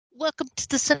welcome to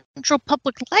the Central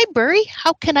Public Library.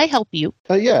 How can I help you?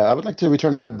 Yeah, I would like to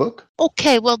return the book.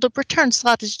 Okay, well, the return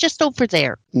slot is just over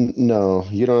there. No,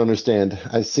 you don't understand.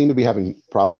 I seem to be having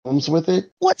problems with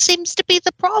it. What seems to be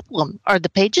the problem? Are the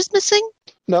pages missing?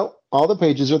 No, all the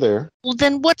pages are there. Well,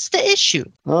 then what's the issue?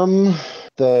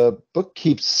 The book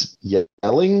keeps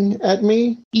yelling at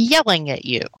me. Yelling at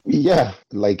you? Yeah,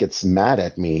 like it's mad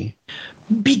at me.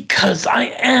 Because I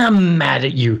am mad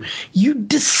at you, you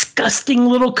disgusting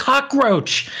little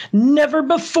cockroach. Never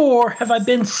before have I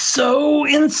been so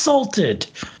insulted.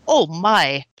 Oh,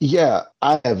 my. Yeah,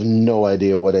 I have no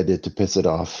idea what I did to piss it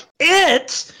off.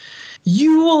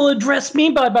 You will address me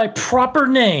by my proper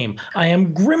name. I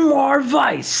am Grimoire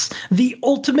Weiss, the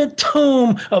ultimate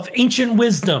tome of ancient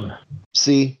wisdom.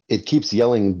 See, it keeps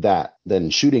yelling that, then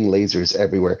shooting lasers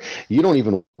everywhere. You don't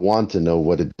even want to know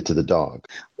what it did to the dog.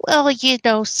 Well,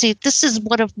 see, this is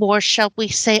one of more, shall we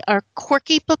say, our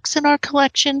quirky books in our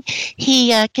collection. He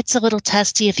gets a little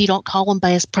testy if you don't call him by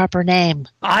his proper name.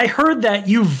 I heard that,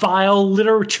 you vile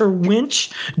literature winch.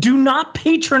 Do not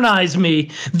patronize me.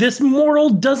 This mortal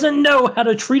doesn't know how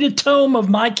to treat a tome of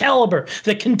my caliber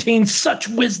that contains such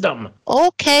wisdom.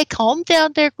 Okay, calm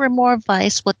down there, Grimoire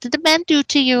Weiss. What did the man do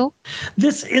to you?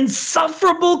 This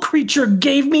insufferable creature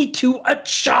gave me to a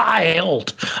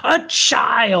child,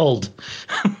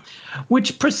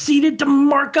 which proceeded to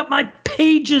mark up my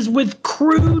pages with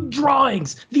crude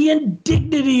drawings. The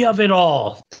indignity of it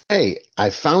all. Hey, I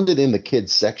found it in the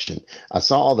kids section. I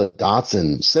saw all the dots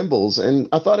and symbols, and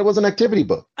I thought it was an activity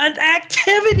book. An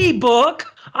activity book?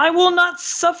 I will not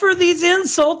suffer these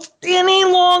insults any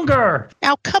longer.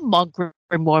 Now, come on,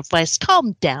 Grimoire Weiss,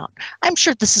 calm down. I'm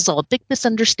sure this is all a big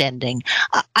misunderstanding.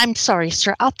 I'm sorry,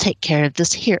 sir. I'll take care of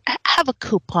this. Here, have a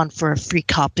coupon for a free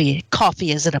coffee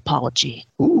as an apology.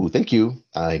 Ooh, thank you.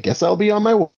 I guess I'll be on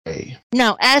my way.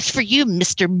 Now, as for you,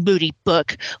 Mr. Moody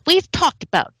Book, we've talked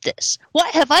about this.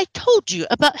 What have I told you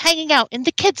about hanging out in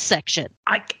the kids section?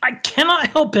 I cannot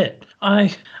help it.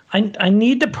 I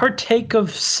need to partake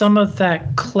of some of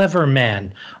that clever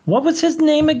man. What was his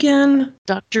name again?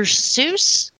 Dr.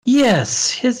 Seuss?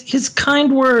 Yes, his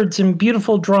kind words and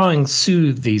beautiful drawings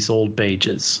soothe these old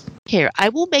pages. Here, I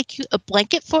will make you a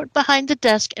blanket fort behind the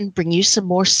desk and bring you some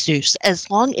more Seuss, as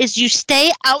long as you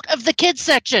stay out of the kids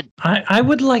section. I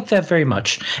would like that very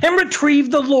much. And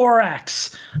retrieve the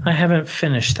Lorax. I haven't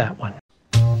finished that one.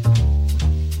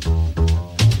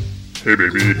 Hey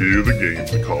baby, hear the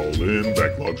games a callin',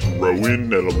 backlogs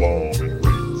growing at alarming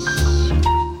rates.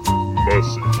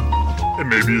 Mercy, and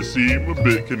maybe you seem a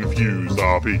bit confused,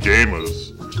 RP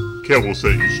gamers. Kev will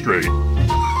set you straight.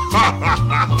 Ha ha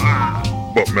ha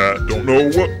ha! But Matt don't know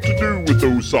what to do with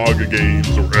those Saga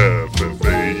games or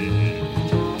FFA.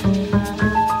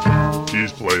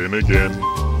 He's playing again.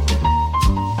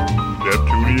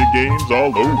 Neptunia games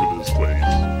all over this place.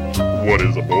 What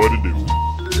is a boy to do?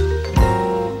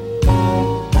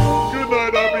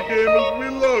 Gamers, we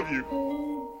love you.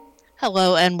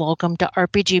 Hello and welcome to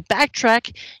RPG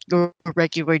Backtrack, your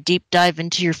regular deep dive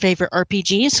into your favorite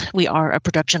RPGs. We are a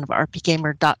production of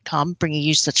rpgamer.com, bringing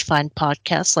you such fine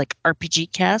podcasts like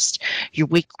RPG Cast, your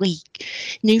weekly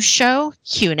news show,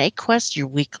 Q&A Quest, your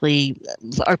weekly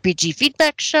RPG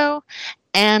feedback show,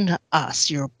 and us,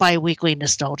 your bi-weekly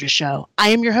nostalgia show. I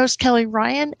am your host, Kelly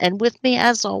Ryan, and with me,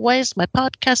 as always, my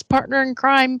podcast partner in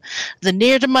crime, the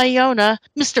near to my Yona,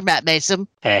 Mr. Matt Mason.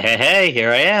 Hey,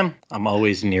 here I am. I'm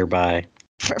always nearby.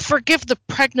 Forgive the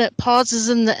pregnant pauses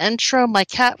in the intro. My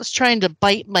cat was trying to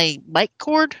bite my mic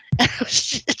cord. I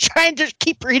was trying to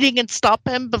keep reading and stop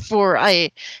him before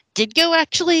I did go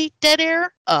actually dead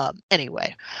air.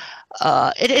 Anyway,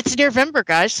 it's November,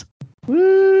 guys.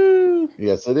 Woo!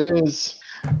 Yes, it is.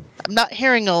 I'm not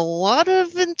hearing a lot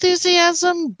of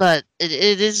enthusiasm, but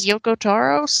it is Yoko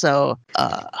Taro, so...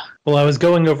 Well, I was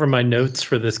going over my notes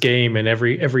for this game, and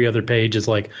every other page is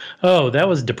like, oh, that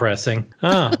was depressing.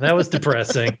 Oh, that was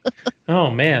depressing.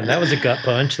 Oh, man, that was a gut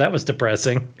punch. That was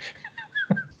depressing.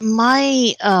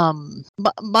 My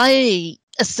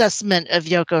assessment of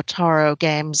Yoko Taro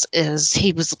games is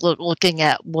he was looking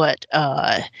at what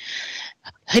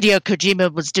Hideo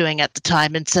Kojima was doing at the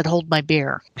time and said, hold my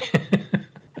beer.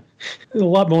 There's a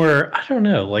lot more, I don't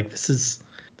know, like this is,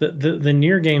 the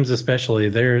Nier games especially,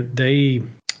 they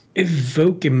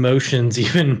evoke emotions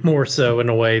even more so in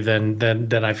a way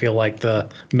than I feel like the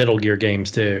Metal Gear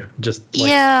games do. Just like,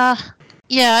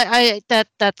 Yeah,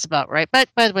 that's about right. But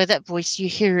by the way, that voice you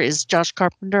hear is Josh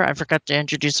Carpenter. I forgot to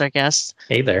introduce our guest.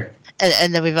 Hey there.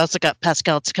 And then we've also got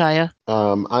Pascal Takaya.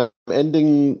 I'm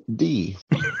ending D.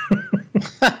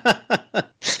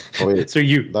 So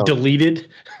you deleted?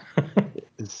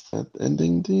 Is that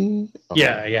ending D? Oh,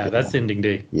 yeah, that's ending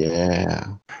D. Yeah.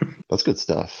 That's good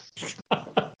stuff.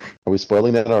 Are we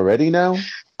spoiling that already now?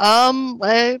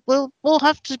 We'll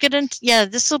have to get into. Yeah,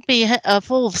 this will be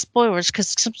full of spoilers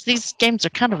because these games are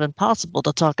kind of impossible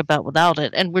to talk about without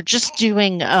it. And we're just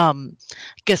doing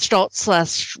Gestalt /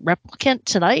 Replicant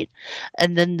tonight,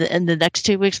 and then in the next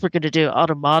 2 weeks we're going to do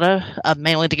Automata,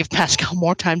 mainly to give Pascal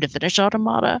more time to finish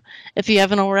Automata, if you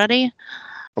haven't already.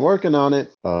 I'm working on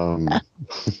it. I've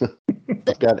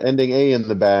got ending A in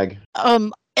the bag.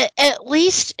 At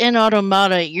least in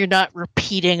Automata, you're not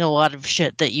repeating a lot of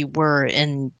shit that you were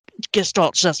in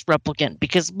Gestalt / Replicant,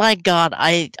 because my God,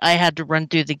 I had to run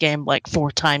through the game like 4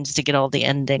 times to get all the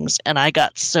endings, and I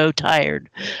got so tired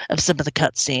of some of the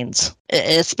cutscenes,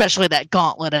 especially that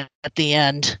gauntlet at the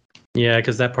end. Yeah,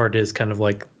 because that part is kind of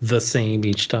like the same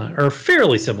each time, or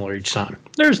fairly similar each time.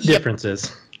 There's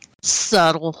differences.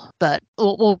 Subtle, but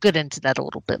we'll get into that a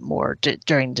little bit more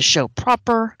during the show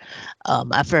proper.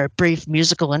 After a brief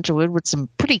musical interlude with some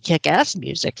pretty kick-ass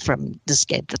music from this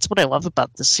game. That's what I love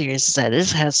about this series, is that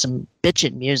it has some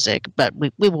bitchin' music, but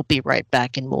we will be right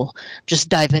back, and we'll just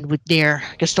dive in with Nier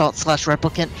Gestalt /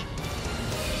 Replicant.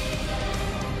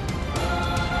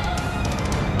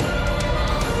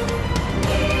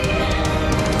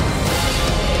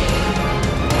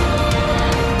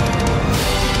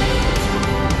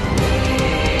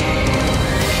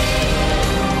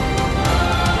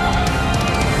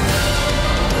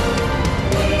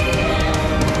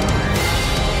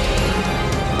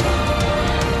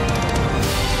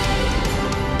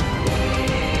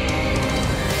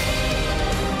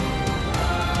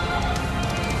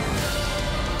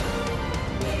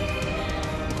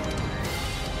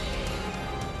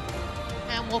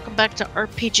 Back to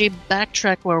RPG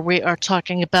Backtrack, where we are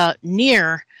talking about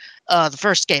Nier, the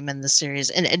first game in the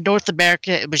series. In North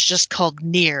America, it was just called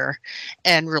Nier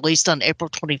and released on April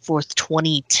 24th,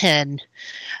 2010.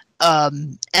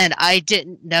 And I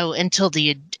didn't know until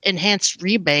the enhanced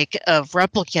remake of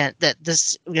Replicant that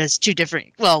this was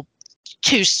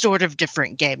two sort of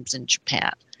different games in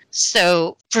Japan.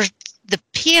 So for the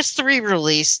PS3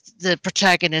 release, the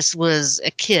protagonist was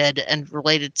a kid and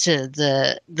related to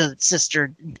the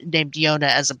sister named Yona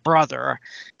as a brother.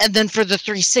 And then for the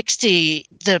 360,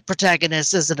 the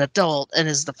protagonist is an adult and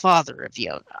is the father of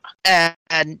Yona.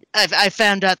 And I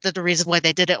found out that the reason why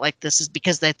they did it like this is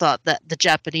because they thought that the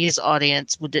Japanese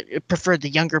audience would prefer the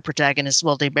younger protagonist,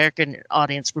 while the American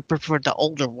audience would prefer the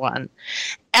older one.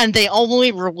 And they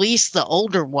only released the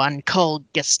older one called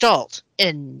Gestalt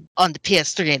on the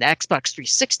PS3 and Xbox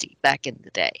 360 back in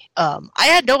the day. I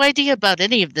had no idea about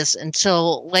any of this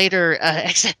until later,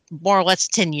 more or less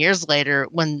 10 years later,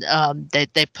 when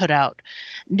they put out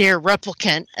Nier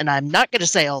Replicant, and I'm not going to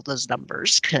say all those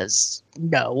numbers because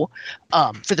no,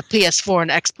 for the PS4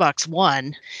 and Xbox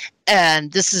One.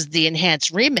 And this is the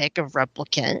enhanced remake of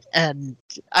Replicant, and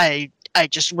I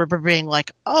just remember being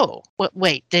like, oh,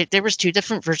 wait, there was 2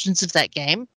 different versions of that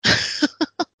game?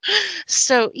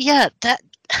 So, yeah,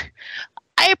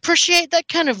 I appreciate that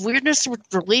kind of weirdness with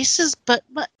releases, but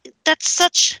that's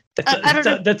such... I don't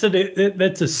know.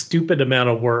 That's a stupid amount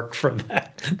of work for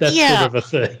that sort of a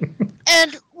thing.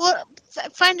 And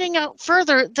finding out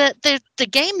further that the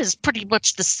game is pretty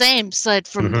much the same, aside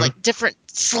from like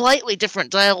slightly different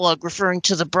dialogue referring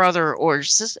to the brother or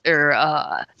sister,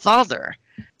 father.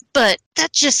 But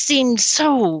that just seems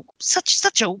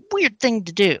such a weird thing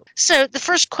to do. So the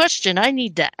first question I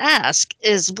need to ask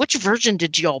is, which version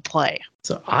did y'all play?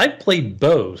 So I played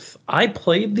both. I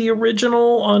played the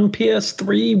original on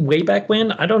PS3 way back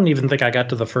when. I don't even think I got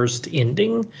to the first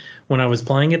ending when I was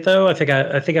playing it, though. I think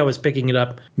I was picking it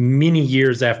up many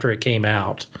years after it came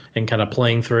out and kind of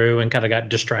playing through and kind of got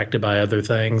distracted by other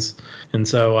things. And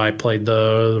so I played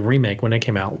the remake when it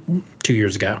came out 2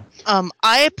 years ago.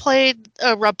 I played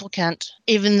Replicant,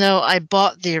 even though I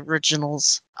bought the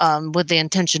originals with the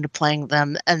intention of playing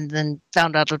them, and then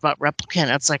found out about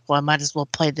Replicant. It's like, well, I might as well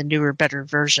play the newer, better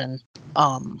version.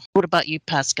 What about you,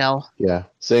 Pascal? Yeah,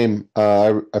 same.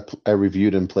 I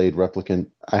reviewed and played Replicant.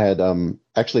 I had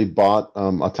actually bought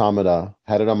Automata,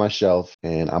 had it on my shelf,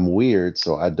 and I'm weird,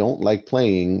 so I don't like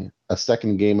playing a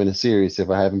second game in a series if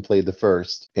I haven't played the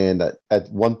first. And at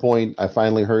one point, I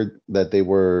finally heard that they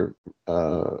were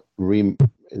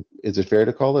is it fair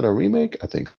to call it a remake? I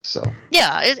think so.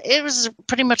 Yeah, it was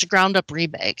pretty much a ground-up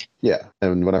remake. Yeah,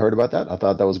 and when I heard about that, I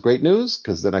thought that was great news,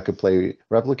 because then I could play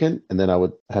Replicant, and then I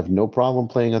would have no problem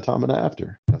playing Automata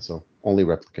after. So only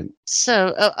Replicant.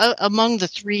 So, among the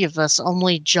three of us,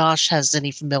 only Josh has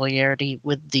any familiarity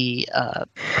with the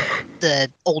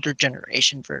older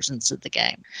generation versions of the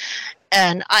game.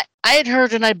 And I had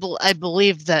heard, and I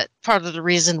believe that part of the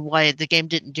reason why the game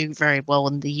didn't do very well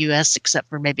in the U.S., except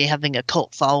for maybe having a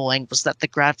cult following, was that the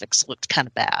graphics looked kind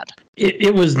of bad.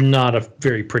 It was not a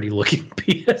very pretty looking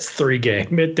PS3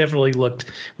 game. It definitely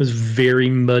was very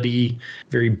muddy,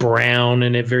 very brown,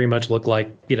 and it very much looked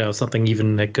like, something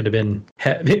even that could have been,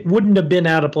 it wouldn't have been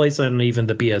out of place on even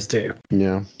the PS2.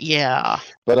 Yeah. Yeah.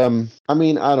 But I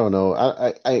mean, I don't know.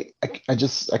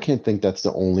 I can't think that's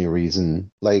the only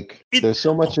reason. Like, there's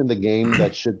so much in the game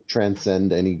that should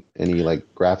transcend any like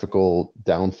graphical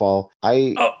downfall.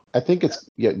 I think it's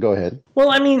go ahead. Well,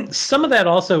 I mean, some of that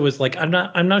also was like I'm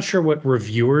not sure what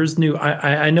reviewers knew.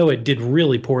 I know it did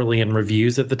really poorly in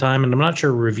reviews at the time, and I'm not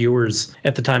sure reviewers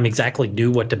at the time exactly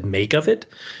knew what to make of it.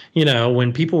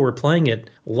 When people were playing it,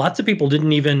 lots of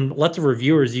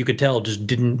reviewers, you could tell, just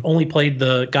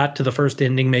got to the first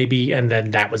ending maybe, and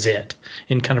then that was it,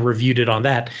 and kind of reviewed it on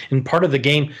that. And part of the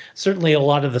game, certainly a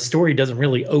lot of the story doesn't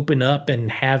really open up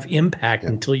and have impact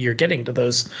until you're getting to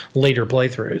those later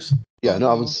playthroughs. Yeah,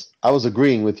 no, I was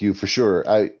agreeing with you for sure.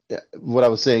 What I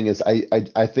was saying is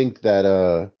I think that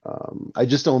I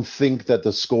just don't think that the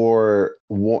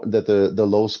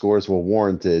low scores were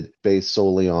warranted based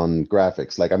solely on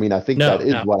graphics. Like, I mean, I think that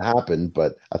is what happened,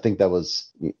 but I think that was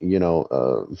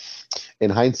in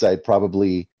hindsight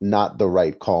probably not the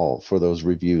right call for those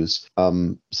reviews.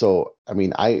 So I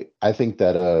mean, I think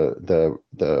that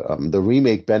the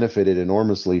remake benefited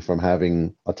enormously from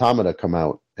having Automata come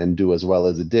out and do as well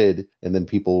as it did, and then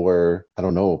people were, I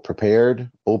don't know, prepared,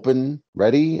 open,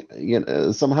 ready,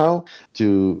 somehow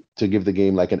to give the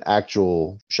game like an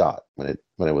actual shot when it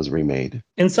was remade.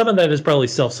 And some of that is probably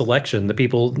self-selection. The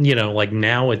people, like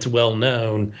now it's well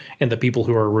known, and the people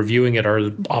who are reviewing it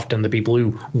are often the people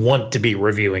who want to be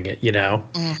reviewing it,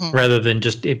 rather than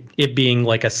just it being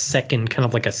like a second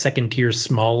tier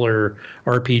smaller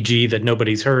RPG that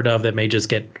nobody's heard of that may just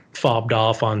get fobbed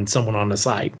off on someone on the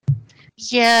site.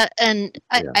 Yeah, and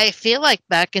I feel like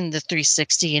back in the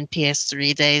 360 and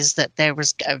PS3 days that there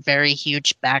was a very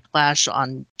huge backlash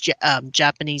on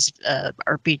Japanese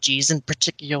RPGs, and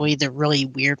particularly the really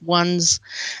weird ones.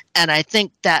 And I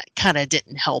think that kind of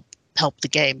didn't help the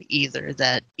game either.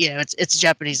 That it's a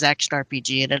Japanese action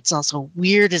RPG, and it's also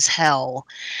weird as hell.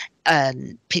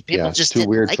 And people just too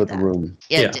didn't weird like for that. the room.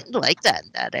 Yeah, didn't like that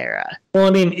in that era. Well, I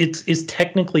mean, it's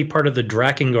technically part of the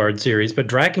Drakengard series, but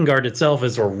Drakengard itself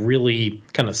is a really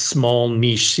kind of small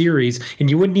niche series,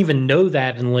 and you wouldn't even know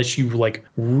that unless you like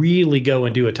really go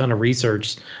and do a ton of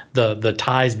research, the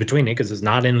ties between it, because it's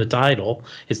not in the title.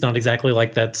 It's not exactly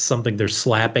like that's something they're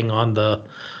slapping on the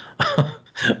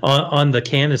on the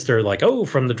canister, like, oh,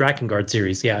 from the Drakengard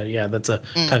series. Yeah, that's a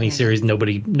tiny series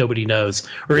nobody knows.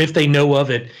 Or if they know of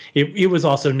it, it was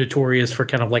also notorious for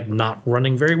kind of like not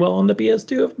running very well on the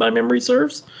PS2, if my memory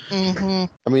serves.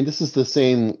 Mm-hmm. I mean, that's the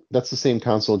same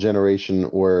console generation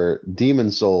where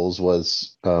Demon Souls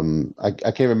was, I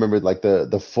can't remember like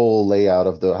the full layout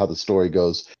of how the story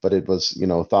goes, but it was,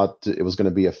 thought it was going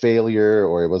to be a failure,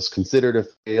 or it was considered a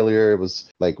failure. It was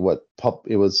like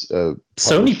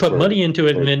Sony put money into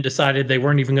it and then decided they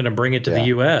weren't even going to bring it to the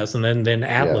US, and then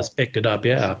Atlas picked it up.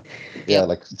 Yeah,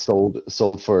 like sold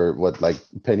for what, like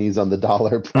pennies on the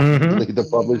dollar, probably the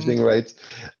publishing rights.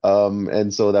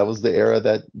 And so that was the era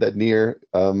that Nier,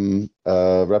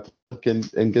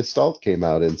 Replicant, and Gestalt came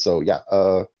out in. So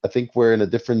I think we're in a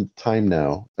different time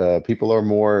now. People are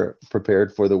more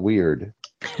prepared for the weird.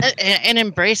 And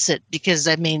embrace it, because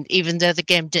I mean, even though the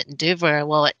game didn't do very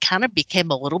well, it kind of became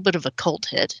a little bit of a cult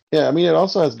hit. Yeah, I mean, it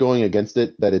also has going against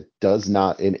it that it does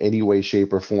not in any way,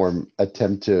 shape, or form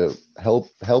attempt to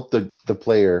help the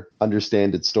player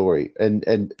understand its story,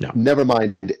 and never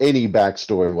mind any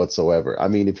backstory whatsoever. I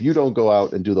mean, if you don't go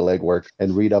out and do the legwork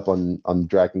and read up on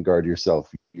Drakengard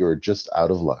yourself, you're just out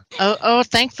of luck. Oh,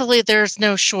 thankfully there's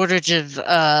no shortage of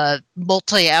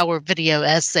multi-hour video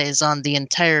essays on the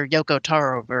entire Yoko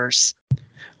Taro verse.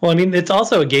 Well, I mean, it's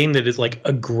also a game that is like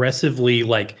aggressively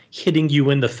like hitting you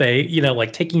in the face,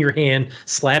 like taking your hand,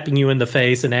 slapping you in the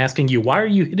face, and asking you, why are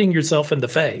you hitting yourself in the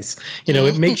face?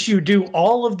 It makes you do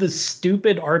all of the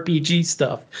stupid RPG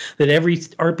stuff that every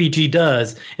RPG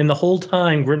does. And the whole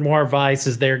time Grimoire Weiss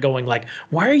is there going like,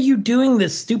 why are you doing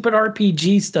this stupid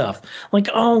RPG stuff? Like,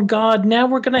 oh God, now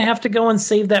we're going to have to go and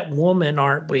save that woman,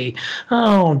 aren't we?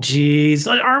 Oh, geez.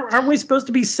 Aren't we supposed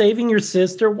to be saving your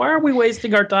sister? Why are we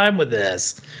wasting our time with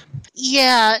this?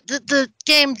 Yeah, the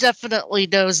game definitely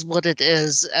knows what it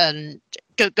is and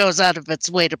goes out of its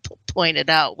way to point it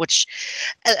out, which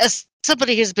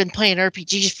somebody who's been playing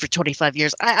RPGs for 25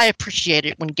 years, I appreciate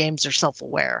it when games are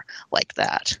self-aware like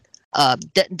that.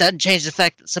 Doesn't change the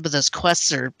fact that some of those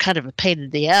quests are kind of a pain in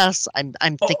the ass.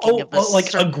 I'm thinking of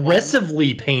like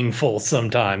aggressively painful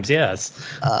sometimes. Yes.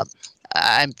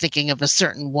 I'm thinking of a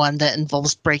certain one that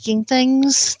involves breaking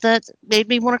things that made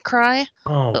me want to cry.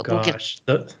 Oh But gosh,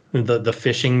 the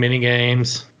fishing mini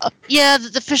games. Yeah,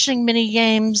 the fishing mini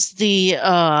games.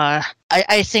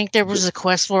 I think there was a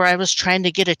quest where I was trying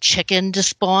to get a chicken to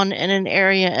spawn in an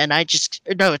area, and a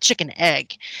chicken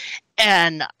egg,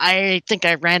 and I think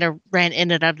I ran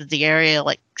in and out of the area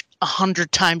like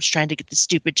 100 times trying to get the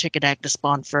stupid chicken egg to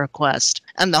spawn for a quest,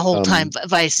 and the whole time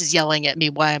Vice is yelling at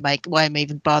me, why am I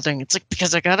even bothering? It's like,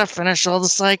 because I gotta finish all the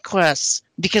side quests,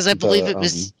 because I believe it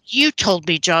was you told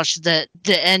me, Josh, that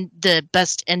the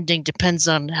best ending depends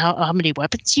on how many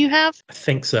weapons you have. I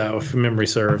think so, if memory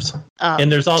serves.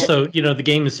 And there's also, the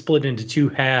game is split into two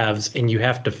halves, and you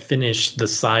have to finish the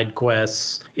side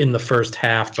quests in the first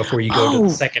half before you go to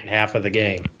the second half of the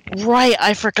game. Right,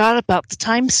 I forgot about the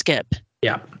time skip.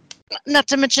 Yeah. Not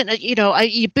to mention,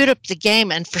 you boot up the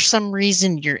game, and for some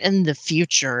reason you're in the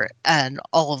future, and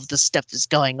all of the stuff is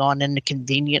going on in the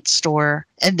convenience store,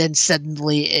 and then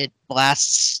suddenly it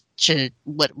blasts to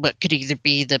what could either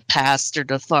be the past or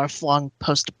the far-flung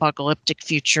post-apocalyptic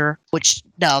future. Which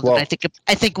now that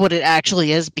I think what it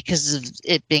actually is, because of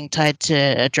it being tied to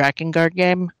a Drakengard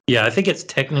game. Yeah, I think it's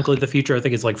technically the future. I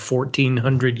think it's like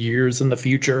 1,400 years in the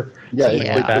future. Yeah,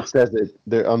 it says it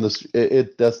there on this.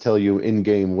 It does tell you in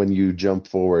game when you jump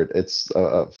forward. It's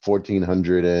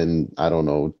 1,400 and I don't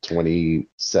know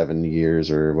 27 years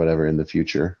or whatever in the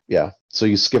future. Yeah, so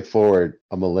you skip forward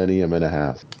a millennium and a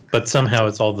half. But somehow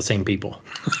it's all the same people.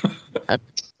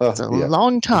 It's a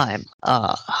long time.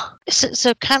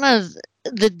 So kind of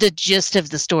the gist of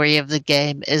the story of the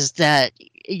game is that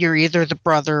you're either the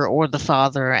brother or the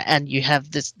father, and you have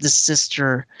this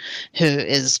sister who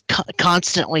is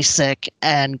constantly sick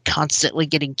and constantly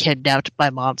getting kidnapped by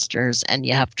monsters, and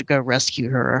you have to go rescue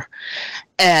her.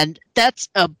 And that's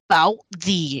about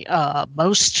the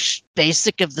most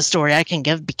basic of the story I can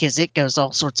give, because it goes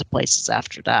all sorts of places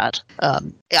after that.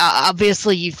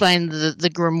 Obviously, you find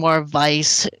the Grimoire of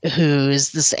Vice, who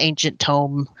is this ancient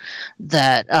tome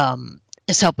that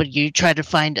is helping you try to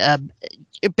find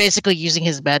basically using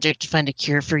his magic to find a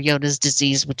cure for Yoda's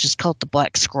disease, which is called the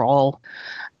Black Scrawl.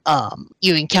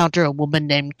 You encounter a woman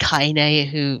named Kaine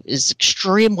who is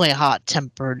extremely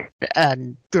hot-tempered,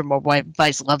 and Grimoire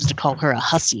Vice loves to call her a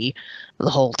hussy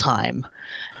the whole time.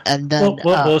 And then,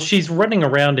 well, she's running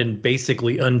around in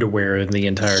basically underwear in the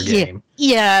entire game.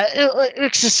 Yeah,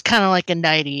 it's just kind of like a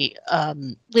nightie.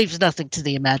 Leaves nothing to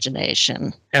the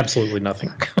imagination. Absolutely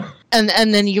nothing.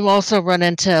 And then you also run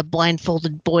into a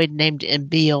blindfolded boy named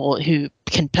Emil who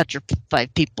can petrify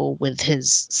people with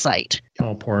his sight.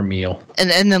 Oh, poor Emil. And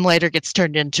then later gets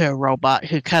turned into a robot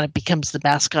who kind of becomes the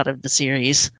mascot of the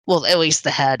series. Well, at least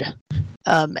the head.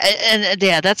 And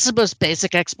that's the most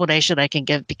basic explanation I can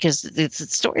give, because the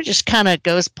story just kind of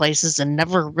goes places and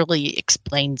never really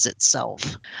explains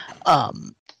itself.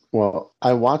 Well,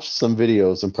 I watched some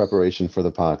videos in preparation for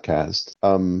the podcast.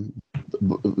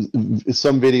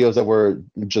 Some videos that were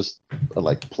just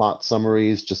like plot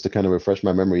summaries, just to kind of refresh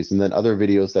my memories, and then other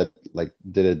videos that like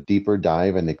did a deeper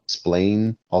dive and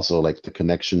explain also like the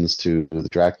connections to the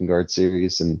Drakengard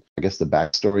series and I guess the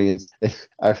backstory.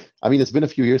 I mean, it's been a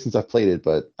few years since I've played it,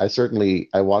 but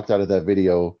I walked out of that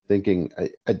video thinking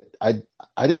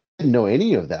I didn't know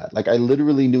any of that. Like, I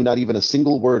literally knew not even a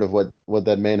single word of what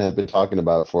that man had been talking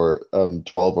about for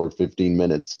 12 or 15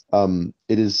 minutes.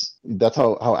 That's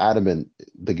how adamant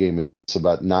the game is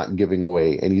about not giving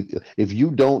away any. If you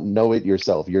don't know it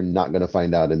yourself, you're not going to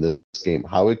find out in this game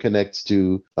how it connects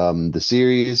to the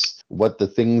series, what the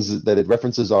things that it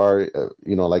references are.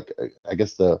 I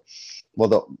guess the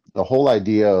whole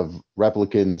idea of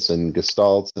replicants and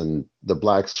gestalts and the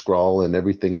Black Scrawl and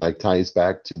everything like ties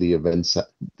back to the events.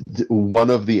 One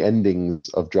of the endings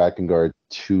of Drakengard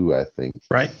 2, I think.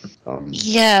 Right.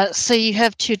 Yeah. So you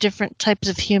have two different types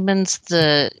of humans: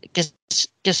 the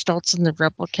gestalts and the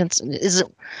replicants. Is it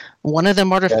one of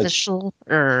them artificial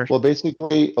or? Well,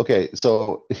 basically, okay.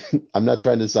 So I'm not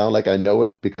trying to sound like I know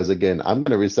it, because again, I'm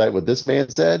going to recite what this man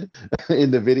said in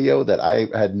the video that I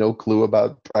had no clue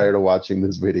about prior to watching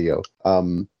this video.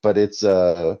 But it's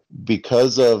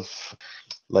because of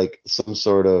like some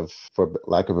sort of, for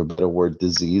lack of a better word,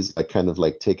 disease, like kind of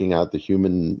like taking out the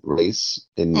human race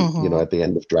in, at the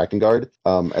end of Drakengard.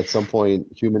 At some point,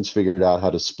 humans figured out how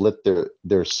to split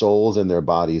their souls and their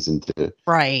bodies into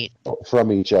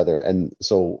from each other. And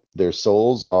so their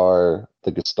souls are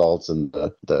the gestalts and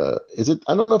the is it?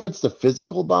 I don't know if it's the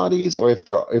physical bodies or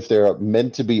if they're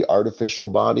meant to be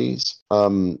artificial bodies.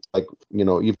 Like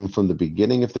even from the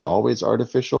beginning, if they're always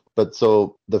artificial. But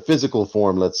so the physical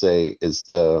form, let's say, is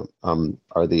are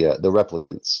the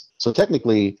replicants. So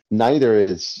technically, neither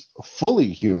is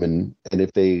fully human, and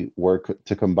if they were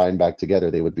to combine back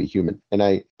together, they would be human. And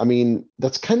I mean,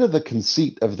 that's kind of the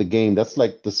conceit of the game. That's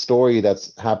like the story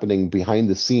that's happening behind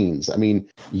the scenes. I mean,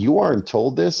 you aren't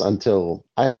told this until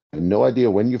I have no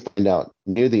idea when you find out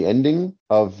near the ending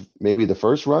of maybe the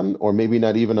first run, or maybe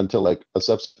not even until like a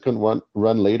subsequent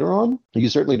run later on. You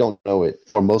certainly don't know it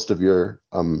for most of your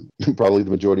probably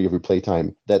the majority of your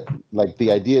playtime. That like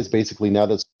the idea is basically now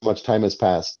that so much time has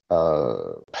passed,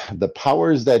 the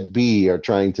powers that be are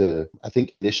trying to, I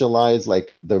think, initialize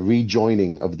like the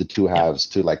rejoining of the two halves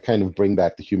to like kind of bring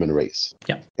back the human race.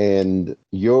 Yeah. And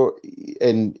you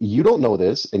don't know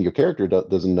this, and your character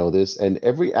doesn't know this, and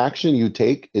every action you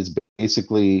take is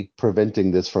basically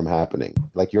preventing this from happening.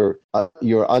 Like you're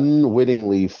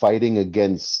unwittingly fighting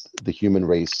against the human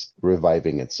race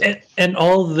reviving itself. And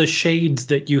all the shades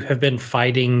that you have been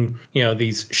fighting,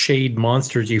 these shade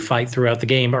monsters you fight throughout the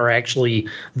game are actually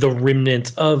the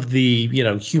remnant of the,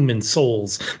 human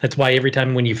souls. That's why every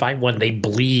time when you fight one, they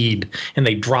bleed and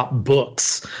they drop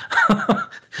books.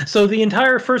 So the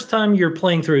entire first time you're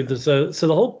playing through this, so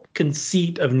the whole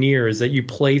conceit of Nier is that you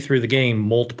play through the game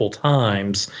multiple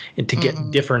times and to get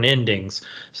different endings.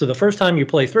 So the first time you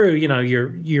play through,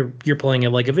 you're playing it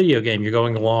like a video game. You're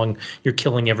going along, you're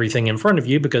killing everything in front of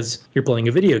you because you're playing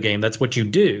a video game. That's what you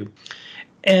do.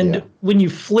 And when you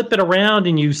flip it around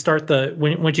and you start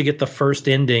once you get the first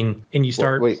ending and you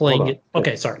start playing it.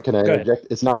 Okay, sorry. Can I interject?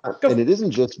 It's not, and it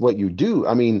isn't just what you do.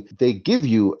 I mean, they give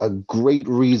you a great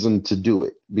reason to do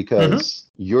it because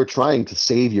you're trying to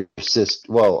save your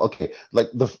sister. Well, okay, like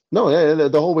the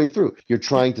whole way through, you're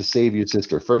trying to save your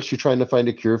sister. First, you're trying to find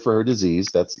a cure for her disease.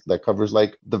 That covers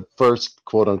like the first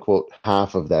quote unquote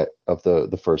half of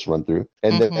the first run through,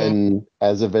 and then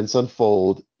as events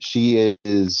unfold, she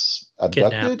is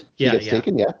abducted. She gets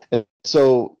taken. And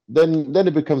so then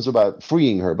it becomes about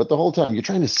freeing her. But the whole time you're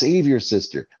trying to save your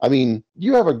sister. I mean,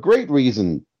 you have a great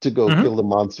reason to go kill the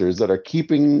monsters that are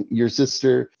keeping your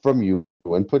sister from you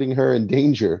and putting her in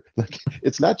danger. Like,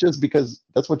 it's not just because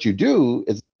that's what you do.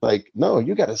 It's like, no,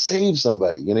 you got to save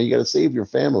somebody. You got to save your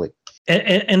family.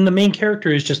 And the main character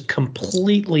is just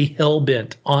completely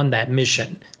hell-bent on that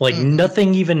mission. Like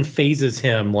nothing even phases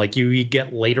him. Like you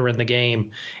get later in the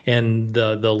game and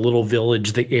the little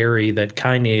village, the area that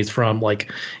Kaine is from,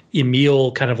 like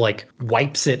Emil kind of like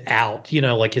wipes it out,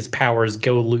 like his powers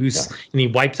go loose and he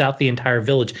wipes out the entire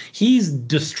village. He's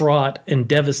distraught and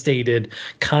devastated.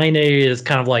 Kaine is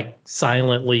kind of like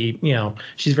silently,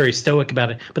 she's very stoic about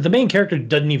it. But the main character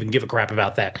doesn't even give a crap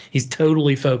about that. He's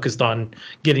totally focused on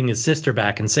getting his sister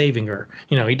back and saving her.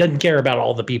 He doesn't care about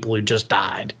all the people who just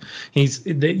died. He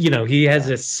has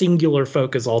a singular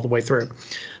focus all the way through.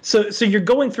 So you're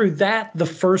going through that the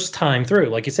first time through.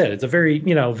 Like you said, it's a very,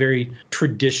 very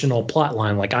traditional plot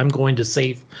line. Like, I'm going to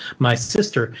save my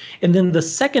sister. And then the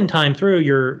second time through,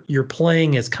 you're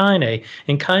playing as Kaine.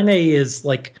 And Kaine is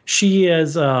like, she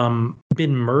has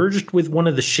been merged with one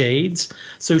of the shades.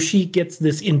 So she gets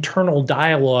this internal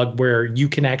dialogue where you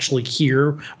can actually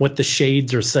hear what the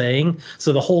shades are saying.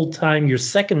 So the whole time, your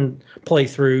second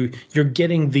playthrough, you're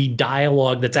getting the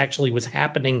dialogue that's actually was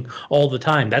happening all the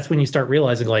time. That's when you start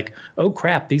realizing, like, oh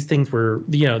crap, these things were,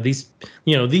 these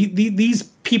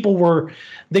people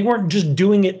they weren't just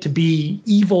doing it to be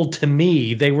evil to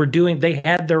me. They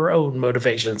had their own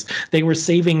motivations. They were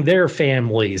saving their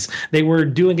families. They were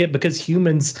doing it because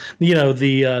humans,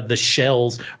 the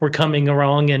shells were coming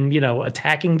along and,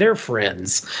 attacking their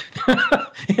friends.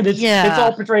 And it's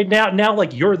all portrayed now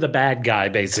like you're the bad guy,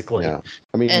 basically. Yeah.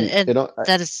 I mean, and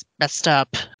that is messed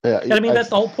up. Yeah, and I mean, that's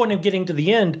the whole point of getting to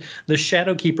the end. The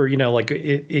Shadowkeeper, like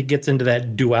it gets into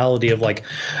that duality of like,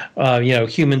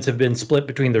 humans have been split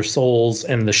between their souls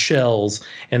and the shells,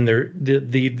 and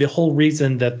the whole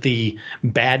reason that the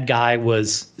bad guy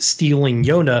was stealing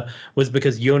Yona was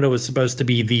because Yona was supposed to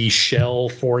be the shell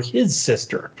for his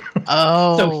sister.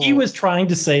 Oh, so he was trying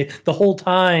to save the whole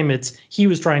time. He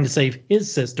was trying to save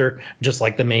his sister, just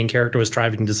like the main character was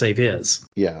trying to save his.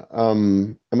 Yeah.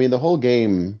 I mean, the whole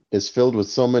game is filled with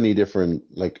so many different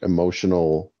like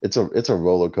emotional it's a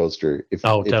roller coaster. If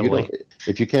Totally.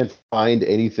 if you can't find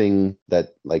anything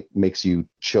that like makes you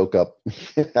choke up,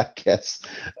 I guess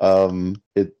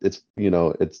it's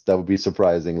that would be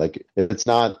surprising. Like if it's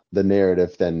not the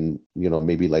narrative, then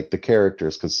maybe like the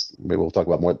characters, because maybe we'll talk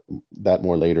about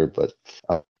more later. But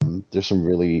there's some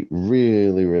really,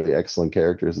 really, really excellent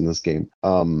characters in this game.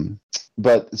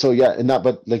 But so yeah,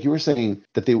 but like you were saying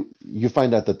that you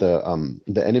find out that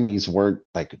the enemies weren't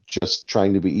like just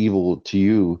trying to be evil to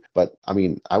you, but I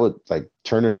mean, I would like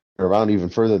turn it around even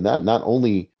further than that. Not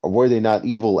only were they not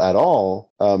evil at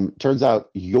all, turns out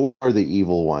you're the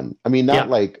evil one. I mean, not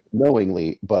like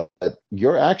knowingly, but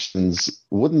your actions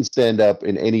wouldn't stand up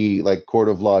in any like court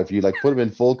of law if you like put them in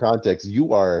full context.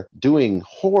 You are doing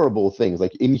horrible things,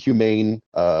 like inhumane.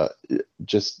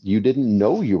 Just you didn't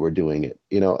know you were doing it.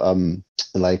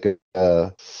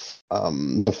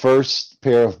 The first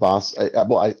pair of boss.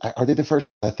 Are they the first?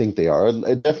 I think they are.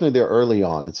 Definitely, they're early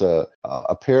on. It's a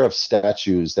pair of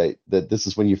statues that this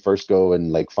is when you first go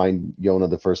and like find Yona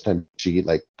the first time she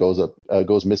like goes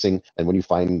missing, and when you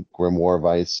find Grimoire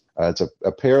Weiss, it's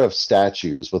a pair of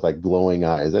statues with like glowing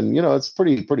eyes, and it's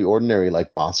pretty ordinary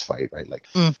like boss fight, right? Like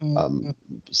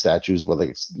statues with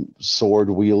like sword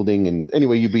wielding, and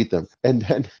anyway you beat them, and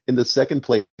then in the second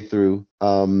playthrough,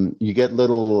 you get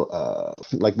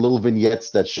little vignettes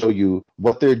that show you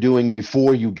what they're doing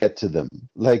before you get to them,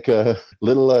 like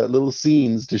little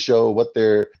scenes to show what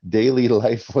their daily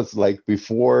life was like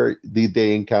before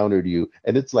they encountered you.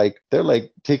 And it's like they're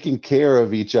like taking care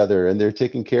of each other, and they're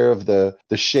taking care of the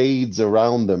shades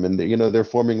around them, and they're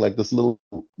forming like this little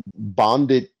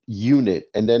bonded unit.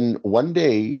 And then one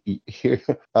day here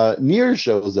Nier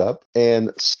shows up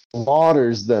and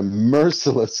slaughters them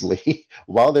mercilessly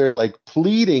while they're like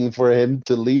pleading for him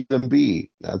to leave them be.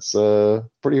 That's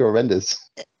pretty horrendous.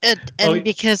 And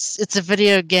because it's a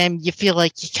video game, you feel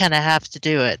like you kind of have to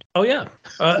do it. Oh yeah.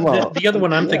 The other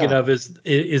one I'm thinking of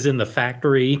is in the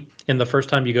factory. And the first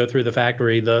time you go through the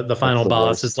factory, the final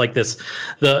boss is like this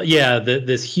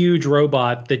huge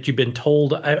robot that you've been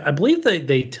told. I believe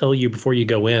they tell you before you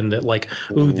go in that like,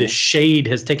 this shade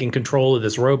has taken control of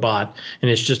this robot, and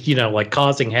it's just like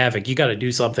causing havoc. You got to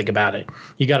do something about it.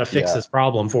 You got to fix this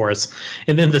problem for us.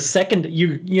 And then the second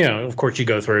of course you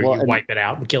go through, you wipe it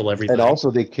out and kill everything. And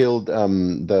also they killed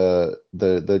the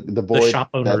boy, the shop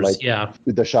owners,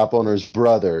 the shop owner's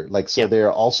brother. Like, so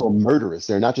they're also murderous.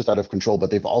 They're not just out of control,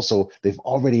 but they've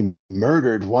already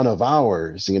murdered one of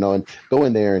ours, and go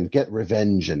in there and get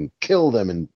revenge and kill them.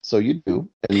 And so you do.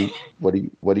 And what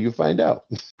do you find out?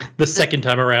 The second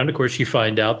time around, of course, you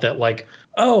find out that like,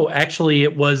 oh, actually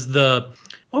it was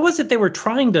what was it? They were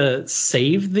trying to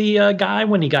save the guy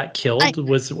when he got killed. Save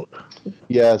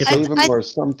him or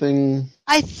something.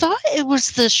 I thought it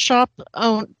was the shop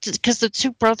because the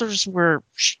two brothers were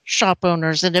shop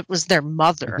owners, and it was their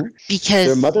mother because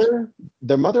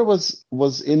their mother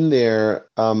was in there.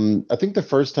 I think the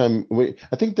first time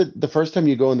the first time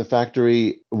you go in the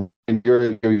factory when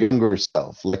you're your younger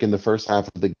self, like in the first half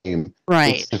of the game,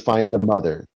 right, to find the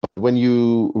mother. When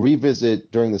you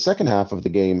revisit during the second half of the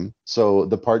game, so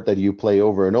the part that you play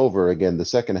over and over again, the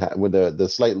second half with the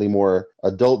slightly more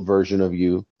adult version of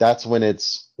you, that's when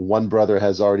it's one brother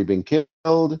has already been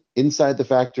killed inside the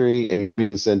factory, and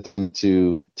being sent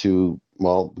to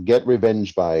get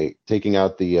revenge by taking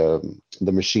out the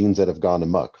machines that have gone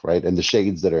amok, right, and the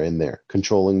shades that are in there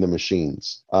controlling the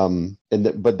machines.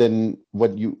 But then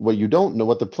what you don't know,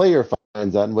 what the player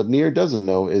finds out, and what Nier doesn't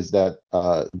know, is that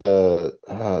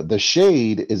the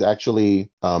shade is actually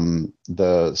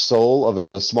the soul of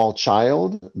a small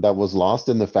child that was lost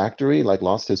in the factory, like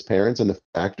lost his parents in the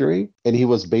factory, and he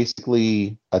was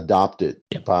basically adopted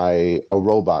by a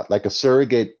robot, like a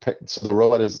surrogate. So the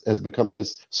robot has become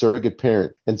this surrogate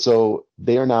parent, and so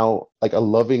they are now like a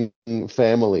loving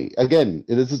family. Again,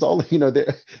 this is all,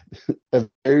 they're a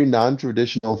very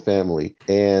non-traditional family,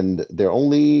 and their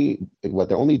only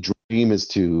dream is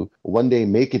to one day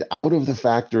make it out of the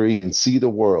factory and see the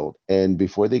world. And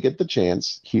before they get the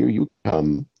chance, here you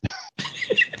come.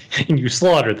 And you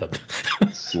slaughter them.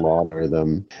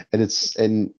 And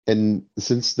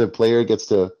since the player gets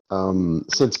to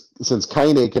since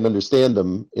Kaine can understand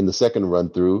them in the second run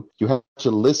through, you have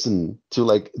to listen to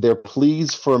like their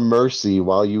pleas for mercy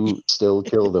while you still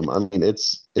kill them. I mean,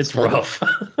 it's rough.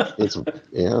 It's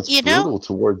brutal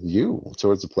towards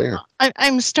the player.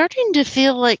 I'm starting to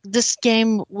feel like this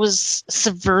game was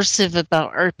subversive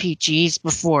about RPGs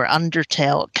before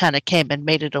Undertale kind of came and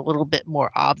made it a little bit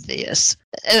more obvious.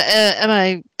 Am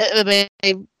I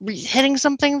hitting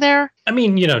something there? I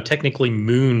mean, technically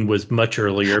Moon was much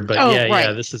earlier, either. But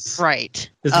right. this is right.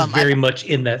 This is very much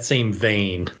in that same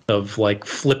vein of like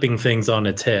flipping things on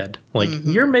its head. Like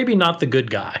you're maybe not the good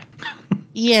guy.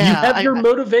 Yeah, you have your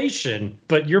motivation,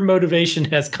 but your motivation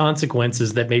has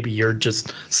consequences that maybe you're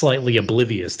just slightly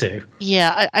oblivious to.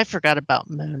 Yeah, I forgot about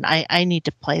Moon. I need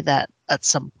to play that at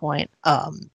some point.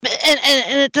 And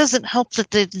it doesn't help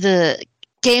that the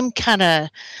game kind of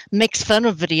makes fun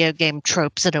of video game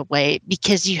tropes in a way,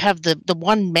 because you have the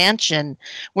one mansion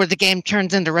where the game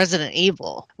turns into Resident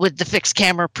Evil with the fixed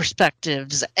camera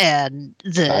perspectives and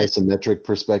the isometric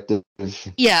perspective.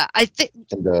 Yeah, I think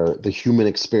and the human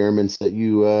experiments that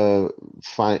you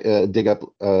dig up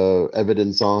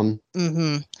evidence on.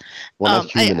 Mm-hmm. Well, not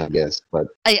human, I guess, but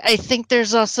I think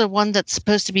there's also one that's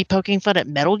supposed to be poking fun at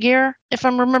Metal Gear, if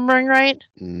I'm remembering right.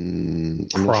 I'm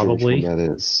Probably not sure which one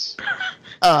that is.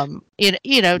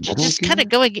 Just kind of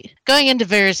going into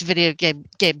various video game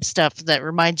stuff that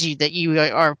reminds you that you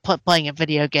are playing a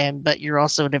video game, but you're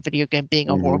also in a video game being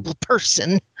a horrible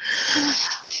person.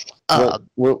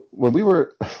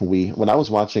 When I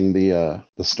was watching the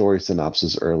story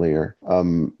synopsis earlier,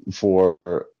 for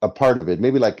a part of it,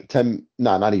 maybe like 10,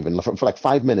 not even for like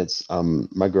 5 minutes,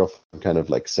 my girlfriend kind of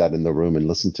like sat in the room and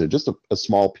listened to just a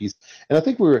small piece, and I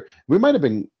think we might have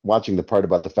been watching the part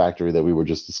about the factory that we were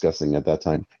just discussing at that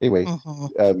time. Anyway,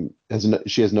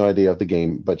 she has no idea of the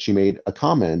game, but she made a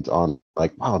comment on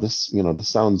like, wow, this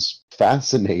sounds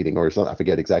fascinating, or something. I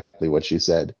forget exactly what she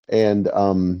said. And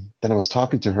then I was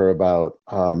talking to her about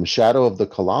Shadow of the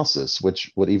Colossus,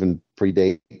 which would even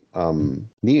predate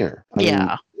Nier. I mean,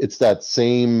 it's that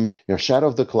same, Shadow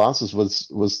of the Colossus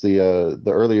was the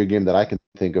earlier game that I can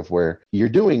think of where you're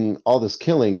doing all this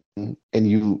killing and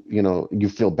you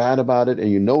feel bad about it and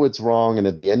you know it's wrong, and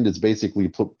at the end it's basically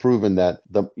proven that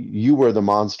you were the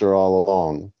monster all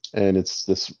along. And it's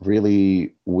this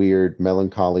really weird,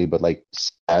 melancholy, but like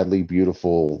sadly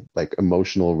beautiful, like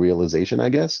emotional realization, I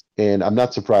guess. And I'm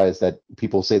not surprised that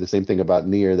people say the same thing about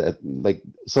Nier, that like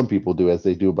some people do, as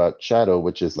they do about Shadow,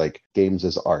 which is like games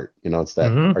as art. It's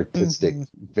that artistic,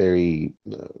 very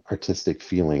artistic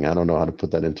feeling. I don't know how to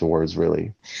put that into words,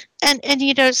 really.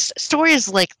 And stories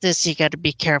like this you got to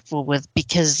be careful with,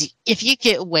 because if you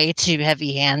get way too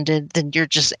heavy-handed, then you're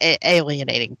just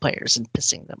alienating players and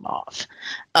pissing them off.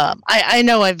 I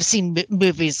know I've seen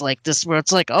movies like this where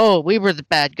it's like, oh, we were the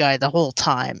bad guy the whole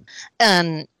time,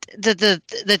 and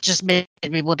that just made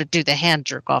me want to do the hand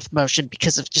jerk off motion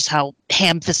because of just how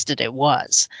ham-fisted it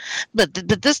was. But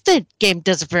this game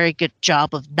does a very good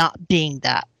job of not being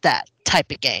that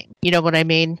type of game. You know what I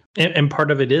mean? And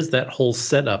part of it is that whole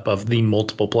setup of the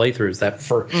multiple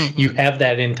playthroughs. You have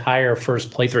that entire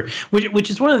first playthrough, which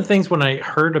is one of the things when I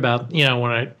heard about,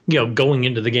 going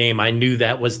into the game, I knew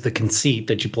that was the conceit,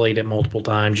 that you played it multiple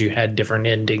times. You had different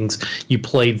endings. You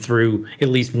played through at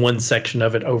least one section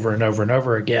of it over and over and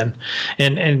over again.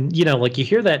 And like you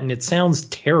hear that and it sounds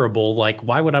terrible. Like,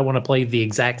 why would I want to play the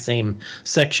exact same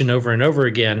section over and over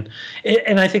again?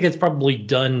 And I think it's probably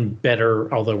done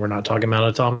better, although we're not talking about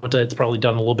Automata. It's probably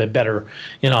done a little bit better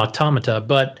in Automata,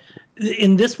 but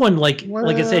in this one, like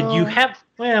I said, you have.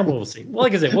 Well, we'll see. Well,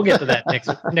 like I said, we'll get to that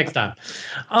next time.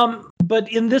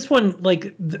 But in this one,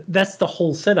 like that's the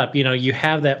whole setup. You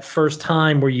have that first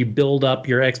time where you build up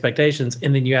your expectations,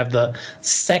 and then you have the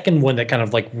second one that kind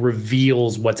of like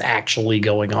reveals what's actually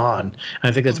going on. And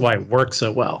I think that's why it works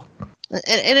so well.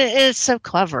 And it is so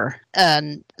clever,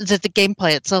 and that the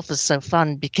gameplay itself is so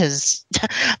fun, because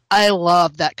I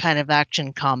love that kind of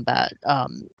action combat,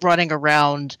 running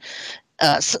around,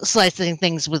 slicing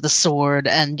things with a sword,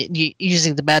 and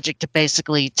using the magic to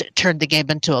basically turn the game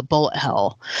into a bullet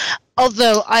hell.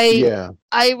 Although I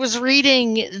was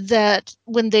reading that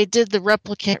when they did the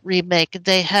Replicant remake,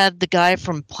 they had the guy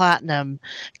from Platinum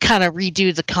kind of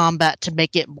redo the combat to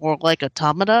make it more like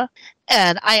Automata,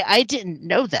 and I didn't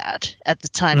know that at the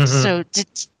time. So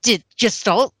did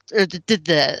Gestalt, or did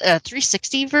the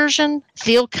 360 version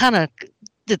feel kind of?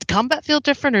 Did the combat feel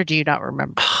different, or do you not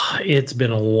remember? It's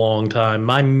been a long time.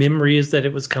 My memory is that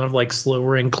it was kind of like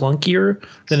slower and clunkier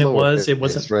than it was. It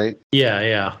wasn't right.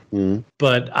 Yeah. Mm-hmm.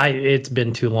 But it's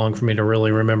been too long for me to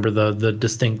really remember the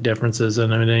distinct differences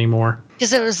in it anymore.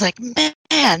 Because it was like,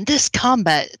 man, this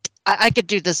combat, I could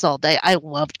do this all day. I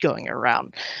loved going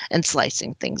around and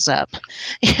slicing things up.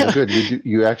 Well, good.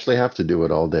 You actually have to do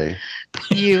it all day.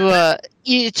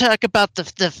 You talk about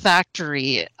the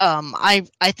factory. I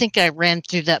think I ran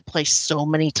through that place so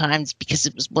many times because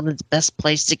it was one of the best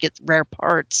places to get rare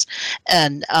parts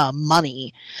and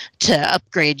money to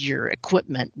upgrade your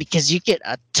equipment, because you get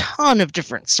a ton of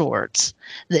different swords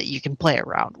that you can play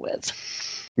around with.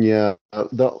 Yeah,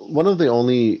 the one of the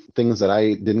only things that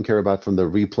I didn't care about from the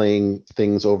replaying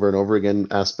things over and over again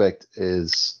aspect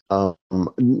is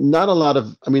not a lot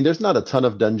of. I mean, there's not a ton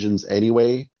of dungeons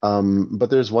anyway, but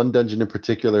there's one dungeon in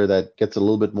particular that gets a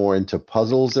little bit more into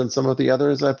puzzles than some of the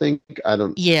others. I think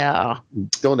Yeah.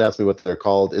 don't ask me what they're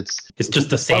called. It's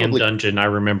just a sand dungeon. I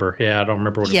remember. Yeah, I don't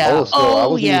remember what. Yeah. Oh, so I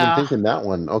wasn't even yeah. thinking that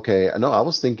one. Okay, no, I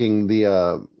was thinking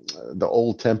the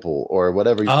old temple or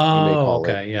whatever you may call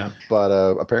it. Yeah. But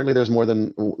apparently there's more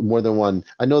than one.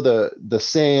 I know the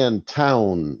sand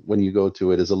town when you go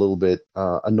to it is a little bit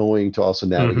annoying to also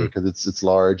navigate because it's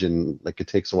large and like it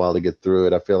takes a while to get through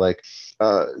it. I feel like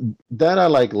that I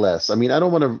like less. I mean, I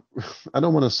don't want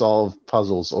to solve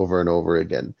puzzles over and over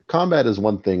again. Combat is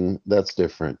one thing that's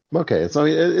different. Okay, so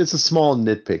it's a small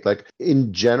nitpick. Like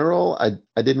in general,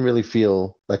 I didn't really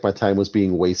feel like my time was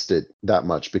being wasted that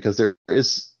much because there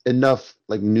is enough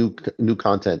like new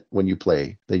content when you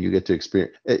play that you get to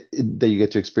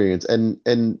experience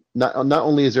and not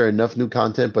only is there enough new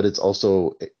content, but it's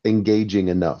also engaging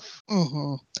enough.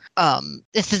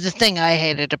 This is the thing I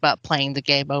hated about playing the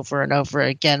game over and over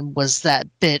again was that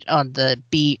bit on the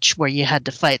beach where you had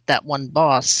to fight that one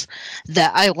boss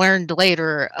that I learned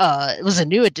later it was a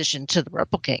new addition to the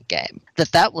Replicant game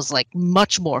that was like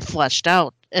much more fleshed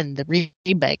out in the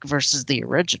remake versus the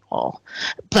original.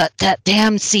 But that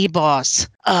damn sea boss,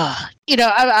 I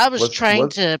was trying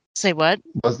to say what?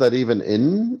 Was that even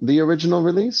in the original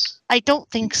release? I don't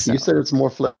think so. You said it's more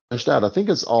fleshed out. I think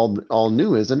it's all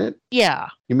new, isn't it? Yeah.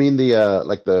 You mean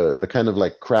the kind of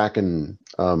like Kraken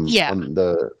on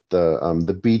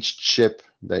the beach ship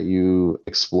that you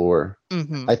explore?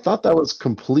 I thought that was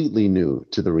completely new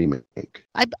to the remake.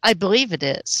 I believe it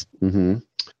is.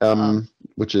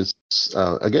 Which is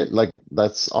again, like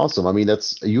that's awesome. I mean,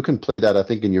 you can play that I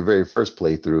think in your very first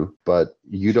playthrough, but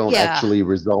you don't actually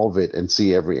resolve it and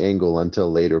see every angle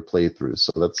until later playthroughs.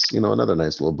 So that's another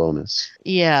nice little bonus.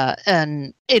 Yeah,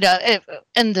 and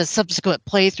in the subsequent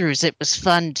playthroughs, it was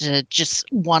fun to just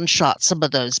one shot some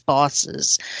of those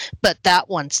bosses, but that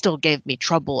one still gave me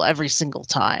trouble every single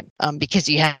time because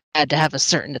you had to have a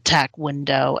certain attack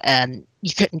window and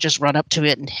you couldn't just run up to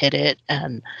it and hit it.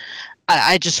 And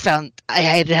I just found I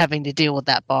hated having to deal with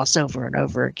that boss over and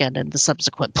over again in the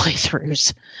subsequent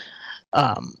playthroughs.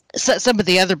 So some of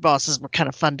the other bosses were kind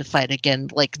of fun to fight again,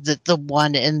 like the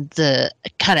one in the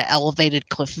kind of elevated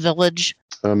cliff village.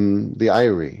 The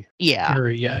Eyrie. Yeah.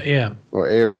 Yeah. Or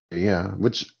Eyrie, yeah,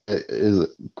 which is a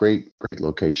great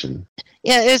location.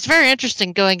 Yeah, it's very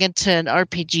interesting going into an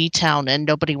RPG town and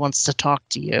nobody wants to talk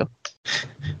to you.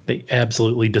 They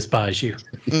absolutely despise you.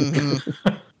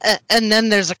 And then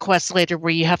there's a quest later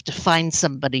where you have to find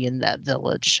somebody in that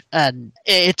village. And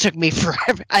it took me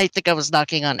forever. I think I was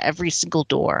knocking on every single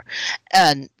door.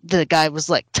 And the guy was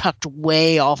like tucked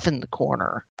way off in the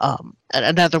corner.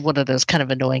 Another one of those kind of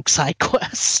annoying side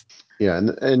quests. Yeah,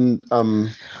 and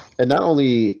not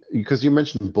only because you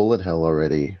mentioned Bullet Hell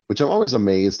already, which I'm always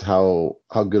amazed how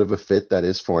good of a fit that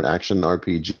is for an action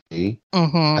RPG.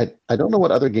 I don't know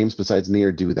what other games besides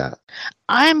Nier do that.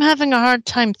 I'm having a hard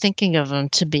time thinking of them,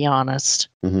 to be honest.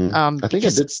 I think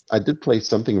I did play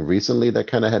something recently that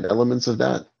kind of had elements of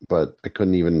that, but I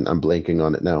couldn't even. I'm blanking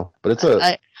on it now. But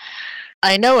it's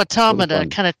I know Automata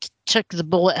kind of took the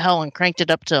Bullet Hell and cranked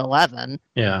it up to 11.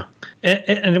 Yeah.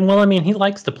 And well, I mean, he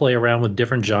likes to play around with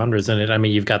different genres in it. I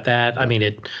mean, you've got that. I mean,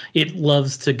 it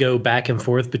loves to go back and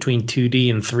forth between 2D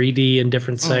and 3D in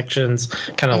different sections,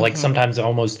 kind of like sometimes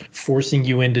almost forcing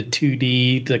you into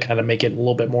 2D to kind of make it a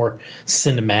little bit more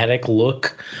cinematic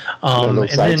look.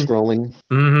 Side-scrolling.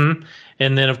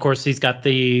 And then, of course, he's got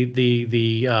the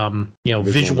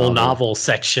visual novel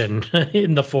section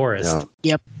in the forest. Yeah.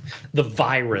 Yep. The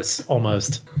virus,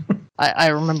 almost. I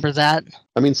remember that.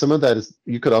 I mean, some of that is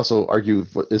you could also argue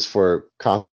is for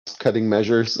cost-cutting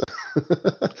measures.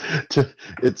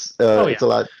 It's a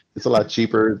lot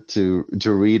cheaper to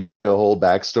read a whole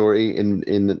backstory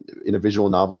in a visual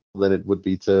novel than it would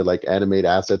be to like animate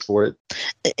assets for it.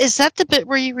 Is that the bit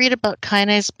where you read about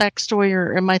Kaine's backstory,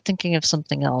 or am I thinking of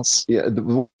something else? Yeah,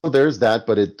 there's that,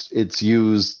 but it's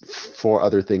used for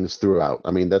other things throughout.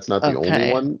 I mean, that's not the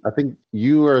only one. I think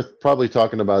you are probably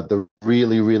talking about the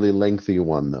really, really lengthy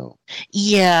one, though.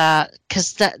 Yeah,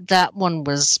 because that one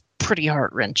was pretty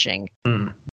heart-wrenching.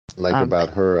 Like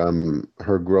about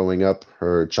her growing up,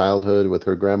 her childhood with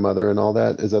her grandmother and all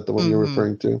that. Is that the one you're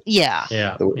referring to? Yeah.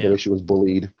 The way she was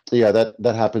bullied. Yeah,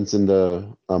 that happens in the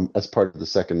as part of the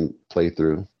second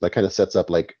playthrough. That kind of sets up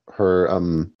like her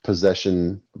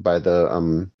possession by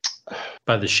the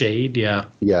shade, yeah.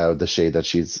 Yeah, the shade that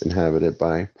she's inhabited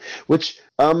by. Which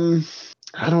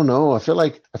I don't know. I feel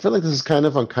like this is kind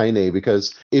of on Kaine,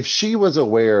 because if she was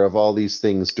aware of all these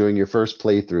things during your first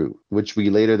playthrough, which we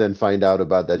later then find out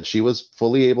about, that she was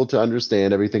fully able to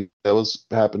understand everything that was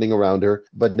happening around her,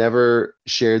 but never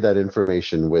shared that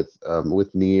information with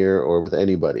Nier or with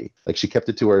anybody. Like, she kept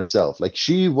it to herself. Like,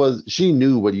 she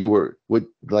knew what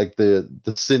like the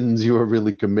sins you were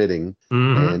really committing,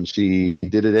 and she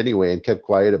did it anyway and kept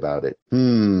quiet about it. I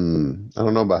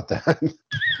don't know about that.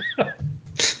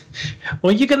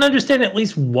 Well, you can understand at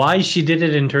least why she did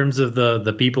it in terms of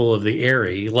the people of the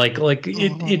area. Like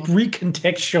it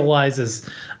recontextualizes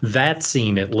that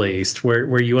scene, at least,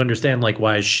 where you understand like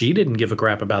why she didn't give a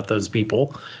crap about those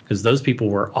people, because those people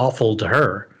were awful to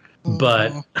her.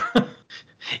 But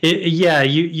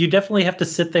you definitely have to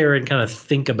sit there and kind of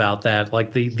think about that.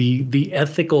 Like the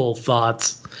ethical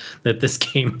thoughts that this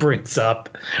game brings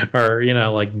up are,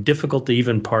 like difficult to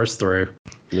even parse through.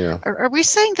 Yeah. Are we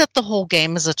saying that the whole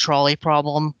game is a trolley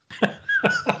problem?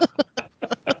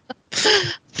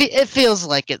 It feels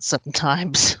like it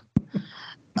sometimes.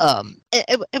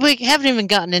 We haven't even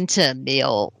gotten into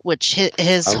Emil, which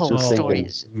his whole story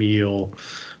is Emil.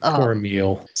 Poor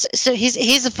Emil. So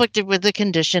he's afflicted with a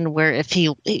condition where if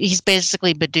he's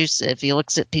basically Medusa. If he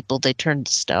looks at people, they turn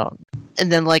to stone.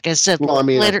 And then, like I said,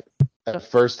 later. At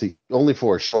first, only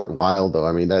for a short while, though.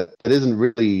 I mean, that it isn't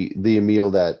really the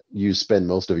Emil that you spend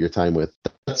most of your time with.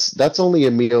 That's only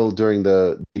Emil during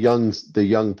the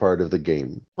young part of the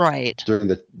game, right? During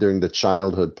the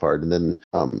childhood part, and then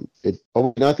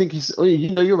I think he's.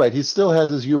 You're right. He still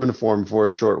has his uniform for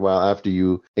a short while after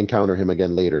you encounter him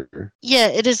again later. Yeah,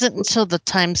 it isn't until the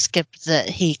time skip that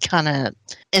he kind of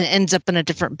ends up in a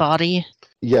different body.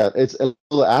 Yeah, it's a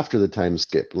little after the time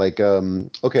skip. Like,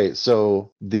 okay,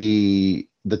 so the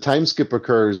time skip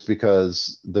occurs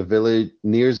because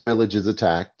Nier's village is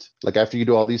attacked. Like, after you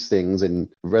do all these things and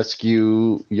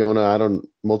rescue Yona,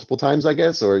 multiple times, I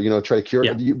guess, or try to cure.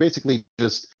 Yeah. You basically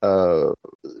just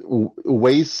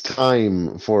waste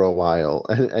time for a while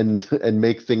and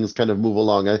make things kind of move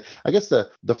along. I guess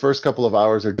the first couple of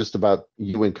hours are just about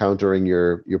you encountering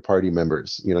your party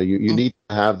members. You need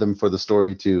to have them for the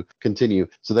story to continue.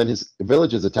 So then his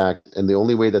village is attacked, and the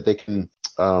only way that they can't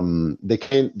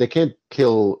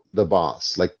kill the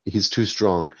boss. Like, he's too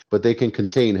strong, but they can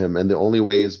contain him, and the only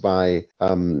way is by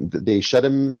they shut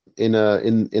him in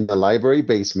the library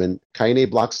basement. Kaine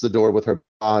blocks the door with her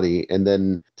body and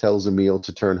then tells Emil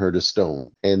to turn her to stone.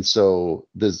 And so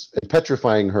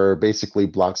petrifying her basically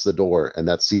blocks the door, and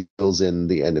that seals in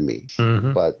the enemy.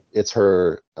 Mm-hmm. But it's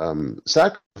her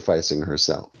sacrificing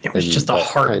herself. It was just a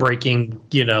heartbreaking,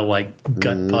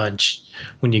 gut punch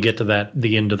when you get to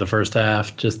the end of the first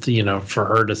half, just, for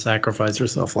her to sacrifice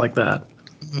herself like that.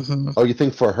 Mm-hmm. Oh, you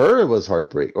think for her it was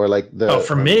heartbreak, or like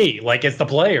for me, like as the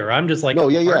player, I'm just like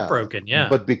heartbroken. Yeah.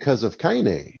 But because of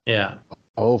Kaine. Yeah.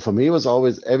 Oh, for me,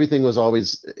 everything was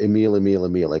always Emil.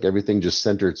 Like, everything just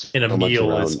centered in Emil.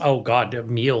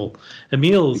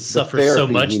 Emil suffers so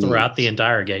much throughout the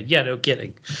entire game. Yeah, no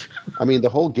kidding. I mean, the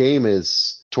whole game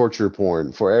is torture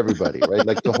porn for everybody, right?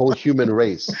 Like, the whole human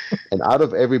race, and out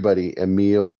of everybody,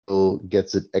 Emil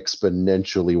gets it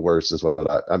exponentially worse, is what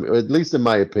I mean, at least in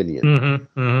my opinion.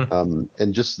 Mm-hmm, mm-hmm.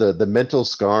 And just the mental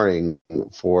scarring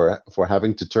for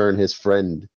having to turn his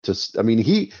friend to. I mean,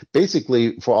 he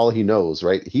basically, for all he knows,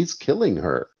 right, he's killing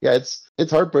her. Yeah,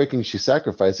 it's heartbreaking. She's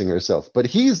sacrificing herself, but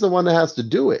he's the one that has to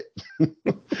do it.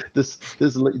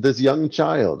 this young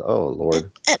child. Oh,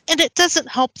 Lord. And it doesn't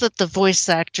help that the voice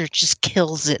actor just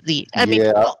kills it. I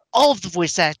mean, all of the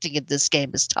voice acting in this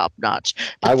game is top notch.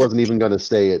 I wasn't even going to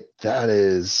say it. That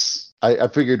is. I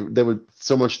figured there was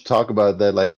so much to talk about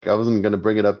that, like, I wasn't going to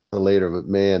bring it up later, but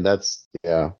man, that's,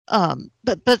 yeah.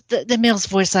 But the Emil's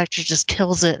voice actor just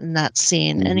kills it in that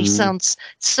scene, mm-hmm. and he sounds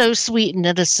so sweet and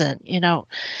innocent,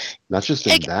 Not just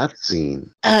in that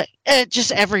scene.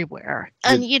 Just everywhere.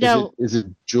 And, Is it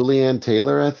Julianne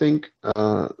Taylor, I think?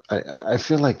 I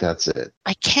feel like that's it.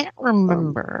 I can't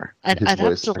remember. I'd have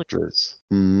to look.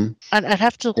 Mm-hmm. I'd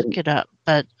have to look it up,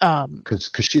 but because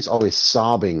she's always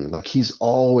sobbing, like, he's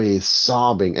always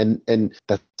sobbing, and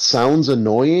that sounds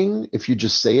annoying if you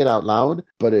just say it out loud,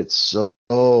 but it's so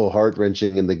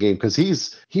heart-wrenching in the game because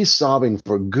he's sobbing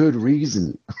for good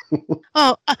reason.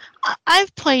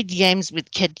 I've played games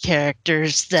with kid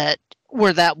characters that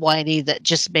were that whiny that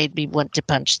just made me want to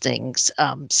punch things.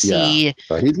 He's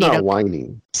not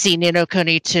whiny. See Ni no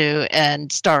Kuni 2 and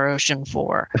Star Ocean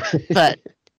 4, but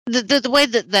the way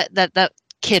that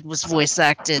kid was voice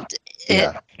acted,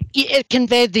 Yeah. It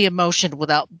conveyed the emotion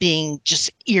without being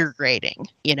just ear grating,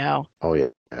 you know. Oh yeah,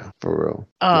 for real.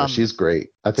 Yeah, she's great.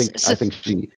 I think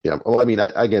she. Yeah. Well, I mean,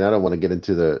 again, I don't want to get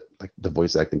into the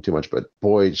voice acting too much, but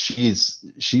boy, she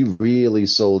really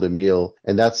sold Emil,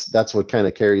 and that's what kind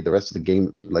of carried the rest of the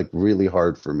game like really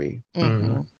hard for me.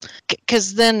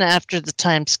 Because then after the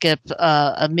time skip,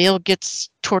 Emil gets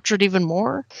tortured even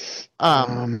more.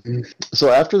 So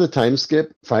after the time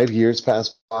skip, 5 years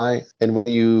pass by, and when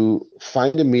you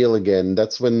find Emil again,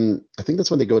 that's when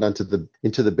they go down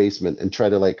into the basement and try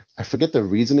to I forget the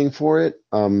reasoning for it.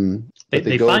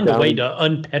 They find a way to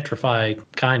unpetrify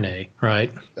Kaine,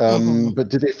 right? But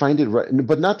did they find it right?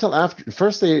 But not till after.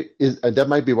 First, that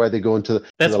might be why they go into.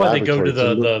 That's why they go to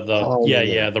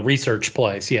the the research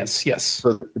place. Yes.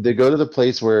 So they go to the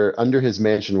place where under his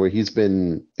mansion where he's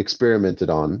been experimented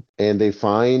on, and they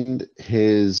find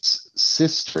his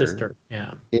sister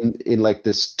in like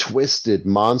this twisted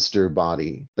monster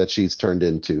body that she's turned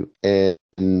into,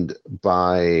 and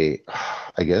by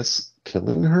I guess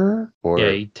killing her, or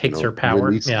he takes her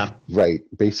power.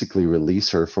 Basically release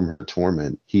her from her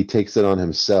torment. He takes it on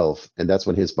himself, and that's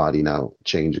when his body now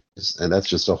changes, and that's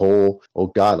just a whole, oh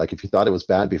god, like if you thought it was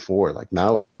bad before, like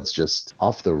now it's just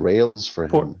off the rails for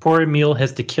him. Poor Emil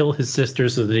has to kill his sister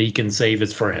so that he can save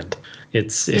his friend.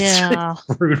 It's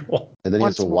brutal. And then he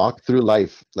has to walk through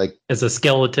life like as a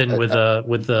skeleton with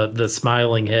the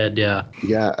smiling head.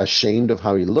 Yeah, ashamed of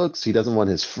how he looks. He doesn't want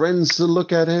his friends to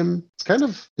look at him.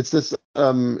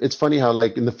 It's funny how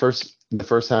like in the first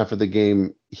half of the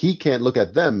game he can't look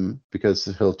at them because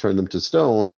he'll turn them to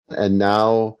stone, and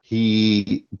now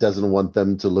he doesn't want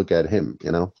them to look at him,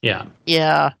 you know? Yeah.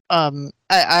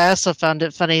 I also found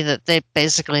it funny that they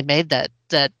basically made that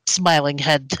smiling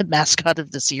head the mascot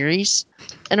of the series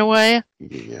in a way.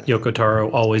 Yeah. Yoko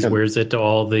Taro always wears it to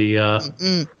all the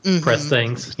press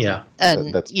things. Yeah.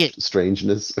 And that's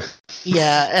strangeness.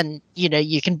 Yeah, and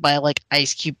you can buy like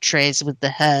ice cube trays with the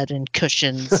head and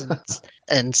cushions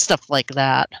and stuff like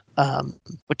that,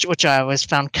 which I always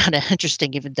found kind of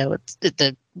interesting, even though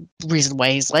the reason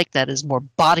why he's like that is more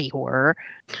body horror.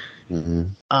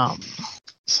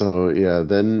 So yeah,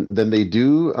 then they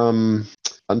do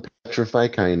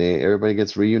unpetrify Kaine. Everybody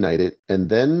gets reunited, and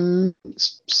then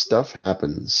stuff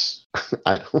happens.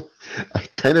 I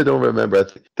kind of don't remember.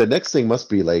 The next thing must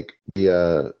be like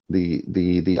the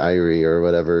Irie or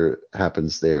whatever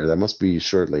happens there. That must be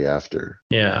shortly after.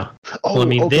 Yeah.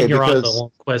 Then you're on the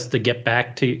long quest to get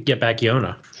back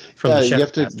Yona.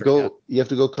 You have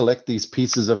to go collect these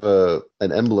pieces of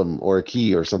an emblem or a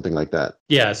key or something like that.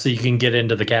 Yeah, so you can get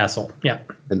into the castle. Yeah.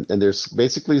 And they're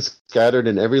basically scattered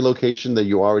in every location that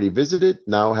you already visited.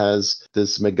 Now has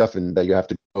this MacGuffin that you have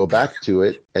to go back to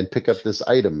it and pick up this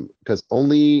item, because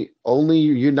only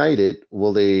united will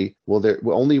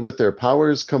only with their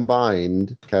powers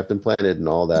combined, Captain Planet and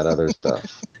all that other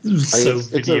stuff.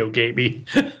 Video gamey.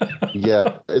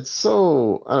 Yeah, it's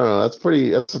so, I don't know.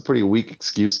 That's a pretty weak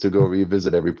excuse to go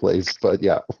revisit every place, but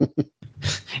yeah.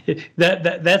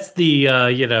 That's the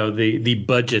the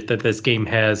budget that this game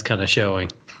has kind of showing.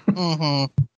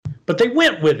 But they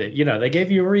went with it. They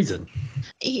gave you a reason.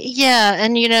 Yeah,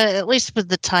 and at least with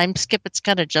the time skip, it's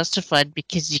kind of justified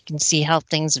because you can see how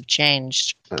things have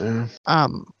changed.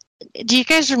 Do you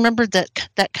guys remember that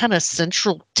kind of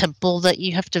central temple that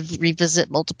you have to revisit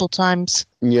multiple times?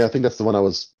 Yeah, I think that's the one I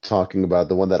was talking about,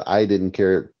 the one that I didn't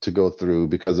care to go through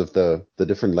because of the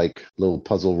different like little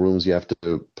puzzle rooms you have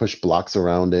to push blocks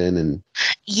around in and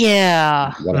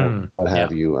what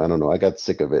have you. I don't know. I got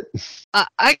sick of it.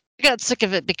 I got sick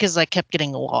of it because I kept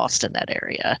getting lost in that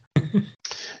area.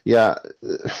 Yeah,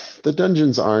 the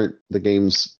dungeons aren't the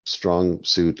game's strong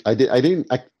suit. I didn't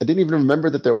even remember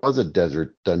that there was a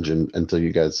desert dungeon until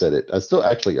you guys said it.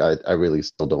 I really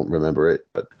still don't remember it.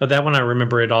 But that one I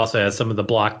remember. It also has some of the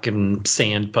block and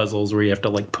sand puzzles where you have to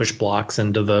like push blocks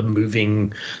into the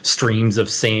moving streams of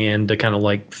sand to kind of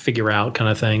like figure out kind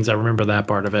of things. I remember that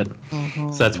part of it.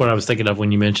 So that's what I was thinking of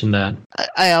when you mentioned that.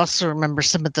 I also remember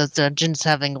some of the dungeons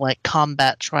having like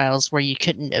combat trials where you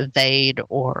couldn't evade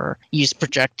or use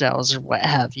projectiles or what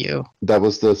have you. That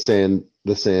was the sand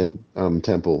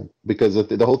temple, because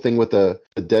the whole thing with the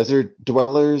desert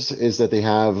dwellers is that they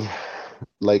have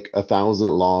like 1,000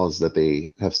 laws that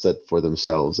they have set for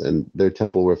themselves, and their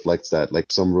temple reflects that.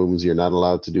 Like some rooms you're not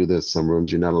allowed to do this, some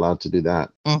rooms you're not allowed to do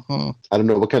that. I don't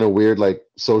know what kind of weird like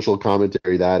social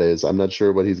commentary that is. I'm not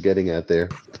sure what he's getting at there,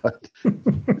 but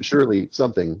surely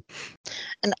something.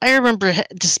 And I remember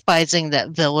despising that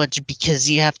village because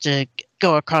you have to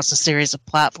go across a series of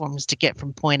platforms to get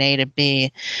from point A to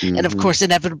B. And of Mhm. course,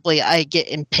 inevitably, I get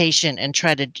impatient and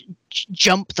try to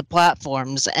jump the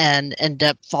platforms and end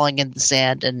up falling in the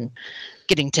sand and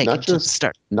getting taken Not to the just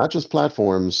start. not just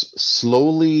platforms,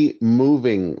 slowly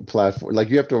moving platform. Like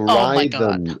you have to Oh my ride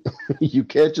God. them. You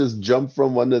can't just jump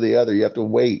from one to the other. You have to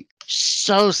wait.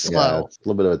 So Yeah, slow. it's a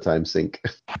little bit of a time sink.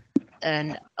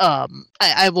 And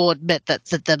I will admit that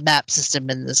the map system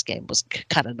in this game was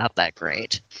kind of not that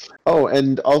great. Oh,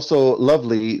 and also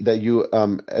lovely that you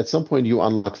at some point you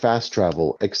unlock fast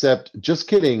travel, except just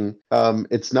kidding,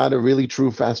 it's not a really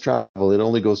true fast travel. It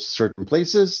only goes to certain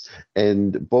places,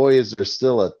 and boy, is there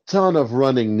still a ton of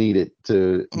running needed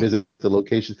to visit the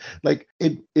location. Like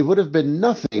it would have been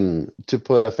nothing to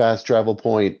put a fast travel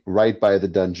point right by the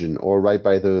dungeon or right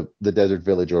by the desert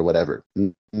village or whatever.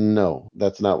 No,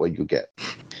 that's not what you get.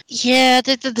 Yeah,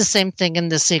 they did the same thing in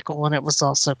the sequel, and it was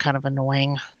also kind of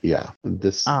annoying. Yeah,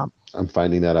 this Um, I'm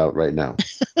finding that out right now.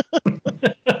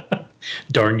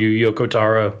 Darn you, Yoko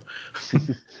Taro.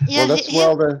 yeah,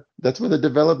 Well, that's where the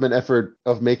development effort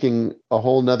of making a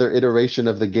whole nother iteration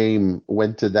of the game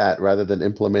went to that rather than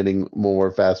implementing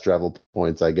more fast travel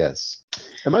points, I guess.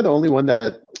 Am I the only one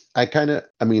that I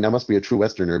mean, I must be a true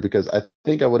Westerner because I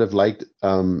think I would have liked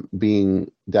being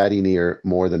Daddy Near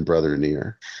more than Brother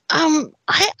Near.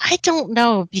 I don't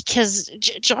know because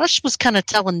Josh was kind of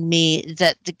telling me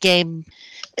that the game,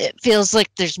 it feels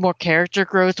like there's more character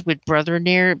growth with Brother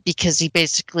Near because he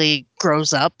basically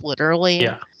grows up literally.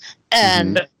 Yeah.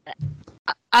 And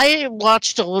I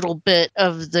watched a little bit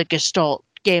of the Gestalt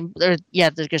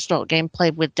the Gestalt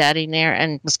gameplay with Daddy Nair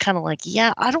and was kind of like,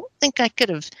 yeah, I don't think I could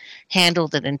have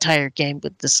handled an entire game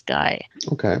with this guy.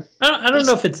 Okay. I don't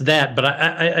know if it's that, but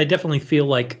I definitely feel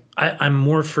like I'm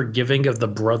more forgiving of the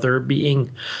brother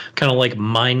being kind of like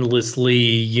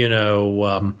mindlessly,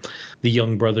 the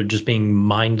young brother just being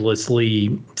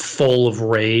mindlessly full of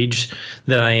rage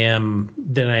than I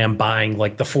am buying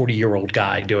like the 40-year-old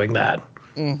guy doing that.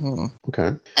 Mm-hmm.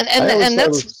 Okay. And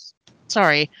that's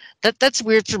sorry. That's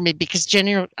weird for me because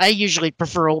I usually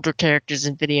prefer older characters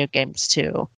in video games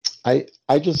too. I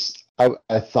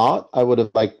thought I would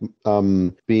have liked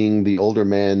being the older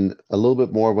man a little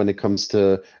bit more when it comes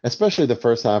to, especially the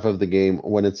first half of the game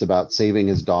when it's about saving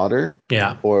his daughter.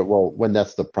 Yeah. Or when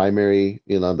that's the primary,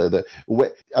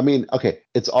 okay,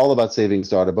 it's all about saving his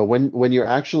daughter. But when you're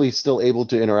actually still able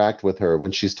to interact with her,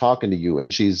 when she's talking to you,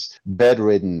 and she's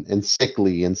bedridden and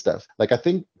sickly and stuff, like I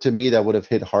think to me that would have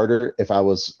hit harder if I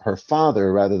was her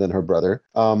father rather than her brother.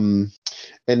 And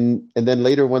then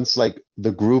later, once like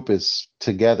the group is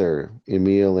together,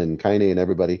 Emil and Kaine and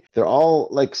everybody, they're all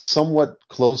like somewhat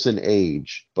close in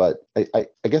age. But I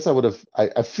guess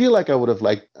I feel like I would have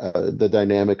liked the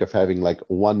dynamic of having like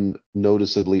one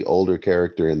noticeably older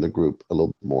character in the group a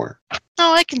little more.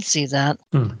 Oh, I can see that.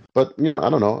 But I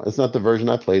don't know. It's not the version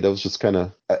I played. I was just kind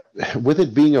of with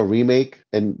it being a remake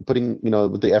and putting,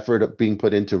 with the effort of being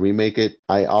put in to remake it.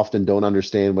 I often don't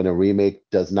understand when a remake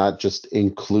does not just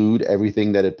include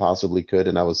everything that it possibly could.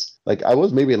 And I was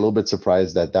maybe a little bit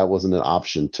surprised that wasn't an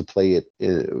option to play it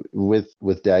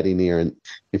with Daddy Near, and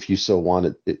if you so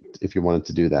wanted it, if you wanted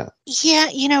to do that. Yeah,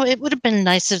 it would have been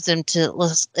nice of them to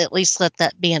at least let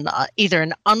that be either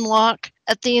an unlock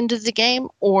at the end of the game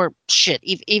or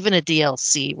even a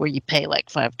DLC where you pay like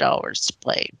 $5 to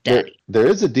play Daddy. There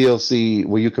is a DLC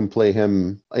where you can play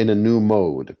him in a new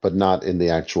mode, but not in the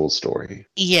actual story.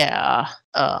 Yeah.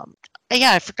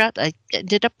 I forgot I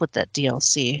ended up with that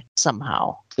DLC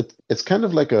somehow. It's kind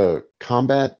of like a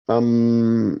combat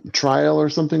trial or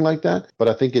something like that, but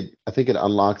I think it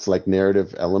unlocks like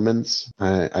narrative elements.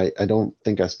 I don't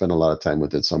think I spent a lot of time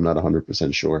with it, so I'm not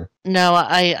 100% sure. No,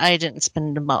 I didn't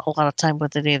spend a lot of time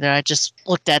with it either. I just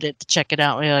looked at it to check it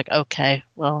out and you're like, okay,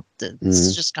 well,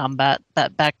 it's just combat,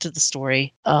 but back to the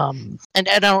story. And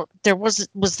I don't,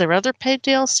 was there other paid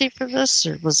DLC for this,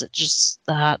 or was it just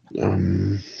that?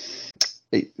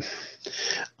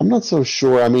 I'm not so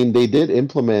sure. I mean, they did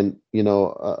implement,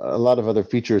 a lot of other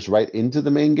features right into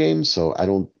the main game, so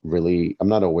I'm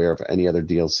not aware of any other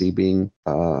DLC being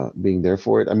there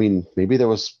for it. I mean, maybe there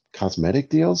was cosmetic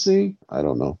DLC? I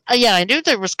don't know. Yeah, I knew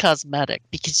there was cosmetic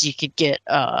because you could get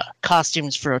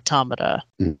costumes for Automata.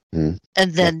 Mm-hmm.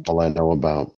 And then that's all I know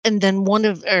about. And then one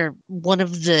of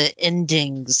the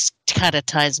endings kind of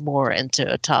ties more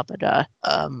into Automata,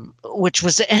 which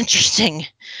was interesting.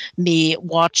 Me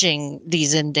watching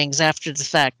these endings after the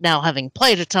fact, now having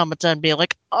played Automata, and be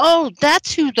like, "Oh,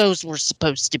 that's who those were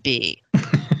supposed to be."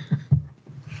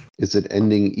 Is it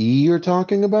ending E you're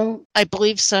talking about? I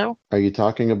believe so. Are you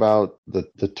talking about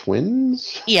the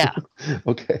twins? Yeah.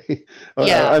 Okay.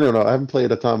 Yeah. I don't know. I haven't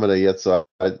played Automata yet, so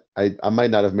I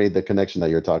might not have made the connection that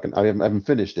you're talking. I haven't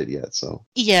finished it yet, so.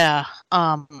 Yeah.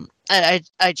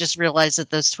 I just realized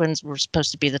that those twins were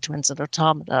supposed to be the twins at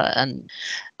Automata, and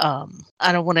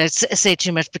I don't want to say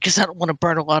too much because I don't want to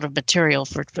burn a lot of material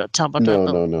for Automata.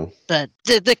 No. But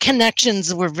the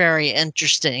connections were very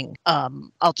interesting.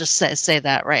 I'll just say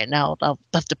that right now. I'll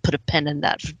have to put a pin in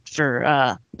that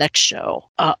for next show.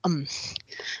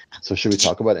 So should we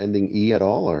talk about ending E at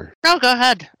all, or? No, go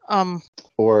ahead.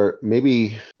 Or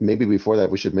maybe before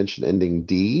that we should mention ending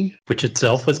D, which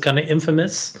itself was kind of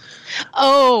infamous.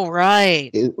 Oh, right.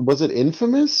 Was it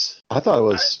infamous? I thought it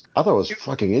was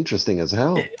fucking interesting as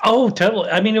hell. Oh, totally.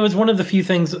 I mean, it was one of the few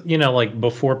things, like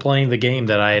before playing the game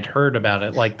that I had heard about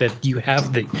it, like that you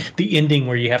have the ending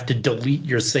where you have to delete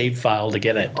your save file to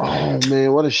get it. Oh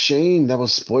man, what a shame. That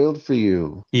was spoiled for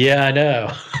you. Yeah, I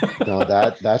know. No,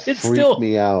 that freaked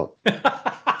me out.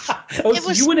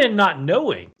 You went in not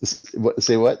knowing.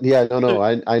 Say what? Yeah, no.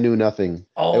 I knew nothing.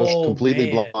 I was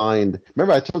completely blind.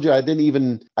 Remember, I told you I didn't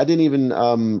even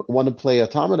want to play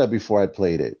Automata before I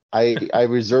played it. I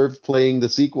reserved playing the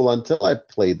sequel until I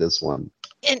played this one.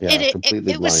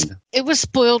 Completely blind. It was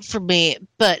spoiled for me,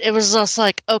 but it was also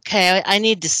like, okay, I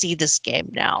need to see this game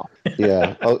now.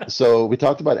 Yeah. Oh, so we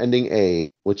talked about ending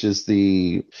A, which is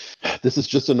this is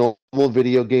just a normal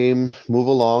video game. Move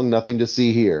along, nothing to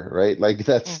see here, right? Like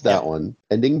that's that one.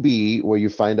 Ending B, where you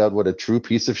find out what a true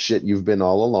piece of shit you've been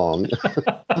all along.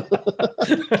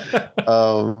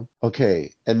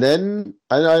 Okay, and then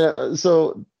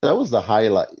so that was the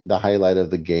highlight of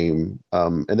the game.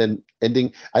 And then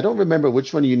ending. I don't remember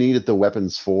which one you needed the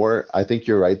weapons for. I think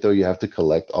you're right, though. You have to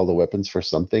collect all the weapons for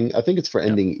something. I think it's for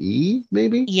ending E,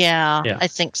 maybe. Yeah, I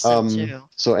think so too.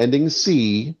 So ending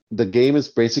C, the game is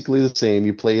basically the same.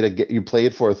 You play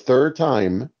it for a third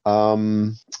time.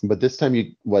 But this time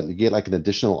you get like an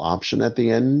additional option at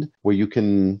the end where you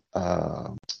can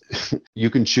you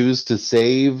can choose to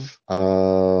save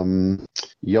Yona,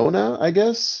 I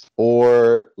guess,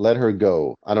 or let her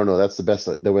go. I don't know. That's the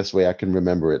best way I can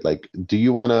remember it. Like, do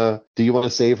you wanna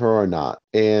save her or not?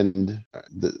 And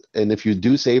if you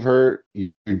do save her,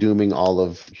 you're dooming all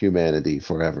of humanity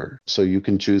forever. So you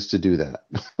can choose to do that.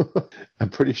 I'm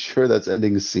pretty sure that's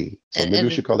ending C. So maybe we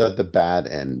should call that the bad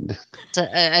end. So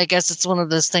I guess it's one of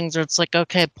those things where it's like,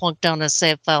 okay, plunk down a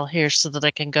save file here so that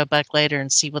I can go back later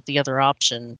and see what the other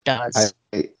option does.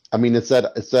 I mean, it's that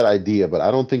idea, but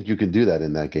I don't think you can do that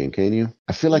in that game, can you?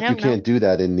 I feel like you can't do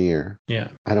that in Nier. Yeah.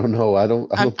 I don't know. I don't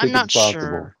think it's possible.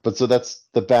 Sure. But so that's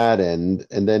the bad end,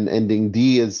 and then ending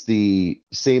D is the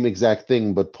same exact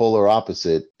thing but polar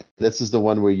opposite. This is the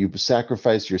one where you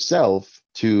sacrifice yourself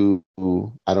to,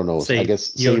 I don't know, I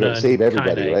guess save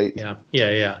everybody, right?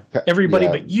 Yeah. Everybody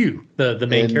but you. The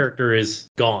main character is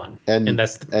gone, and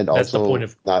that's the point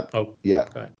of not. Oh, yeah.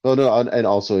 No, and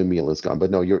also Emil is gone. But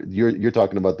no, you're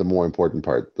talking about the more important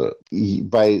part.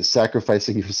 By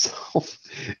sacrificing yourself,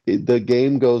 the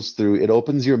game goes through. It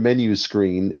opens your menu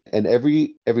screen, and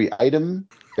every item,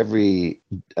 every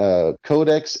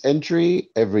codex entry,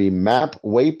 every map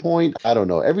waypoint, I don't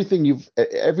know,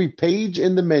 every page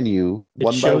in the menu,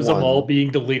 it shows them all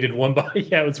being deleted one by.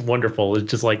 Yeah, it's wonderful.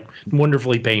 It's just like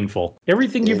wonderfully painful.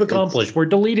 Everything you've accomplished, we're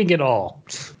deleting it all.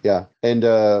 Yeah, and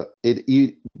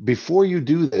before you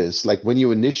do this, like when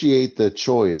you initiate the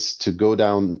choice to go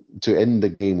down to end the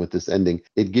game with this ending,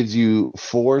 it gives you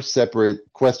 4 separate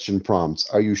question prompts.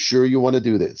 Are you sure you want to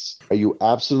do this? Are you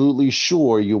absolutely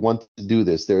sure you want to do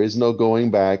this? There is no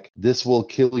going back. This will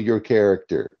kill your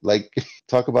character. Like,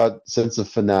 talk about sense of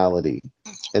finality.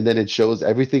 And then it shows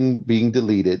everything being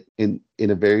deleted in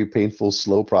a very painful,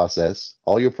 slow process.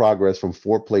 All your progress from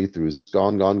 4 playthroughs,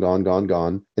 gone.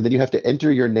 And then you have to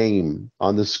enter your name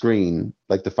on the screen.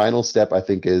 Like the final step, I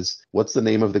think, is what's the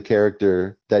name of the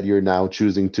character that you're now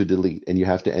choosing to delete? And you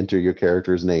have to enter your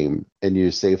character's name, and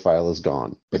your save file is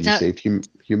gone. But you saved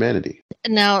humanity.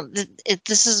 Now,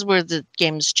 this is where the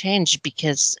game's changed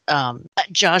because,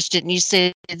 Josh, didn't you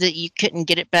say that you couldn't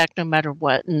get it back no matter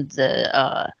what in the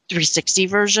 360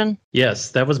 version?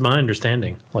 Yes, that was my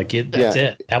understanding. Like that's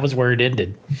it. That was where it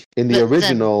ended. In the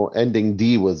original, ending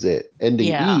D was it.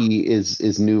 Ending E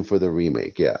is new for the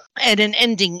remake. Yeah. And in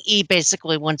ending E,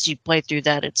 basically, once you play through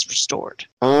that, it's restored.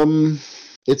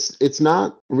 It's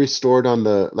not restored on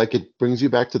it brings you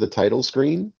back to the title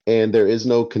screen, and there is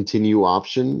no continue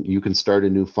option. You can start a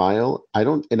new file. I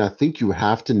think you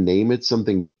have to name it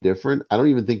something different. I don't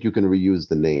even think you can reuse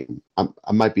the name.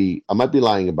 I might be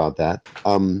lying about that.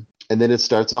 And then it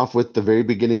starts off with the very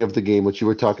beginning of the game, which you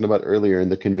were talking about earlier in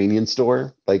the convenience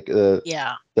store, like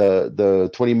Yeah. the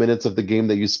 20 minutes of the game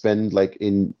that you spend like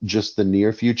in just the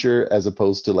near future as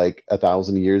opposed to like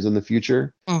 1,000 years in the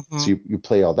future. Mm-hmm. So you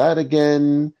play all that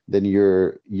again, then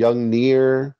you're young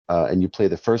near, and you play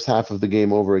the first half of the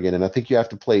game over again. And I think you have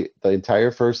to play the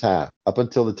entire first half up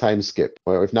until the time skip,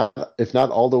 or if not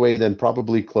all the way, then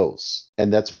probably close.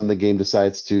 And that's when the game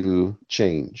decides to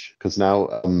change, because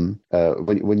now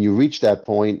when you reach that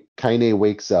point, Kaine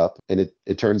wakes up, and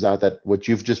it turns out that what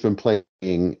you've just been playing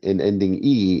in ending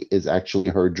E is actually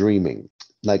her dreaming.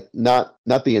 Like not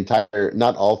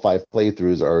all 5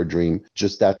 playthroughs are a dream,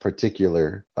 just that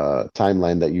particular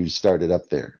timeline that you started up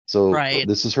there. So Right.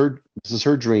 this is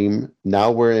her dream.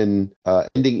 Now we're in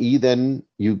ending E. Then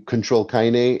you control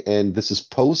Kaine, and this is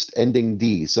post ending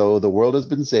D. So the world has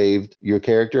been saved. Your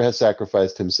character has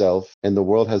sacrificed himself, and the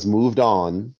world has moved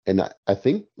on. And I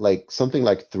think like something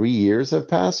like 3 years have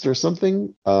passed or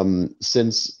something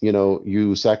since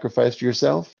you sacrificed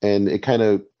yourself, and it kind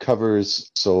of covers.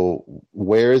 So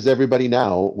where is everybody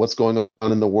now? What's going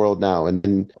on in the world now?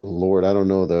 And Lord, I don't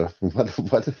know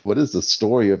what is the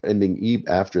story of ending E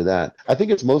after that. I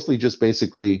think it's mostly just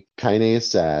basically Kaine is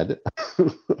sad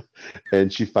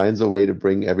and she finds a way to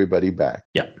bring everybody back.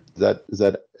 Yeah. Is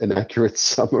that an accurate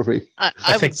summary? I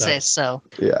think would so. say so.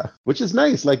 Yeah, which is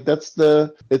nice. Like it's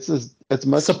as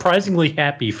much Surprisingly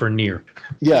happy for Nier.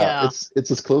 Yeah.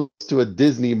 It's as close to a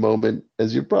Disney moment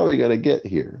as you're probably gonna get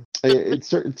here. It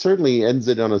certainly ends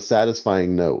it on a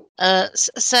satisfying note.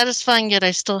 Satisfying, yet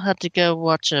I still had to go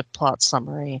watch a plot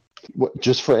summary. What,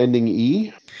 just for ending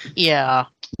E? Yeah.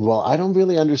 Well, I don't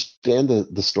really understand the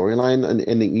storyline in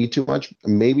ending E too much.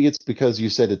 Maybe it's because you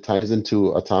said it ties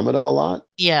into Automata a lot,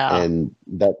 Yeah. and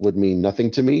that would mean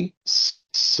nothing to me.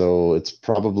 So it's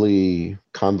probably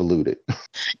convoluted.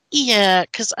 Yeah,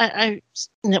 because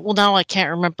now I can't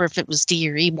remember if it was D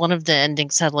or E. One of the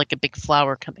endings had like a big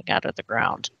flower coming out of the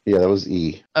ground. Yeah, that was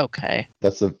E. Okay.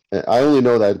 I only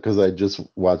know that because I just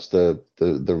watched the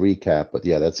recap, but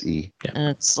yeah, that's E. And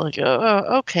it's like, oh,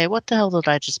 okay, what the hell did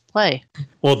I just play?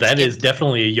 Well, that is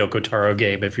definitely a Yoko Taro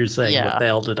game if you're saying, Yeah. what the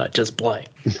hell did I just play?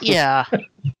 Yeah.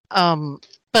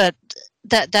 But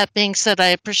that being said, I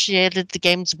appreciated the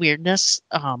game's weirdness.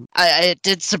 It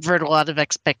did subvert a lot of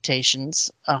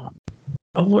expectations.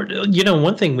 Oh, Lord,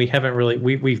 one thing we haven't really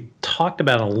we've talked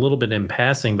about a little bit in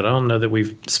passing, but I don't know that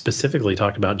we've specifically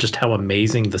talked about just how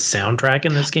amazing the soundtrack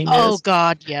in this game is. Oh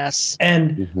God, yes.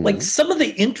 And like some of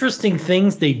the interesting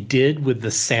things they did with the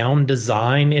sound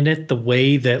design in it, the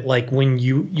way that like when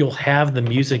you'll have the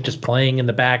music just playing in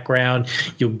the background,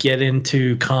 you'll get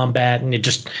into combat and it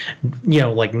just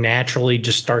like naturally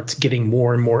just starts getting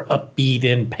more and more upbeat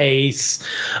in pace.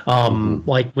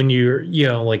 Like when you're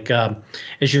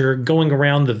as you're going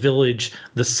around the village,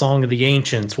 the Song of the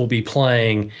Ancients will be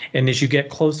playing, and as you get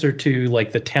closer to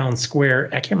like the town square,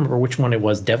 I can't remember which one it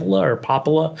was, Devila or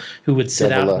Popula, who would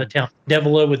sit out in the town.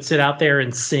 Devila would sit out there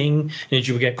and sing, and as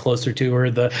you would get closer to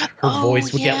her, her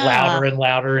voice would get louder and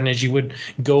louder, and as you would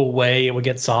go away, it would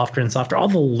get softer and softer. All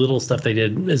the little stuff they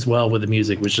did as well with the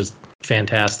music was just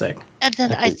fantastic. And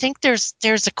then I think there's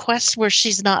a quest where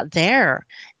she's not there,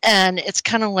 and it's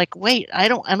kind of like, wait, I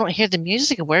don't hear the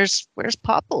music. Where's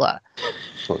Popula?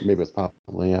 So maybe it's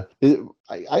Popula. Yeah.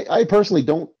 I personally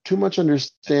don't too much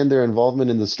understand their involvement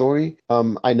in the story.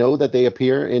 I know that they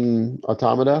appear in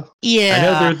Automata.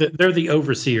 Yeah, I know they're the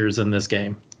overseers in this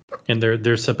game, and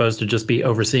they're supposed to just be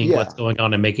overseeing what's going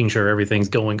on and making sure everything's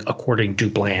going according to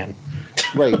plan.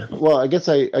 Right. Well, I guess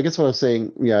what I was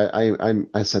saying. Yeah,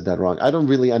 I said that wrong. I don't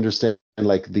really understand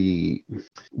like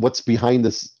what's behind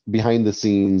the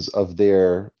scenes of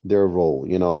their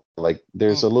role. Like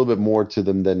there's a little bit more to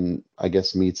them than I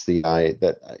guess meets the eye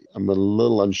that I'm a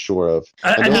little unsure of.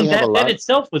 I mean that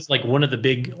itself was like one of the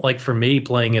big, like for me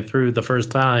playing it through the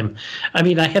first time. I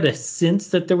mean, I had a sense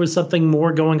that there was something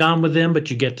more going on with them,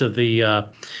 but you get to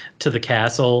the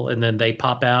castle and then they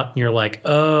pop out and you're like,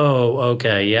 oh,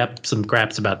 okay, yep, some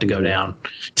crap's about to go down.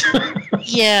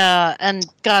 Yeah, and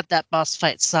God, that boss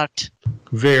fight sucked.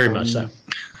 Very much so.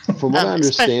 From what I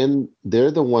understand,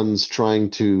 they're the ones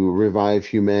trying to revive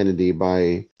humanity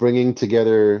by bringing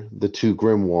together the two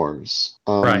grimoires.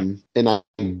 Right. And I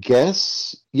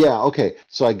guess, okay.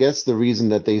 So I guess the reason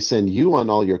that they send you on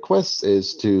all your quests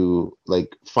is to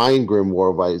like find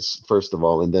grimoire vice first of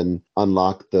all, and then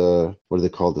unlock what do they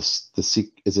call this?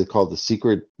 Is it called the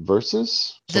secret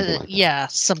verses?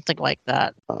 Something like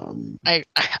that.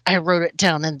 I wrote it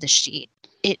down in the sheet.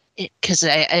 because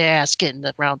I asked it in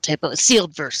the round table,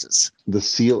 sealed verses. The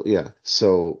seal, yeah.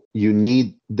 So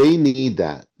they need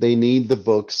that. They need the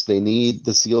books. They need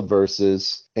the sealed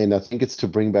verses, and I think it's to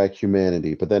bring back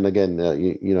humanity. But then again,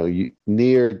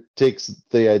 Nier takes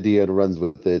the idea and runs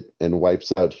with it and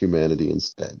wipes out humanity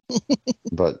instead.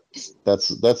 But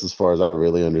that's as far as I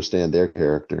really understand their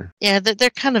character. Yeah, they're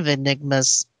kind of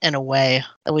enigmas in a way.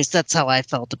 At least that's how I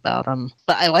felt about them.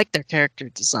 But I like their character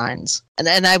designs,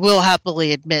 and I will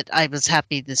happily admit I was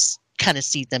happy this kind of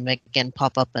see them again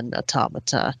pop up in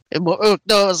Automata. No,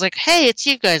 I was like, hey, it's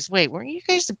you guys. Wait, weren't you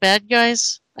guys the bad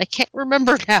guys? I can't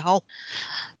remember now.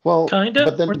 Well, kind of.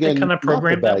 But then Weren't again, they kind of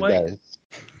programmed that way?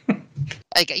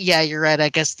 Guys. Yeah, you're right. I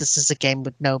guess this is a game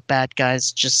with no bad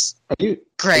guys, just Are you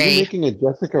gray. making a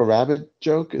Jessica Rabbit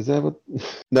joke? Is that what?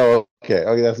 No, okay,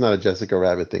 that's not a Jessica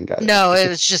Rabbit thing, guys. No, it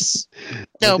was just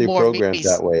no they more. programmed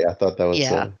that way. I thought that was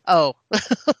yeah. Oh.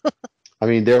 I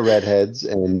mean, they're redheads,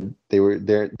 and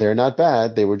they're not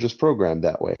bad. They were just programmed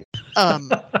that way.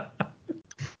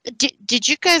 Did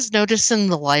you guys notice in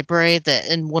the library that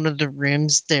in one of the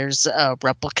rooms there's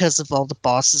replicas of all the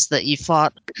bosses that you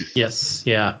fought? Yes.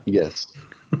 Yeah. Yes.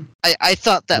 I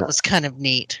thought that was kind of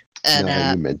neat. And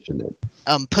now you mentioned it.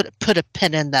 Put a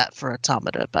pin in that for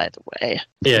Automata, by the way.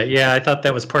 Yeah. I thought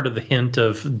that was part of the hint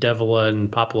of Devila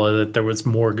and Popula, that there was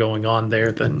more going on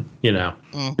there than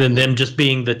than them just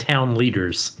being the town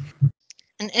leaders.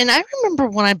 And I remember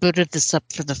when I booted this up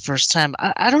for the first time,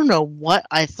 I don't know what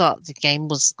I thought the game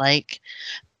was like,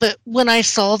 but when I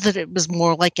saw that it was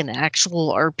more like an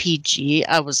actual RPG,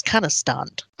 I was kind of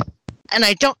stunned. And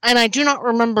I do not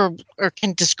remember or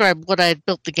can describe what I had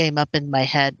built the game up in my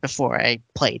head before I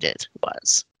played it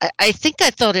was. I think I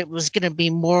thought it was going to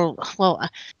be more, well,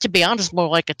 to be honest, more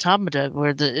like Automata,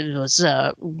 where it was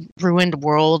a ruined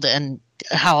world and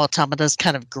how Automata is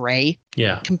kind of gray.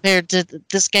 Yeah. Compared to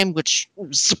this game, which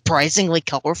was surprisingly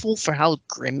colorful for how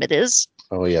grim it is.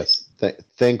 Oh yes,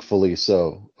 thankfully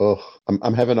so. Oh,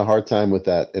 I'm having a hard time with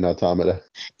that in Automata.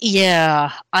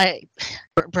 Yeah,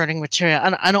 burning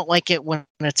material. I don't like it when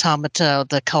Automata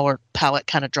the color palette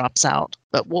kind of drops out.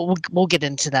 But we'll get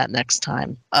into that next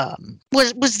time.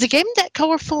 Was the game that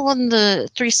colorful on the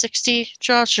 360,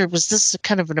 Josh, or was this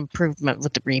kind of an improvement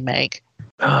with the remake?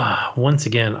 Once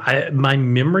again, my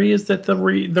memory is that the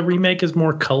remake is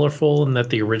more colorful and that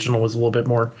the original was a little bit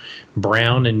more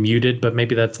brown and muted, but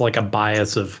maybe that's like a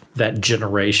bias of that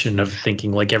generation of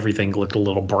thinking like everything looked a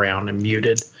little brown and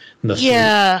muted. You're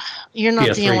not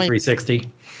PS3 the only 360.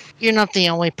 You're not the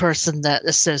only person that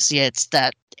associates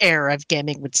that era of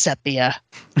gaming with sepia.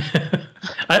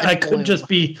 I could just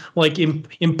be like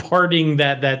imparting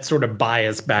that sort of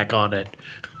bias back on it.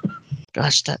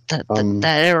 Gosh, that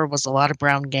era was a lot of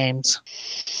brown games.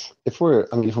 If we're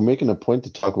making a point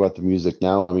to talk about the music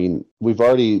now, I mean, we've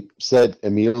already said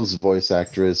Emil's voice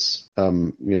actress.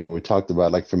 We talked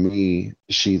about, like, for me,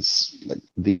 she's like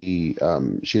she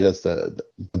does the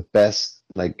best.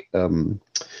 Like,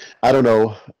 I don't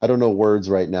know words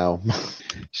right now.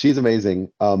 She's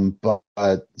amazing.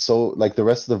 But so, like, the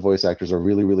rest of the voice actors are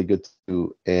really, really good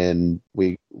too. And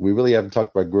we really haven't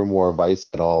talked about Grimoire of Ice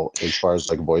at all as far as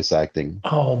like voice acting.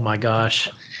 Oh my gosh.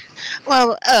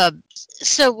 Well,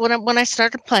 so when I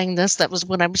started playing this, that was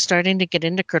when I was starting to get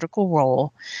into Critical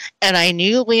Role, and I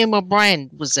knew Liam O'Brien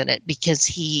was in it because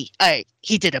he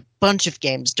did a bunch of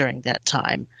games during that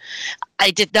time. I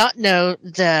did not know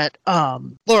that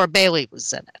Laura Bailey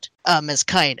was in it as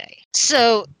Kaine.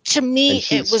 So to me,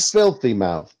 it was filthy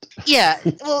mouthed. Yeah.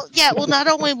 Well, not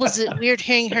only was it weird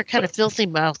hearing her kind of filthy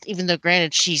mouth, even though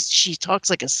granted she talks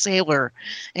like a sailor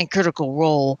in Critical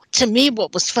Role. To me,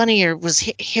 what was funnier was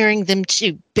hearing them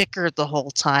two bicker the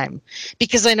whole time,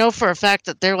 because I know for a fact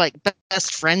that they're like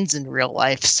best friends in real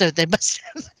life. So they must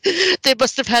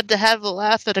have had to have a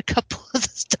laugh at a couple of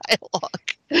this dialogue.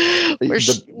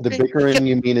 The bickering,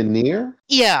 you mean in Nier?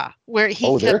 Yeah, where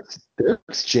he. Their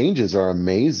exchanges are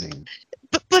amazing.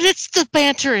 But the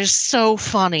banter is so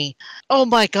funny. Oh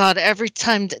my God. Every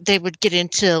time they would get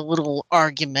into a little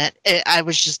argument, I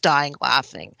was just dying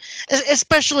laughing,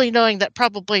 especially knowing that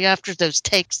probably after those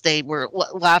takes, they were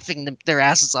laughing their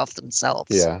asses off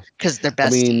themselves. Yeah. Because they're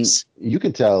besties. I mean, you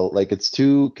can tell, like, it's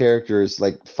two characters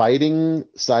like fighting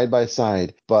side by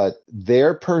side, but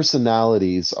their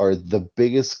personalities are the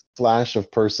biggest flash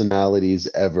of personalities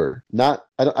ever. I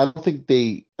don't think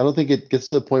it gets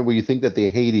to the point where you think that they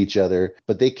hate each other,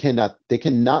 but they cannot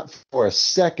for a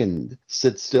second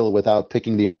sit still without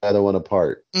picking the other one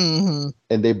apart. Mm-hmm.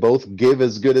 And they both give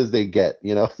as good as they get.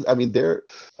 I mean, their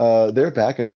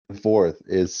back and forth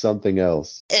is something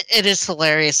else. It is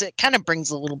hilarious. It kind of brings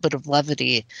a little bit of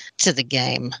levity to the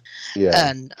game. Yeah,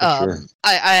 And sure.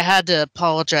 I had to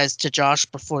apologize to Josh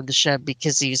before the show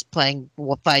because he was playing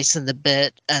Vice in the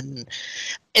Bit and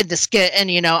in the skit.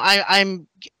 And, I'm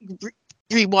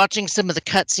rewatching some of the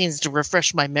cutscenes to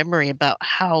refresh my memory about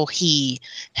how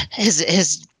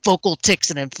his vocal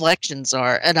ticks and inflections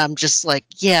are, and I'm just like,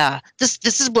 yeah, this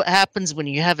is what happens when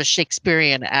you have a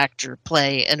Shakespearean actor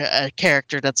play a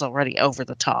character that's already over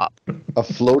the top. A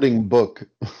floating book.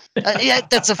 Yeah,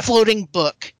 that's a floating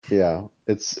book. Yeah,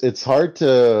 it's hard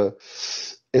to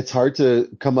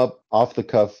come up off the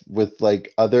cuff with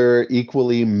like other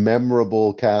equally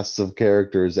memorable casts of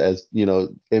characters as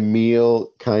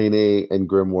Emil, Kaine, and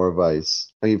Grimoire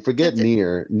Weiss. I mean, forget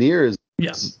Nier. Nier is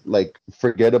like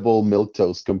forgettable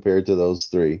milquetoast compared to those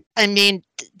three. I mean,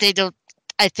 they don't.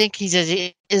 I think he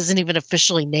isn't even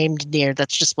officially named Nier.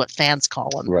 That's just what fans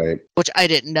call him, right? Which I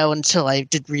didn't know until I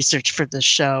did research for this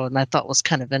show, and I thought was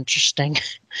kind of interesting.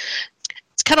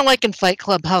 It's kind of like in Fight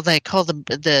Club how they call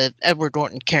the Edward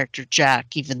Norton character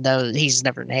Jack, even though he's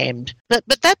never named. But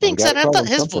that being said, I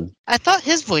thought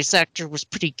his voice actor was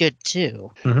pretty good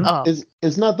too. Mm-hmm.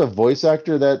 It's not the voice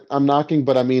actor that I'm knocking,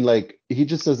 but I mean, like, he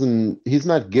just doesn't. He's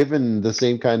not given the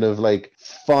same kind of like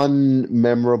fun,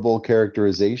 memorable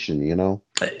characterization.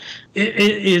 It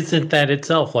isn't that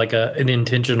itself like an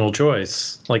intentional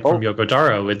choice, like from Yoko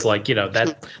Taro. It's like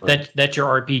that's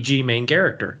your RPG main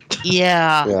character.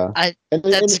 Yeah. And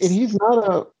he's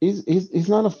not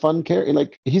a fun character.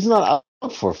 Like, he's not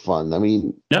out for fun. I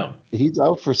mean, no, he's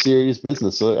out for serious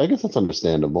business. So I guess that's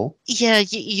understandable. Yeah,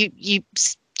 you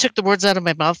took the words out of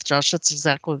my mouth, Josh. That's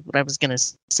exactly what I was going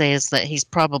to say, is that he's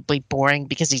probably boring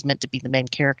because he's meant to be the main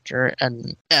character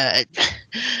and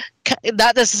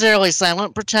not necessarily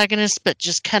silent protagonists, but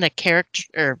just kind of character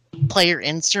or player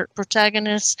insert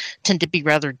protagonists tend to be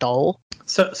rather dull.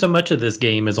 So much of this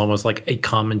game is almost like a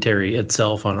commentary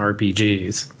itself on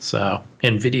RPGs,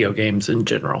 and video games in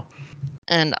general.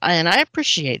 And I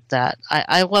appreciate that.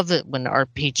 I love it when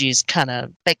RPGs kind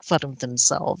of make fun of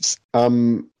themselves. I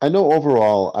know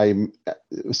overall,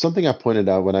 something I pointed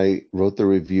out when I wrote the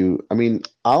review. I mean,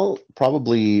 I'll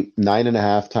probably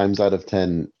 9.5 times out of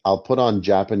 10, I'll put on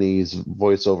Japanese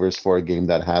voiceovers for a game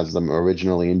that has them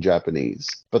originally in Japanese.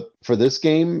 But for this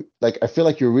game, like, I feel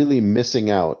like you're really missing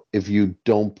out if you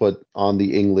don't put on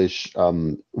the English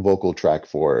vocal track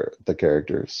for the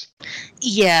characters.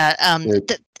 Yeah.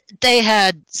 They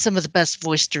had some of the best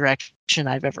voice direction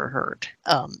I've ever heard.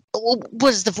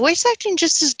 Was the voice acting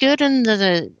just as good in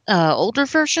the older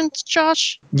versions,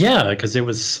 Josh? Yeah, because it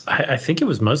was. I think it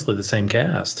was mostly the same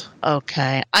cast.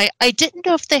 Okay, I didn't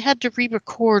know if they had to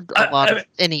re-record a lot of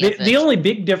any of it. The only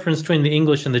big difference between the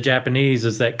English and the Japanese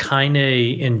is that Kaine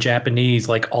in Japanese,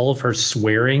 like, all of her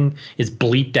swearing is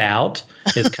bleeped out.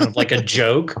 It's kind of like a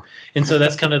joke. And so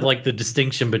that's kind of like the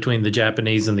distinction between the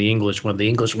Japanese and the English one. The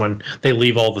English one, they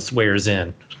leave all the swears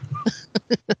in.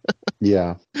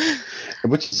 Yeah.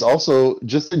 Which is also,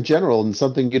 just in general, and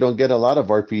something you don't get a lot of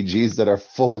RPGs that are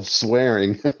full of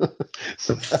swearing.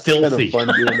 So that's filthy. Kind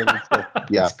of fun doing them.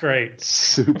 Yeah. That's great.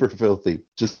 Super filthy.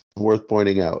 Just worth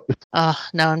pointing out.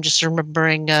 Now I'm just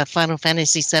remembering Final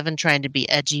Fantasy VII trying to be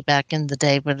edgy back in the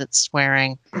day with its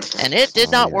swearing. And it did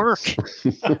not work.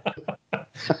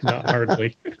 Not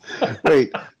hardly.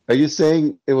 Wait, are you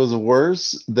saying it was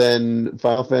worse than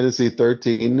Final Fantasy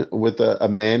 13 with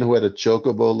a man who had a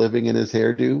chocobo living in his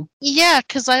hairdo? Yeah,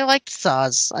 because I liked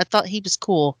Thaz. I thought he was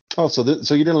cool. Oh, so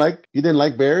you didn't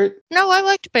like Barrett? No, I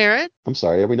liked Barrett. I'm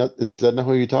sorry. Is that not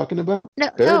who you're talking about? No,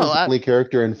 Barrett is the only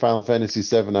character in Final Fantasy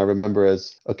 7 I remember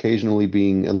as occasionally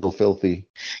being a little filthy.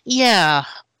 Yeah.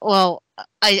 Well,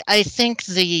 I think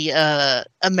the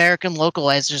American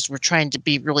localizers were trying to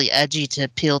be really edgy to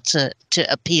appeal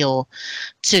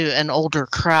to an older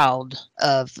crowd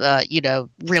of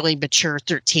really mature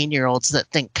 13-year-olds that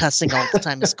think cussing all the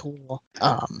time is cool.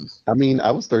 I mean, I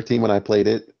was 13 when I played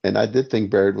it, and I did think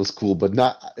Barrett was cool, but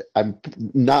I'm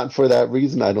not for that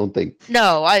reason, I don't think.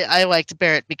 No, I liked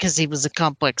Barrett because he was a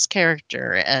complex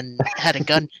character and had a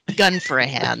gun for a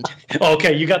hand.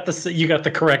 Okay, you got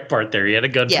the correct part there. He had a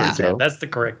gun for his hand.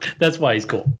 That's why he's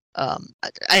cool.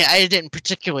 I didn't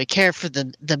particularly care for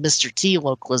the Mr. T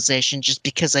localization just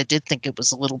because I did think it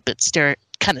was a little bit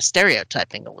kind of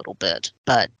stereotyping a little bit.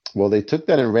 But well, they took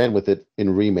that and ran with it in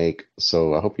remake,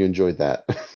 so I hope you enjoyed that.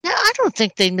 Yeah, I don't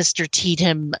think they Mr. T'd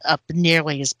him up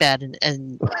nearly as bad as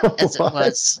it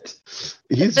was.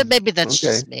 But maybe that's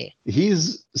just me.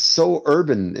 He's so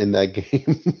urban in that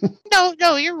game.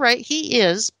 No, you're right. He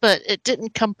is, but it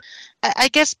didn't come. I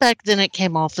guess back then it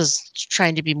came off as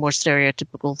trying to be more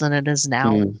stereotypical than it is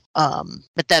now.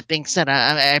 But that being said,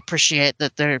 I appreciate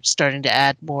that they're starting to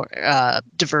add more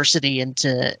diversity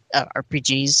into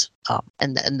RPGs,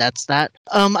 and that's that.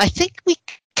 I think we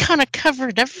kind of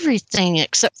covered everything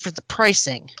except for the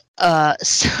pricing.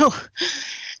 So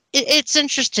it's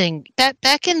interesting.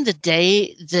 Back in the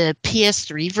day, the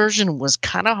PS3 version was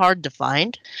kind of hard to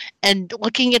find. And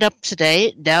looking it up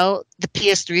today, now the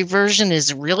PS3 version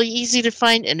is really easy to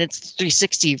find, and it's the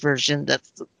 360 version that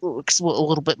looks a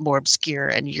little bit more obscure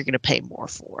and you're going to pay more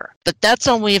for. But that's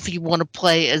only if you want to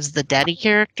play as the daddy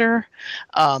character.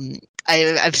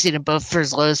 I've seen them both for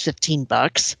as low as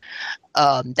 $15.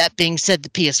 That being said, the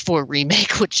PS4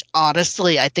 remake, which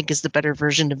honestly I think is the better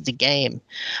version of the game,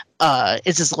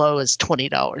 is as low as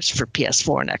 $20 for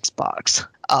PS4 and Xbox.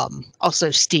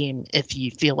 Also Steam, if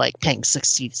you feel like paying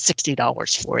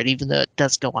 $60 for it, even though it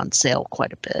does go on sale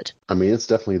quite a bit. I mean, it's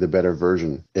definitely the better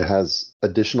version. It has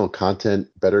additional content,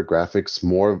 better graphics,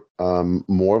 more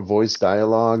voice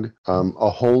dialogue, a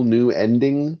whole new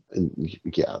ending. And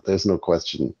yeah, there's no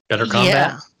question. Better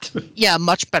combat. Yeah,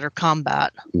 much better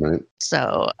combat. Right.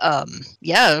 So,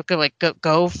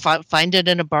 go find it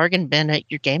in a bargain bin at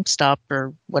your GameStop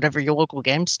or whatever your local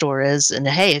game store is. And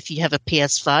hey, if you have a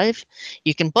PS5,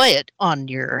 you can play it on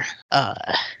your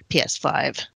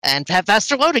PS5 and have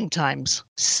faster loading times.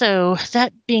 So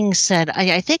that being said,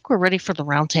 I think we're ready for the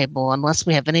roundtable, unless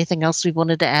we have anything else we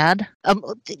wanted to add.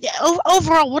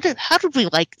 Overall, how did we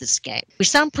like this game? We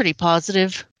sound pretty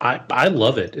positive. I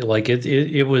love it. Like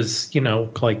it was,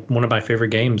 like one of my favorite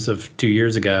games of 2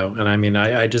 years ago. And I mean,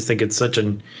 I just think it's such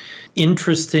an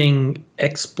interesting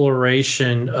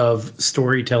exploration of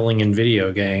storytelling in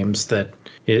video games that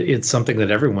it's something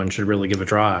that everyone should really give a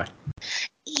try.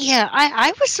 Yeah,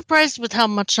 I was surprised with how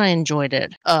much I enjoyed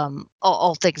it.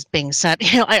 All things being said,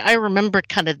 I remember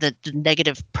kind of the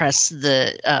negative press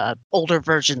the older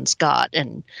versions got,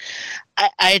 and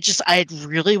I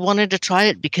really wanted to try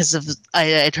it because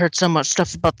I'd heard so much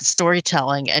stuff about the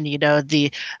storytelling and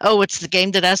it's the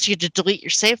game that asks you to delete your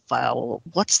save file. Well,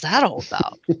 what's that all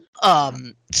about?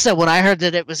 So when I heard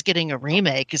that it was getting a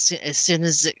remake, as soon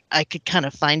as I could kind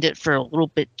of find it for a little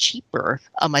bit cheaper,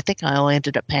 I think I only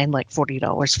ended up paying like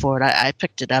 $40 for it. I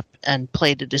picked it up and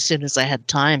played it as soon as I had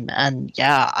time, and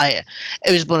yeah,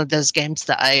 it was one of those games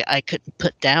that I couldn't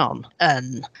put down,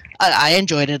 and I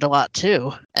enjoyed it a lot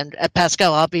too. And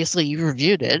Pascal, obviously you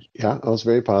reviewed it. Yeah, I was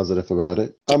very positive about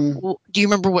it. Do you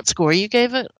remember what score you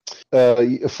gave it?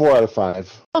 4 out of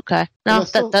 5. Okay. No,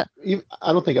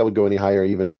 I don't think I would go any higher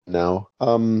even now.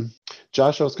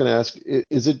 Josh, I was going to ask,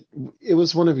 it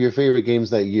was one of your favorite games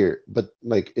that year, but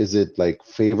like, is it like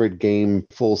favorite game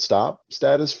full stop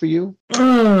status for you?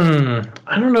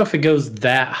 I don't know if it goes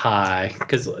that high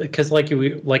because like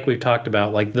we've talked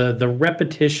about, like the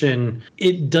repetition,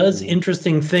 it does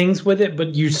interesting things with it,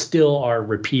 but you still are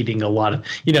repeating a lot of,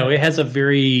 it has a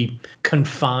very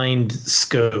confined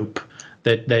scope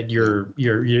that you're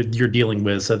dealing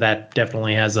with, so that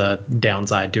definitely has a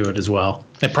downside to it as well.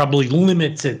 It probably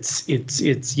limits its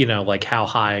like how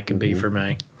high it can be for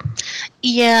me.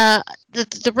 Yeah,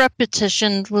 the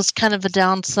repetition was kind of a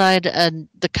downside, and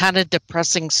the kind of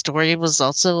depressing story was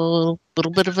also a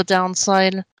little bit of a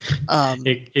downside.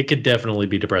 It could definitely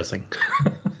be depressing.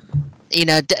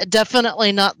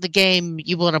 Definitely not the game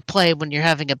you want to play when you're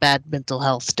having a bad mental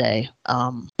health day.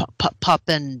 Pop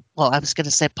in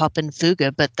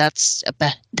Fuga, but that's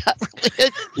not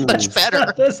really much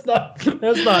better. That's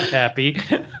not happy.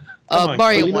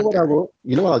 Mario,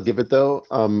 you know what I'll give it though.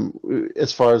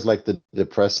 As far as like the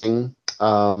depressing,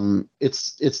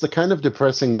 it's the kind of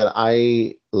depressing that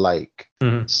I like.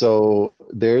 Mm-hmm. So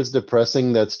there's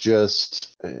depressing that's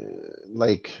just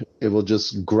like it will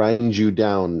just grind you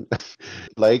down,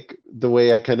 like the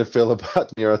way I kind of feel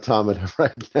about Nier Automata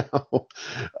right now.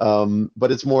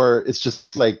 But it's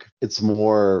just like it's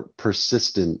more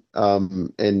persistent,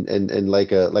 and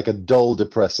like a dull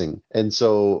depressing. And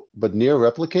so, but Nier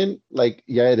Replicant, like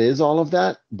it is all of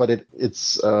that, but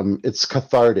it's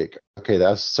cathartic. Okay,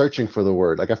 that's searching for the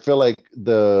word. Like I feel like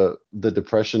the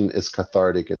depression is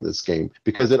cathartic in this game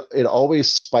because it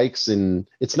always spikes in.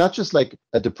 It's not just like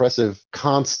a depressive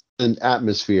constant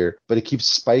atmosphere, but it keeps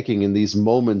spiking in these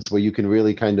moments where you can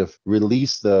really kind of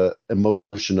release the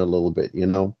emotion a little bit,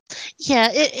 Yeah,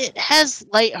 it has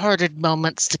lighthearted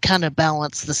moments to kind of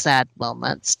balance the sad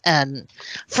moments, and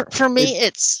for me,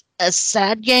 it's a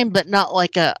sad game, but not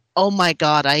like a, oh my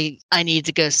God, I need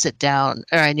to go sit down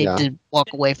or I need to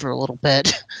walk away for a little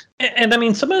bit. And I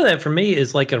mean, some of that for me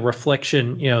is like a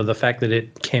reflection, the fact that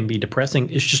it can be depressing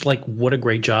is just like what a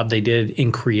great job they did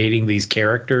in creating these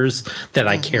characters that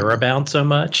I care about so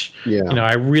much. Yeah.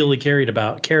 I really cared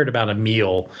about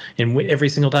Emil, and every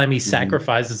single time he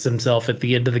sacrifices himself at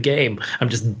the end of the game, I'm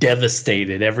just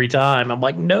devastated every time. I'm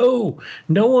like, no,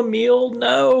 Emil,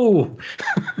 no.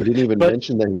 I didn't even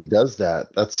mention that he does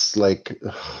that. That's like,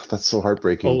 that's so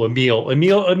heartbreaking. Oh,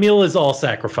 Emil is all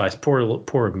sacrifice. Poor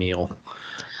Emil.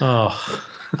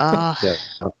 Oh,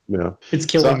 yeah. It's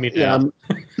killing me now.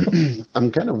 Yeah,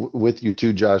 I'm kind of with you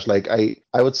too, Josh. Like I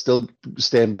would still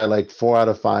stand by like 4 out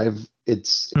of 5.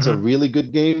 It's a really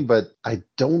good game, but I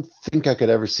don't think I could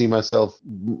ever see myself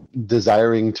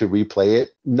desiring to replay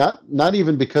it. Not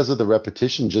even because of the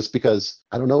repetition, just because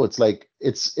I don't know. It's like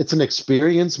it's an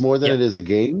experience more than it is a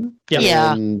game.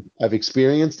 Yeah. And I've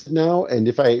experienced it now, and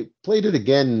if I played it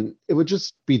again, it would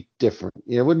just be different.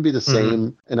 It wouldn't be the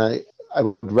same. And I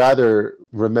would rather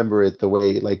remember it the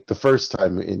way, like the first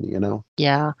time in.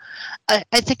 Yeah. I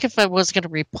think if I was going to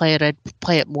replay it, I'd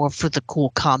play it more for the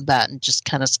cool combat and just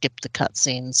kind of skip the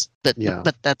cutscenes.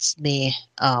 But that's me.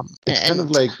 It's kind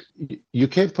of like you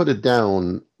can't put it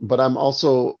down, but I'm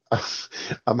also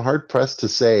I'm hard pressed to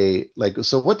say, like,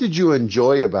 so what did you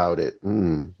enjoy about it?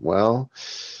 Well,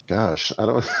 gosh, I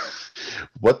don't.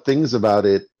 What things about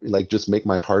it like just make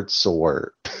my heart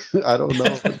sore? I don't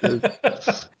know.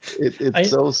 It's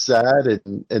so sad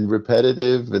and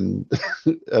repetitive, and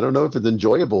I don't know if it's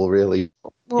enjoyable really.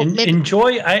 Well,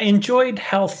 I enjoyed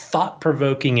how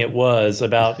thought-provoking it was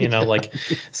about, like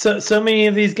so many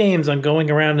of these games I'm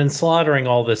going around and slaughtering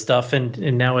all this stuff, and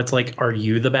now it's like, are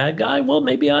you the bad guy? Well,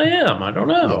 maybe I am. I don't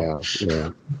know. Yeah.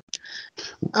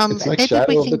 It's like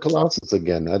Shadow of the Colossus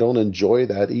again. I don't enjoy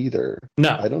that either.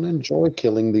 No. I don't enjoy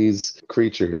killing these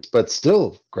creatures, but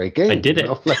still, great game. I did it.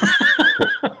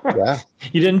 Yeah.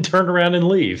 You didn't turn around and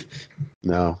leave.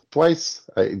 No, twice.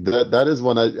 That is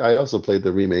one I also played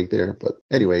the remake there. But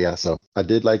anyway, so I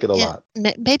did like it a lot.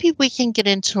 Maybe we can get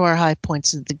into our high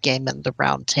points of the game and the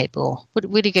round table. What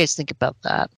do you guys think about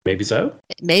that? Maybe so.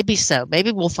 Maybe so.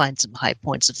 Maybe we'll find some high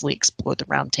points if we explore the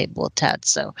round table a tad.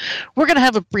 So we're going to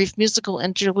have a brief musical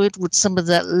interlude with some of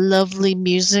that lovely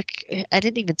music. I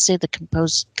didn't even say the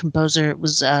composer. It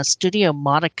was Studio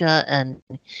Monica and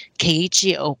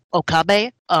Keiichi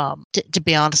Okabe. To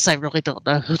be honest, I really don't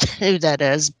know who that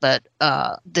is, but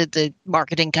the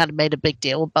marketing kind of made a big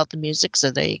deal about the music,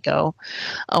 so there you go.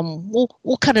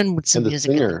 We'll cut in with some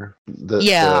music. Singer,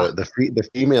 the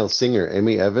female singer,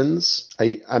 Amy Evans.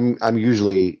 I'm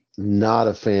usually not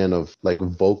a fan of like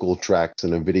vocal tracks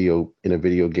in a video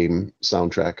game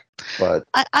soundtrack, but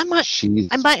she's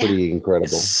pretty incredible.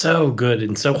 It's so good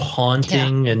and so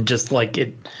haunting, and just like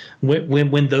it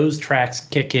when those tracks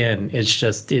kick in, it's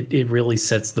just it really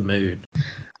sets the mood.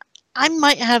 I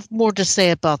might have more to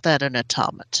say about that in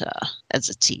Automata as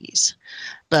a tease,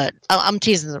 but I'm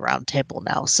teasing the round table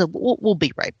now, so we'll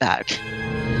be right back.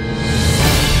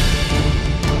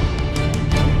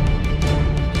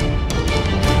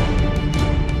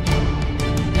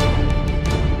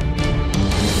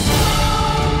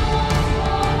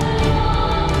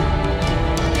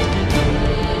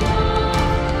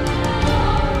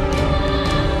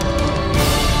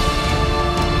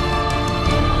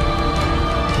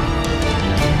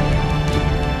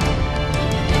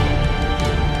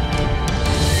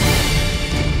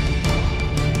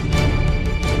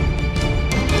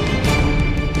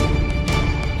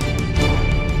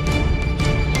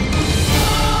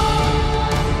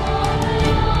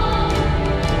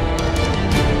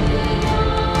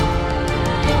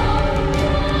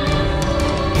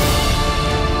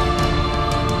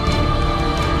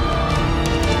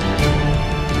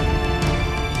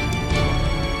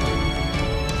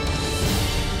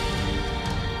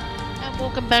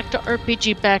 Back to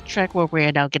RPG Backtrack, where we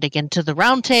are now getting into the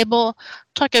roundtable,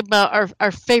 talking about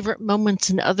our favorite moments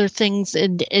and other things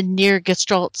in Nier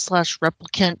Gestalt /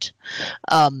 Replicant.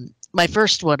 My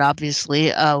first one,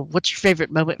 obviously. What's your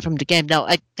favorite moment from the game? Now,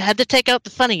 I had to take out the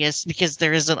funniest because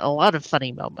there isn't a lot of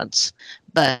funny moments,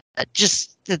 but just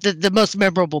the most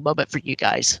memorable moment for you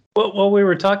guys. Well, we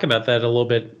were talking about that a little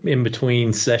bit in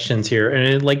between sessions here,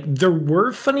 and there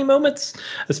were funny moments,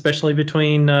 especially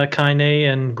between Kaine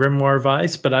and Grimoire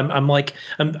Vice. But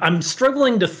I'm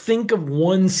struggling to think of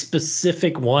one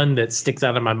specific one that sticks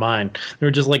out in my mind. There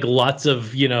were just like lots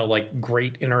of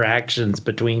great interactions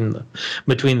between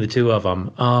the two of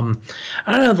them.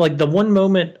 I don't know, like the one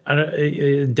moment,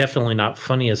 definitely not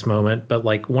funniest moment, but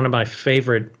like one of my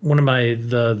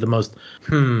the most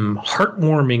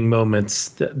heartwarming moments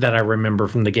that I remember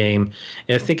from the game.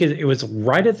 And I think it was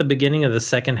right at the beginning of the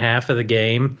second half of the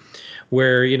game,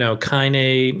 where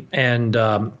Kaine and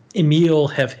Emil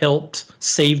have helped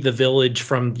save the village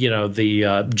from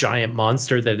the giant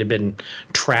monster that had been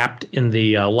trapped in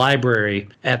the library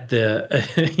at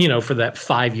the for that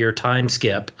 5-year time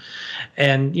skip.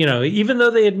 And even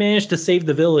though they had managed to save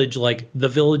the village, like the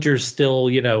villagers still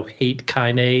hate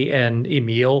Kaine and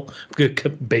Emil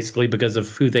basically because of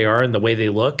who they are and the way they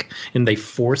look, and they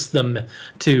force them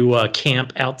to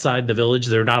camp outside the village.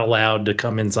 They're not allowed to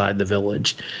come inside the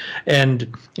village.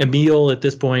 And Emil at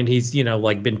this point, he's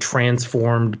been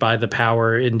transformed by the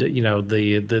power into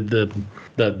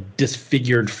the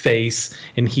disfigured face,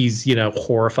 and he's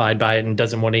horrified by it and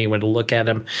doesn't want anyone to look at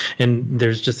him. And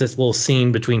there's just this little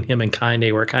scene between him and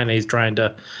Kaine where Kaine's trying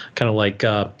to kind of like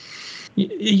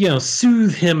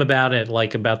soothe him about it,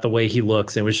 like about the way he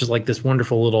looks. It was just like this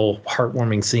wonderful little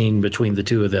heartwarming scene between the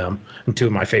two of them, and two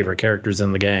of my favorite characters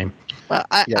in the game. Well,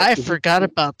 I forgot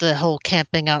about the whole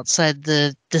camping outside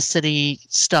the city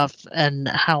stuff and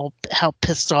how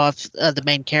pissed off the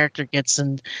main character gets,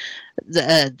 and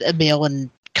Emil and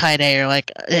Kaine are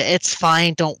like, it's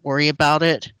fine, don't worry about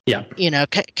it. Yeah.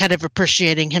 Kind of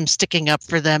appreciating him sticking up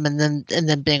for them, and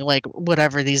then being like,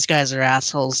 whatever, these guys are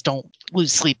assholes, don't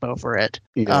lose sleep over it.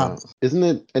 Yeah.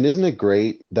 Isn't it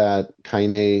great that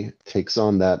Kaine takes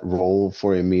on that role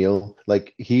for Emil?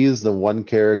 Like, he is the one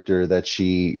character that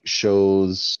she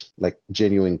shows like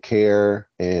genuine care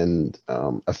and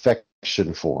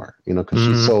affection for, because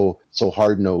she's so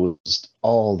hard-nosed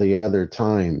all the other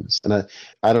times. And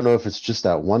I don't know if it's just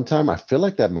that one time. I feel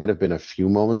like that might have been a few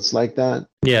moments like that.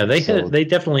 Yeah, they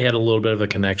definitely had a little bit of a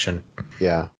connection.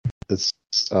 Yeah.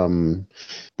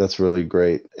 That's really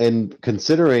great. And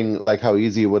considering like how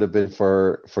easy it would have been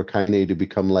for Kaine to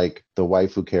become like the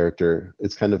waifu character,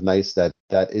 it's kind of nice that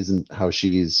isn't how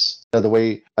she's the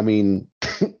way. I mean,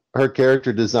 her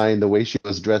character design, the way she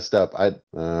was dressed up, I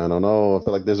don't know. I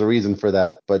feel like there's a reason for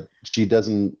that, but she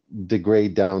doesn't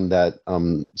degrade down that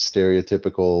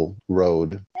stereotypical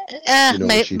road.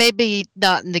 Maybe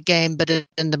not in the game, but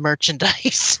in the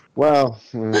merchandise. Well,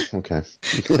 okay.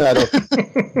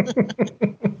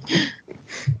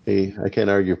 I can't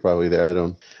argue probably there. I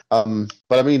don't.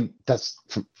 But I mean, that's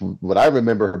what I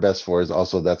remember her best for is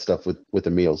also that stuff with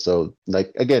Emil. So,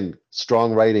 like, again,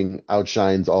 strong writing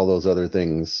outshines all those other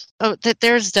things. Oh,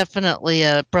 there's definitely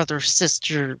a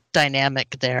brother-sister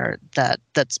dynamic there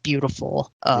that's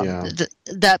beautiful.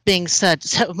 That being said,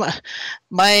 so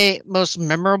my most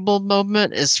memorable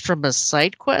moment is from a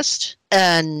side quest,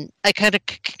 and I kind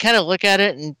of look at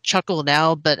it and chuckle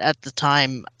now, but at the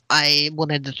time I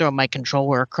wanted to throw my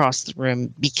controller across the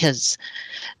room because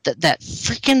that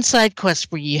freaking side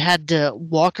quest where you had to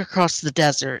walk across the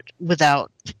desert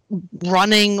without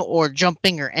running or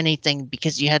jumping or anything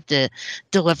because you had to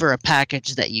deliver a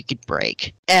package that you could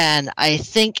break. And I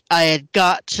think I had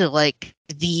got to like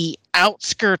the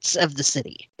outskirts of the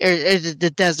city, or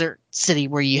the desert city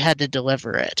where you had to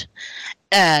deliver it.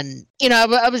 And,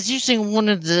 I was using one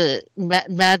of the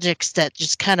magics that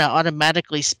just kind of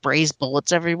automatically sprays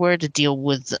bullets everywhere to deal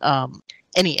with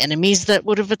any enemies that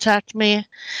would have attacked me.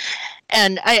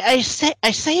 And I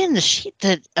say in the sheet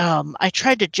that I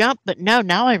tried to jump, but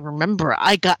now I remember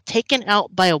I got taken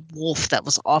out by a wolf that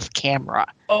was off camera.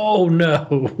 Oh,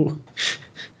 no.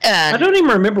 And I don't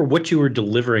even remember what you were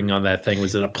delivering on that thing.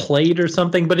 Was it a plate or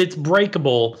something? But it's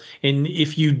breakable. And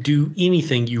if you do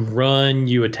anything, you run,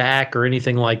 you attack, or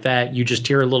anything like that, you just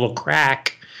hear a little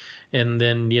crack. And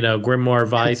then, Grimoire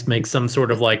Weiss makes some sort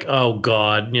of like, oh,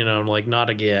 God, like not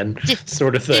again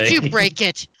sort of thing. Did you break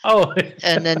it? Oh.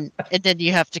 and then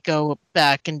you have to go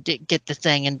back and get the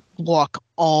thing and walk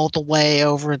all the way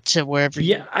over to wherever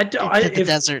the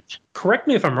desert. Correct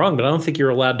me if I'm wrong, but I don't think you're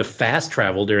allowed to fast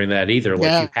travel during that either.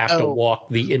 Like you have to walk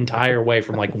the entire way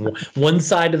from like one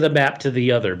side of the map to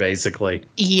the other, basically.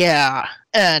 Yeah.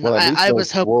 And I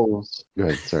was hoping. Go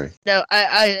ahead. Sorry. No,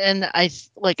 I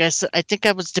like I said, I think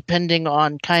I was depending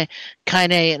on Kaine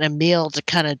and Emil to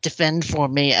kind of defend for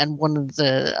me, and one of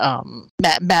the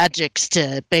magics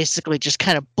to basically just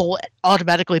kind of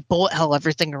automatically bullet hell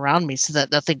everything around me so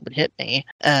that nothing would hit me.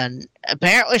 And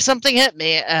apparently something hit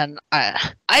me, and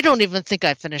I don't even think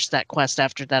I finished that quest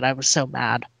after that. I was so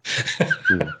mad.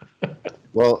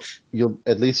 Well, you'll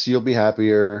be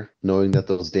happier knowing that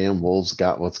those damn wolves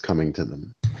got what's coming to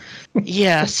them.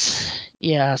 Yes.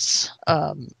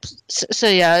 So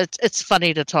yeah, it's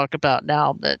funny to talk about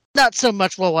now, but not so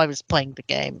much while I was playing the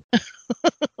game.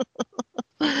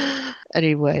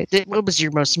 Anyway, what was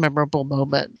your most memorable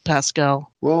moment,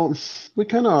 Pascal? Well, we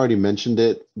kind of already mentioned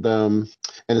it. And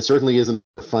it certainly isn't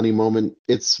a funny moment.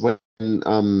 It's when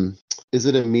is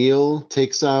it Emil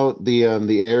takes out the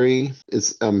Aerie?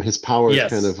 Is his powers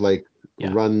Yes. kind of like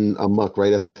Yeah. run amok,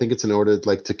 right? I think it's in order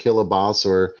like to kill a boss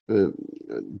or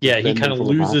Yeah, he defend kind them of from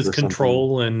a boss loses or something.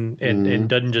 control and Mhm.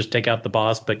 doesn't just take out the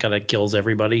boss, but kind of kills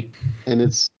everybody. And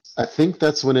I think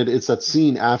that's when it's that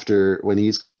scene after when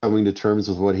he's coming to terms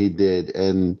with what he did,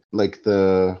 and like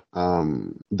the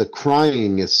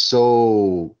crying is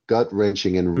so gut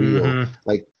wrenching and real. Mhm.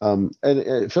 Like and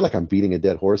I feel like I'm beating a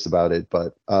dead horse about it,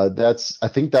 but I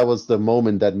think that was the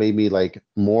moment that made me like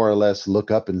more or less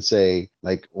look up and say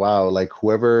like, wow, like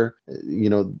whoever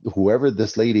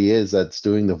this lady is that's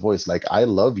doing the voice, like I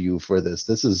love you for this.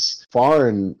 This is far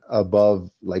and above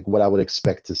like what I would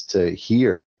expect us to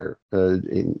hear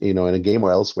in a game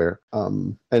or elsewhere.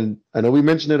 And I know we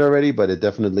mentioned it already, but it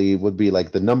definitely would be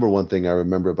like the number one thing I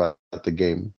remember about the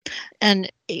game. And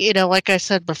like I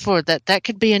said before, that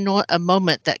could be a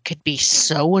moment that could be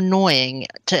so annoying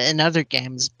in other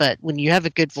games, but when you have a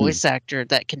good voice actor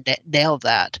that can nail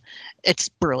that, it's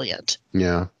brilliant.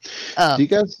 Yeah. Do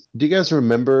you guys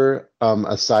remember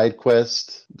a side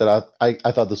quest that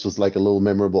I thought this was like a little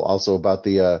memorable also about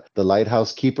the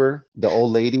lighthouse keeper, the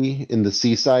old lady in the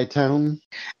seaside town?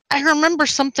 I remember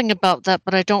something about that,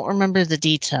 but I don't remember the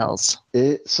details.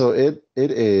 It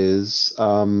is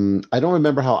I don't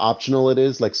remember how optional it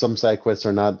is. Like some side quests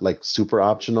are not like super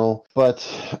optional, but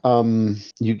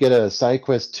you get a side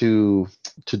quest to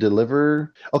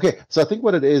deliver. Okay, so I think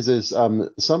what it is some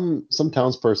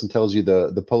townsperson tells you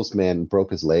the postman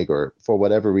broke his leg or for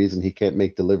whatever reason he can't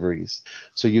make deliveries.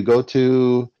 So you go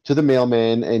to the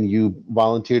mailman and you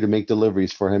volunteer to make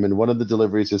deliveries for him, and one of the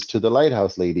deliveries is to the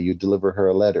lighthouse lady. You deliver her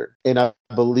a letter, and I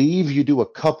believe you do a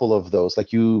couple of those.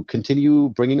 Like you continue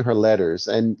bringing her letters,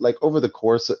 and like over the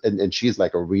course and she's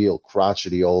like a real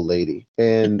crotchety old lady,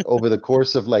 and over the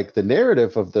course of like the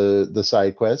narrative of the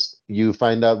side quest, you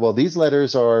find out, well, these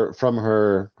letters are from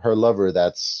her lover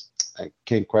that's, I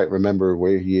can't quite remember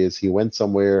where he is. He went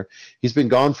somewhere. He's been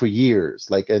gone for years.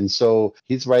 Like, and so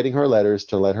he's writing her letters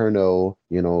to let her know,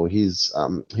 he's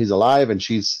alive, and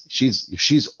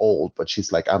she's old, but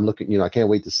she's like, I'm looking, I can't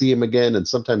wait to see him again. And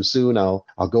sometime soon I'll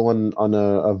go on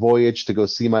a voyage to go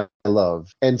see my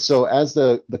love. And so as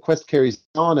the quest carries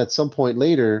on, at some point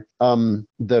later, the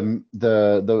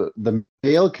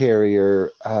mail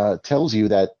carrier tells you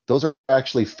that those are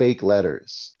actually fake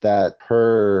letters, that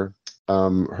her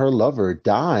lover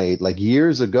died like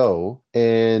years ago,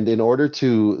 and in order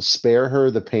to spare her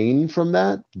the pain from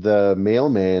that, the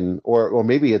mailman or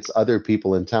maybe it's other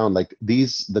people in town, like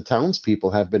the townspeople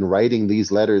have been writing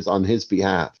these letters on his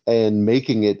behalf and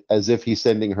making it as if he's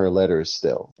sending her letters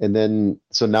still. And then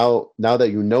so now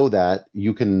that you know that,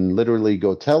 you can literally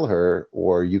go tell her,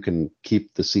 or you can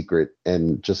keep the secret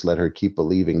and just let her keep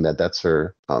believing that that's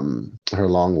her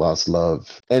long lost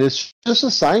love. And it's just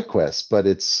a side quest, but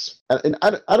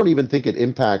I don't even think it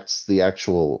impacts the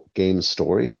actual game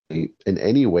story in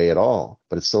any way at all,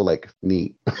 but it's still like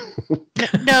neat.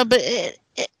 No, but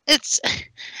it's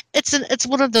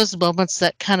one of those moments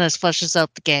that kind of fleshes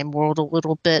out the game world a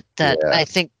little bit. That Yeah. I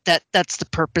think that's the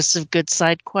purpose of good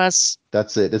side quests.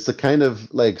 That's it. It's the kind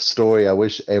of like story I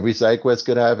wish every side quest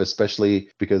could have, especially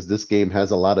because this game has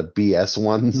a lot of BS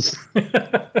ones.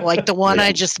 Like the one Yeah.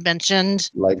 I just mentioned,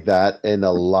 Like that, and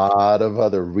a lot of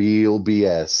other real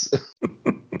BS.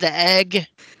 the egg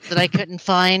that I couldn't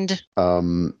find.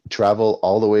 Travel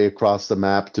all the way across the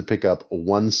map to pick up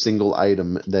one single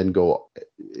item, then go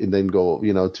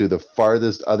to the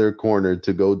farthest other corner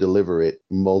to go deliver it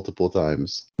multiple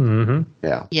times. Mm-hmm.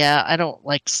 Yeah, I don't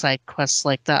like side quests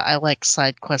like that. I like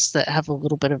side quests that have a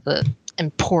little bit of a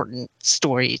important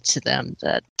story to them,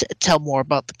 that tell more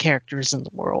about the characters in the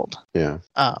world. Yeah.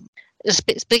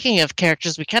 Speaking of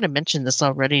characters, we kind of mentioned this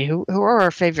already. Who are our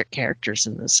favorite characters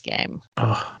in this game?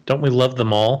 Oh, don't we love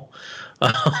them all?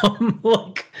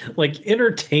 Like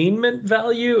entertainment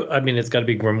value. I mean, it's got to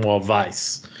be Grimoire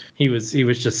Weiss. He was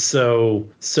just so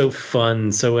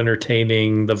fun, so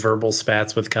entertaining. The verbal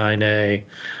spats with Kaine,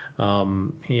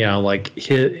 and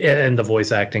the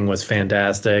voice acting was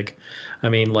fantastic. I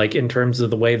mean, like in terms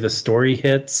of the way the story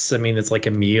hits, I mean, it's like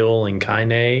Emil and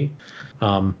Kaine.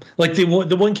 Like the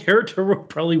one character we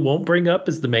probably won't bring up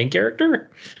is the main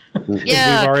character.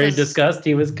 Yeah, we've already discussed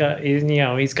he's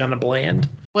kind of bland.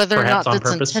 Whether or Perhaps not on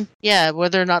that's purpose.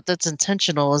 whether or not that's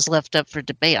intentional is left up for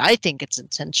debate. I think it's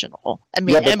intentional.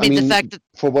 Yeah, but I mean the fact that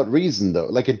for what reason though?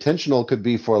 Like intentional could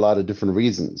be for a lot of different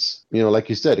reasons. Like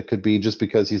you said, it could be just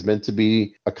because he's meant to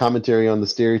be a commentary on the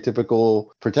stereotypical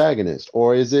protagonist,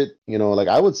 or is it, like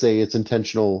I would say it's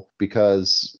intentional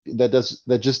because that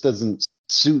just doesn't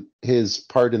suit his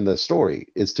part in the story.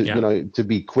 Is to to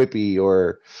be quippy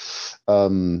or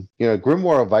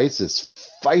Grimoire of Vice is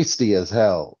feisty as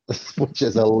hell, which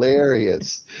is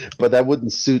hilarious, but that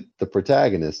wouldn't suit the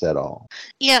protagonist at all.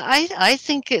 Yeah, I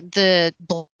think the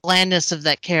blandness of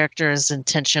that character is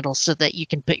intentional so that you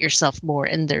can put yourself more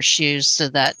in their shoes so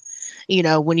that,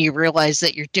 when you realize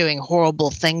that you're doing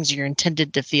horrible things, you're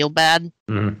intended to feel bad.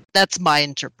 Mm-hmm. That's my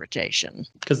interpretation.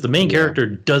 Because the main character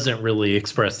doesn't really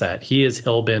express that. He is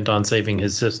hell-bent on saving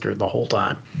his sister the whole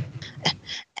time.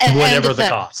 Whatever the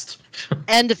cost.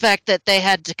 And the fact that they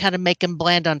had to kind of make him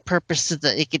bland on purpose so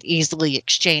that it could easily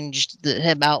exchange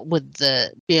him out with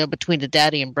between the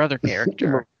daddy and brother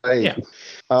character. Right. Yeah.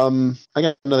 I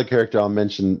got another character I'll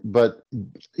mention, but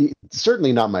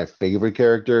certainly not my favorite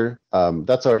character.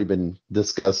 That's already been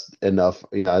discussed enough,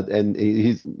 and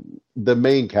he's the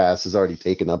main cast has already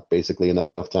taken up basically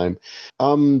enough time.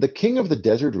 The King of the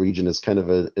Desert region is kind of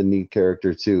a neat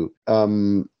character too.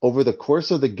 Over the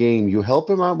course of the game, you help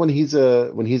him out when he's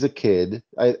a kid.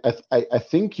 I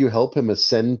think you help him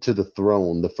ascend to the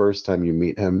throne the first time you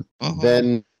meet him. Mm-hmm.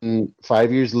 Then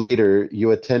 5 years later, you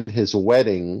attend his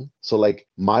wedding. So like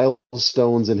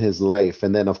milestones in his life.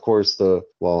 And then of course but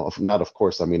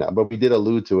we did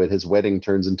allude to it. His wedding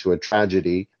turns into a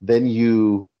tragedy. Then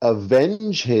you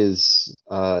avenge his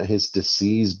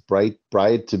deceased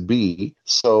bride to be.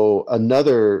 So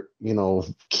another,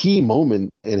 key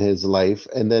moment in his life.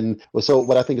 And then, so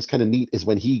what I think is kind of neat is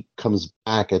when he comes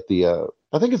back at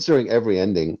I think it's during every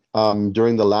ending,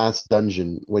 during the last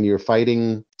dungeon when you're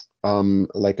fighting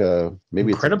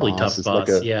maybe incredibly it's a boss. tough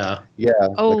boss.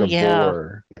 Like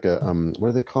boar, like a what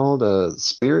are they called? A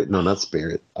spirit? No, not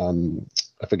spirit.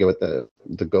 I forget what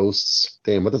the ghosts.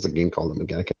 Damn, what does the game call them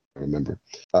again? I can't remember.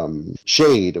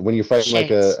 Shade. When you're fighting like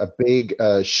a big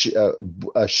a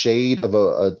shade of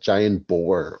a giant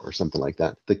boar or something like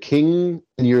that. The king,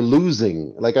 and you're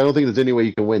losing. Like I don't think there's any way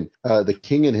you can win. The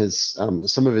king and his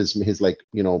some of his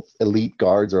elite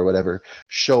guards or whatever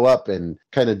show up and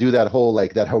kind of do that whole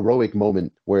that heroic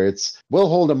moment where it's, we'll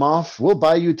hold him off, we'll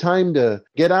buy you time to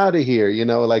get out of here.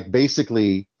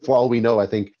 Basically, for all we know, I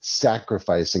think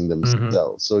sacrificing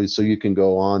themselves so you can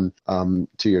go on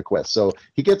to your quest. So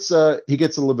he gets a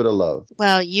little bit of love.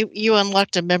 Well, you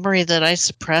unlocked a memory that I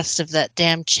suppressed of that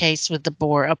damn chase with the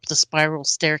boar up the spiral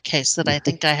staircase that I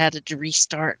think I had to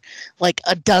restart like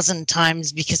a dozen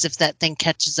times because if that thing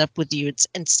catches up with you,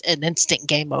 it's an instant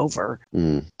game over.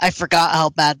 I forgot how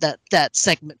bad that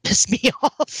segment pissed me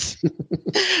off.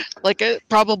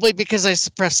 Probably because I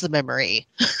suppressed the memory.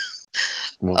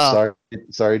 Well,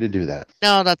 sorry to do that.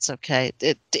 No, that's okay.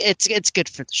 It's good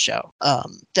for the show.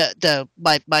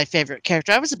 My favorite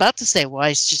character. I was about to say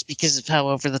Weiss just because of how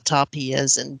over the top he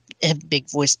is and him being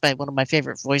voiced by one of my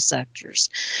favorite voice actors.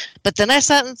 But then I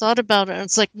sat and thought about it, and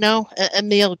it's like, no,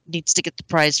 Emil needs to get the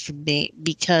prize from me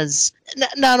because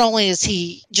not only is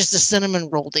he just a cinnamon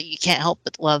roll that you can't help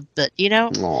but love, but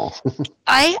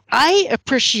I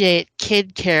appreciate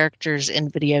kid characters in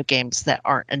video games that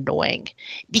aren't annoying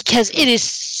because it is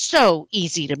so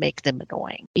easy to make them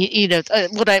annoying.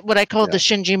 What I call the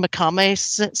Shinji Mikami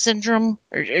syndrome,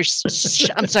 or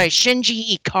I'm sorry,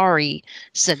 Shinji Ikari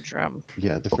syndrome.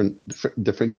 Yeah,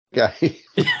 different guy.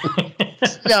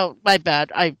 No, my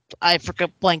bad. I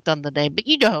blanked on the name, but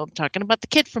you know who I'm talking about, the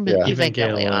kid from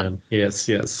Evangelion. Yes.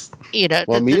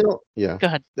 Well, go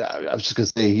ahead. I was just gonna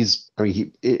say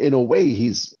he in a way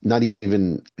he's not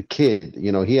even a kid.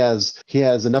 He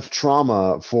has enough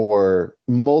trauma for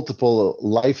multiple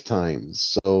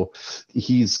lifetimes, so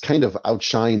he's kind of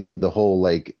outshined the whole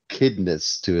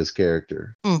kidness to his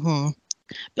character. Mm-hmm.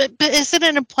 But isn't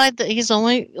it implied that he's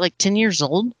only 10 years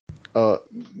old?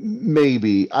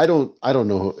 Maybe. I don't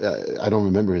know. I don't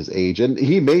remember his age, and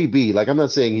he may be. I'm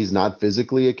not saying he's not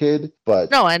physically a kid, but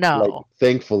no, I know.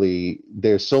 Thankfully,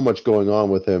 there's so much going on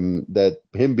with him that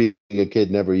him being a kid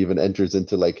never even enters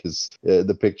into his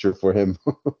the picture for him.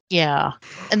 Yeah,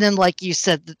 and then like you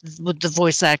said, with the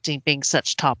voice acting being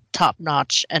such top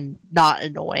notch and not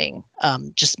annoying,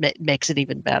 just makes it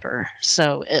even better.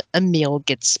 So Emil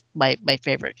gets my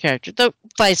favorite character, though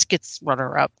Weiss gets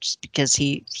runner up just because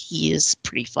he is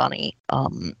pretty funny.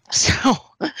 So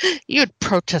you had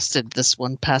protested this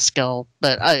one, Pascal,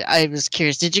 but I was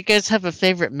curious. Did you guys have a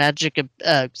favorite magic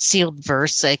sealed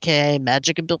verse, aka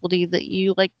magic ability that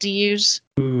you like to use?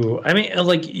 Ooh, I mean,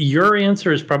 like your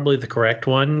answer is probably the correct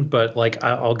one, but like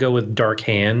I'll go with Dark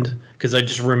Hand because I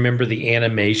just remember the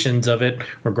animations of it.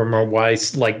 Where Grandma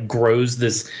Weiss like grows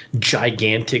this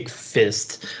gigantic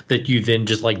fist that you then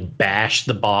just like bash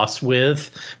the boss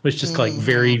with, which just like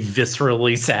very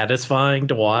viscerally satisfying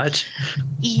to watch.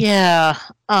 Yeah.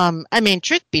 I mean,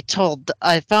 truth be told,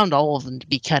 I found all of them to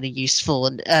be kind of useful,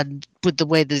 and with the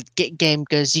way the game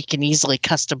goes, you can easily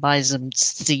customize them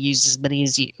to use as many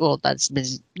as you. Well,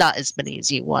 not as many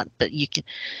as you want, but you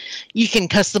can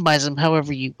customize them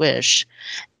however you wish.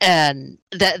 And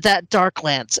that Dark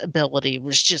Lance ability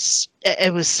was just,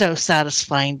 it was so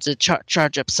satisfying to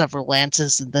charge up several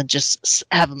lances and then just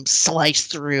have them slice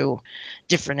through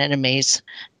different enemies.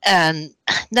 And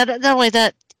not only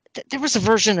that, there was a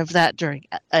version of that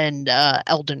in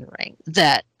Elden Ring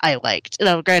that I liked.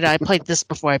 Granted, I played this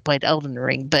before I played Elden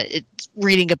Ring, but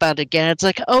reading about it again, it's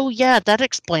like, oh yeah, that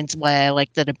explains why I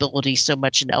like that ability so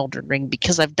much in Elden Ring,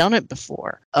 because I've done it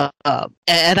before. And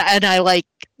I like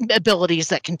abilities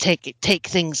that can take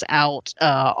things out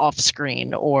off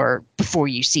screen or before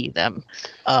you see them.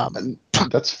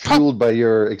 That's fueled by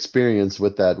your experience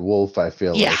with that wolf, I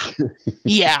feel like.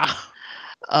 Yeah.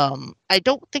 I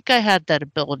don't think I had that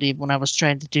ability when I was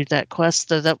trying to do that quest.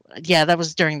 Though that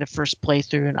was during the first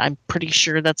playthrough, and I'm pretty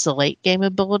sure that's a late game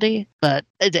ability. But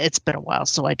it's been a while,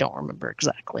 so I don't remember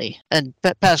exactly. And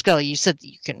Pascal, you said that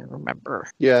you can remember.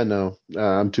 Yeah, no,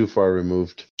 I'm too far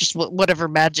removed. Just whatever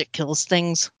magic kills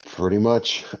things. Pretty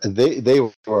much, they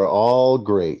were all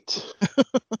great.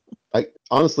 I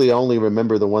honestly only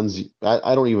remember the ones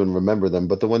I don't even remember them,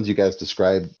 but the ones you guys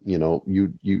described,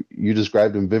 you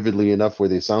described them vividly enough where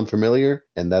they sound familiar,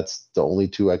 and that's the only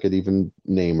two I could even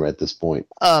name at this point.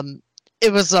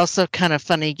 It was also kind of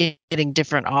funny getting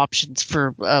different options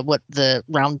for what the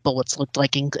round bullets looked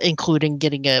like, including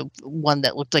getting one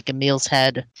that looked like a meal's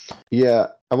head. Yeah,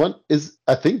 I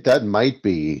think that might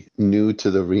be new to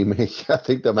the remake. I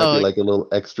think that might be like a little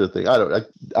extra thing. I'm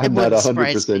not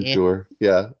 100% sure.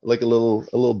 Yeah, like a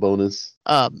little bonus.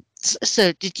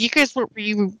 So do you guys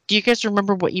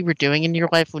remember what you were doing in your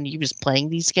life when you was playing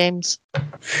these games?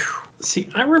 See,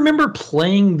 I remember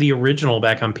playing the original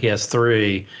back on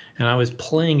PS3, and I was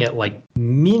playing it like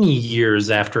many years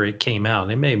after it came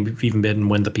out. It may have even been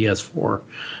when the PS4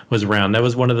 was around. That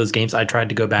was one of those games I tried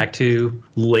to go back to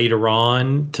later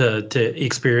on to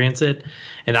experience it.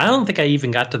 And I don't think I even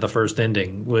got to the first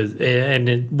ending. And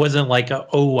it wasn't like,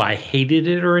 I hated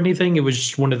it or anything. It was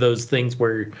just one of those things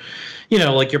where,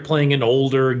 like you're playing an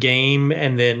older game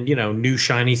and then, new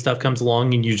shiny stuff comes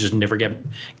along and you just never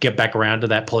get back around to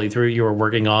that playthrough you were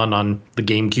working on the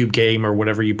GameCube game or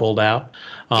whatever you pulled out.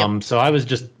 So I was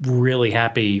just really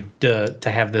happy to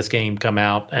have this game come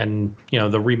out and,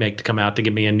 the remake to come out to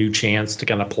give me a new chance to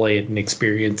kind of play it and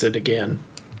experience it again.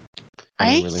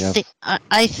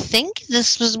 I think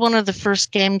this was one of the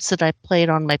first games that I played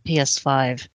on my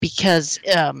PS5 because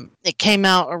it came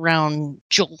out around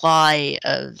July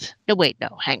of...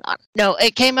 hang on. No,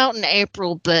 it came out in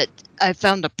April, but I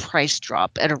found a price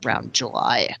drop at around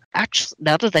July. Actually,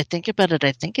 now that I think about it,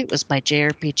 I think it was my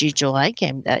JRPG July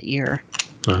game that year.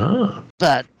 Uh-huh.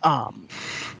 But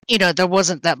there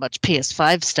wasn't that much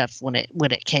PS5 stuff when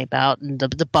it came out, and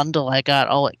the bundle I got,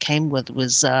 all it came with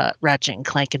was Ratchet and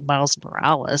Clank and Miles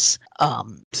Morales.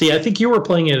 See, I think you were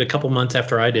playing it a couple months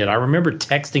after I did. I remember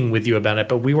texting with you about it,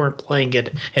 but we weren't playing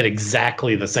it at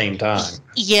exactly the same time.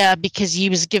 Yeah, because you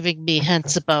was giving me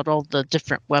hints about all the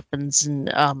different weapons and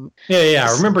Yeah.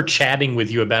 I remember chatting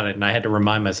with you about it, and I had to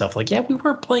remind myself, we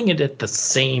weren't playing it at the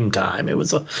same time. It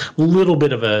was a little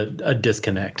bit of a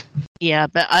disconnect. Yeah,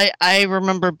 but I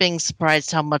remember being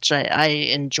surprised how much I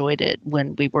enjoyed it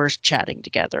when we were chatting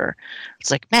together.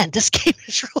 It's like, man, this game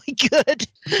is really good.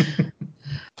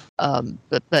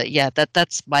 But yeah,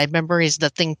 that's my memories.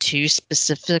 Nothing too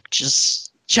specific. Just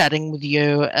chatting with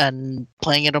you and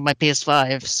playing it on my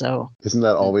PS5. So isn't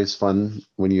that always fun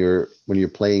when you're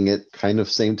playing it kind of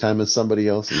same time as somebody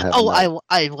else? And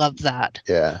I love that.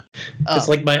 Yeah, it's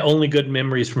like my only good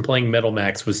memories from playing Metal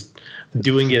Max was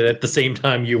doing it at the same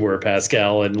time you were,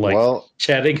 Pascal, and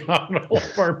chatting on all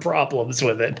of our problems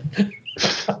with it.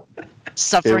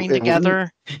 Suffering together.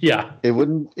 Yeah, it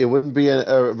wouldn't be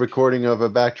a recording of a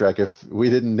Backtrack if we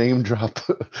didn't name drop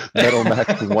Metal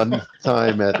Max one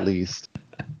time at least.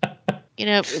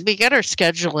 We got our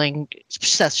scheduling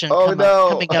session coming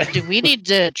up. Do we need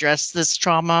to address this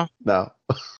trauma? No.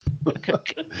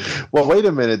 Well, wait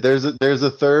a minute. There's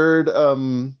a third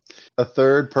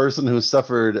person who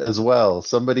suffered as well.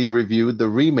 Somebody reviewed the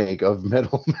remake of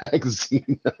Metal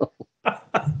Magazine.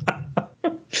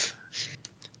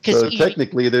 So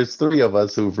technically, there's 3 of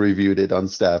us who've reviewed it on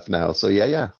staff now. So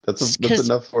yeah, that's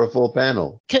enough for a full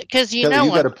panel. Because you Kelly, know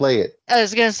you got to play it. I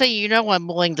was gonna say, I'm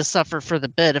willing to suffer for the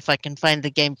bit if I can find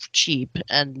the game for cheap.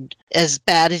 And as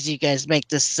bad as you guys make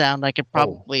this sound, I could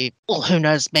probably. Well, who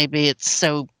knows? Maybe it's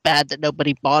so bad that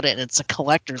nobody bought it, and it's a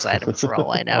collector's item for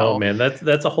all I know. Oh man,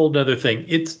 that's a whole other thing.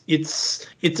 It's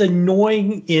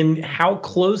annoying in how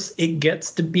close it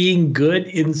gets to being good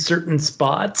in certain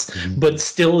spots, but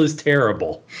still is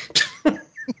terrible.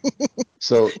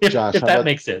 So, Josh, if that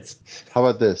makes sense. How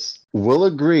about this? We'll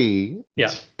agree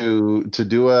to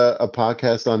do a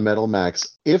podcast on Metal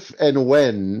Max if and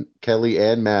when Kelly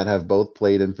and Matt have both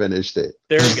played and finished it.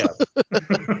 There we go.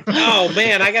 Oh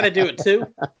man, I got to do it too.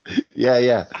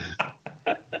 Yeah.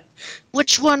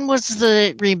 Which one was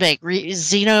the remake?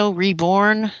 Xeno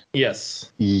Reborn?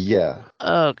 Yes. Yeah.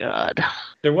 Oh God.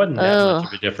 There wasn't that much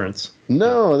of a difference.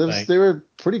 No, they were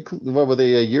pretty. What were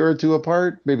they? A year or 2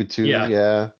 apart? Maybe 2.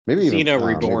 Yeah. Maybe even. Xeno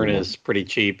Reborn is pretty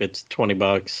cheap. It's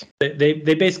 $20. They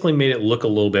basically made it look a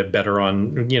little bit better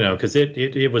on because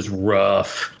it was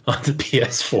rough on the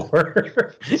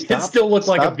PS4. It still looked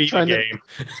like a Vita game.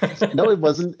 No, it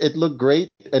wasn't. It looked great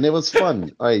and it was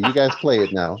fun. All right, you guys play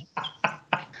it now.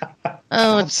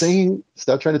 Oh,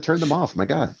 stop trying to turn them off. My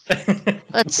God.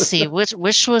 Let's see.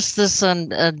 Which was this on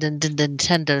the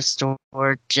Nintendo store?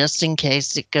 Just in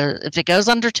case if it goes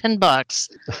under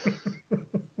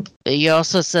 $10. You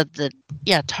also said that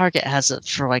Target has it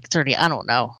for like 30. I don't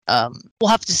know. We'll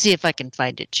have to see if I can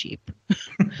find it cheap.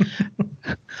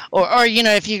 or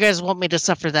if you guys want me to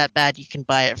suffer that bad, you can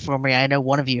buy it for me. I know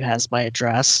one of you has my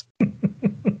address.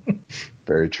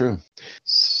 Very true.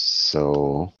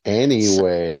 So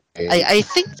anyway, I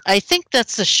think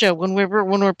that's the show. When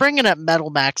we're bringing up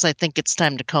Metal Max, I think it's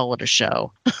time to call it a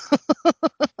show.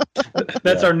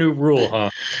 That's our new rule, huh?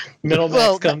 Metal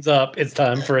Max comes up, it's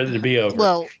time for it to be over.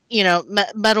 Well,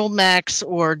 Metal Max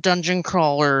or Dungeon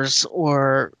Crawlers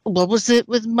or what was it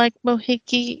with Mike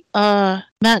Mohiki?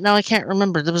 Matt, now I can't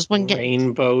remember. There was one game.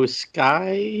 Rainbow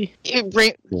Sky?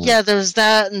 Yeah, there was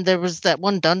that, and there was that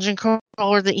one Dungeon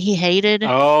Crawler that he hated.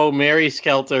 Oh, Mary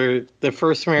Skelter. The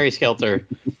first Mary Skelter.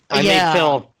 I made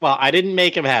Phil. Well, I didn't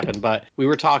make him happen, but we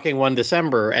were talking one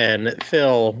December, and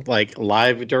Phil,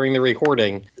 live during the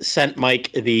recording, sent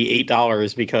Mike the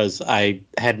 $8 because I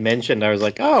had mentioned, I was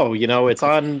like, oh, it's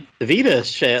on the Vita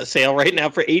sale right now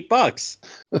for $8.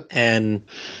 And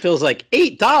Phil's like,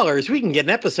 $8? We can get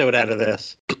an episode out of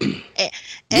this.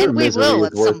 And we will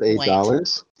at some point.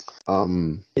 $8.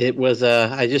 It was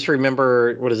I just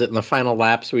remember, what is it, in the final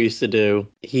laps we used to do,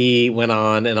 he went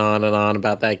on and on and on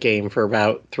about that game for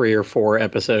about 3 or 4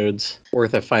 episodes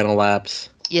worth of final laps.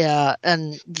 Yeah,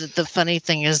 and the funny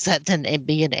thing is that then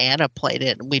me and Anna played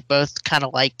it, and we both kind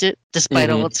of liked it, despite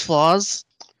all its flaws.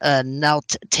 Now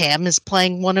Tam is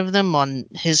playing one of them on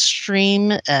his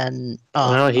stream, and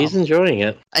he's enjoying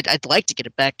it. I'd like to get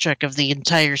a backtrack of the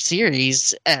entire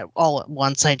series all at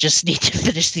once. I just need to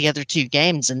finish the other 2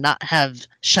 games and not have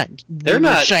They're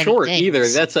not short games. either.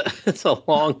 It's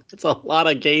a lot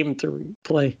of game to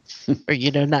play. Or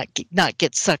not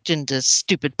get sucked into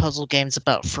stupid puzzle games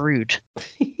about fruit.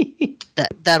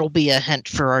 That'll be a hint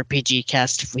for RPG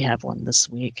Cast if we have one this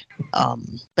week.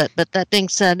 But that being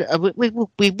said,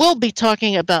 we will be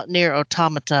talking about Nier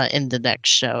Automata in the next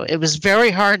show. It was very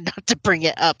hard not to bring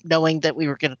it up, knowing that we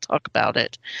were going to talk about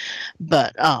it.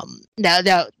 But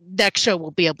now next show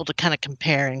we'll be able to kind of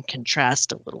compare and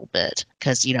contrast a little bit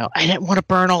because I didn't want to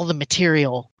burn all the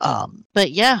material.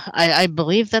 But yeah, I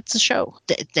believe that's the show.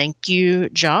 Thank you,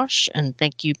 Josh, and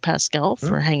thank you, Pascal,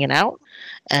 for hanging out.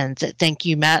 And thank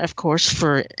you, Matt, of course,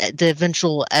 for the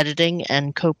eventual editing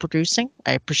and co-producing.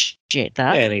 I appreciate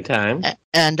that. Anytime.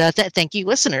 And thank you,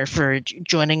 listener, for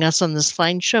joining us on this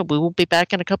fine show. We will be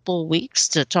back in a couple of weeks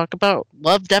to talk about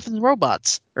Love, Death, and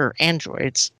Robots, or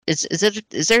androids.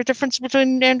 Is there a difference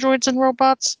between androids and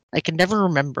robots? I can never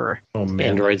remember. Oh, man.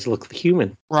 Androids look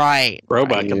human. Right.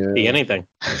 Robot can be anything.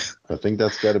 I think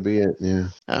that's got to be it. Yeah.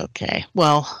 Okay.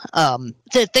 Well,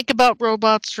 think about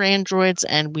robots or androids,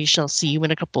 and we shall see you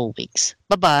in a couple of weeks.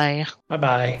 Bye-bye.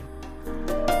 Bye-bye.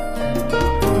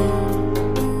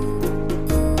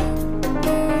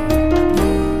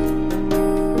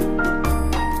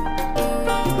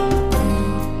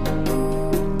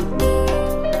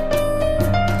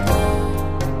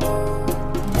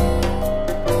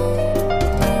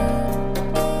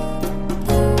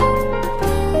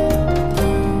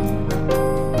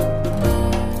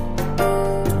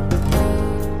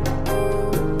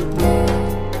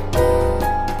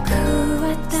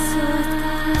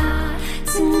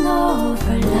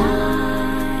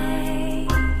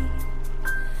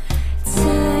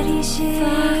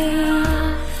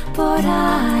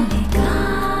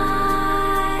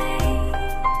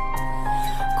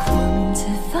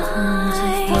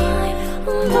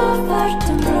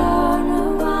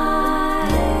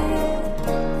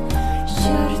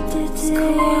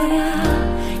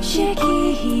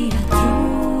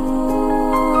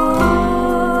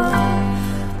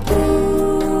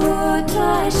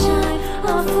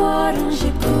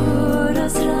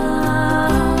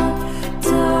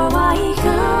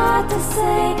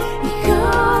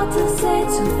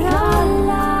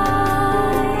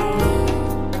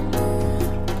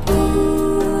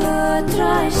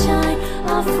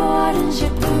 afford and you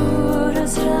put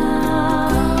us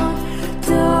down.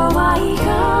 Though I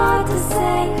got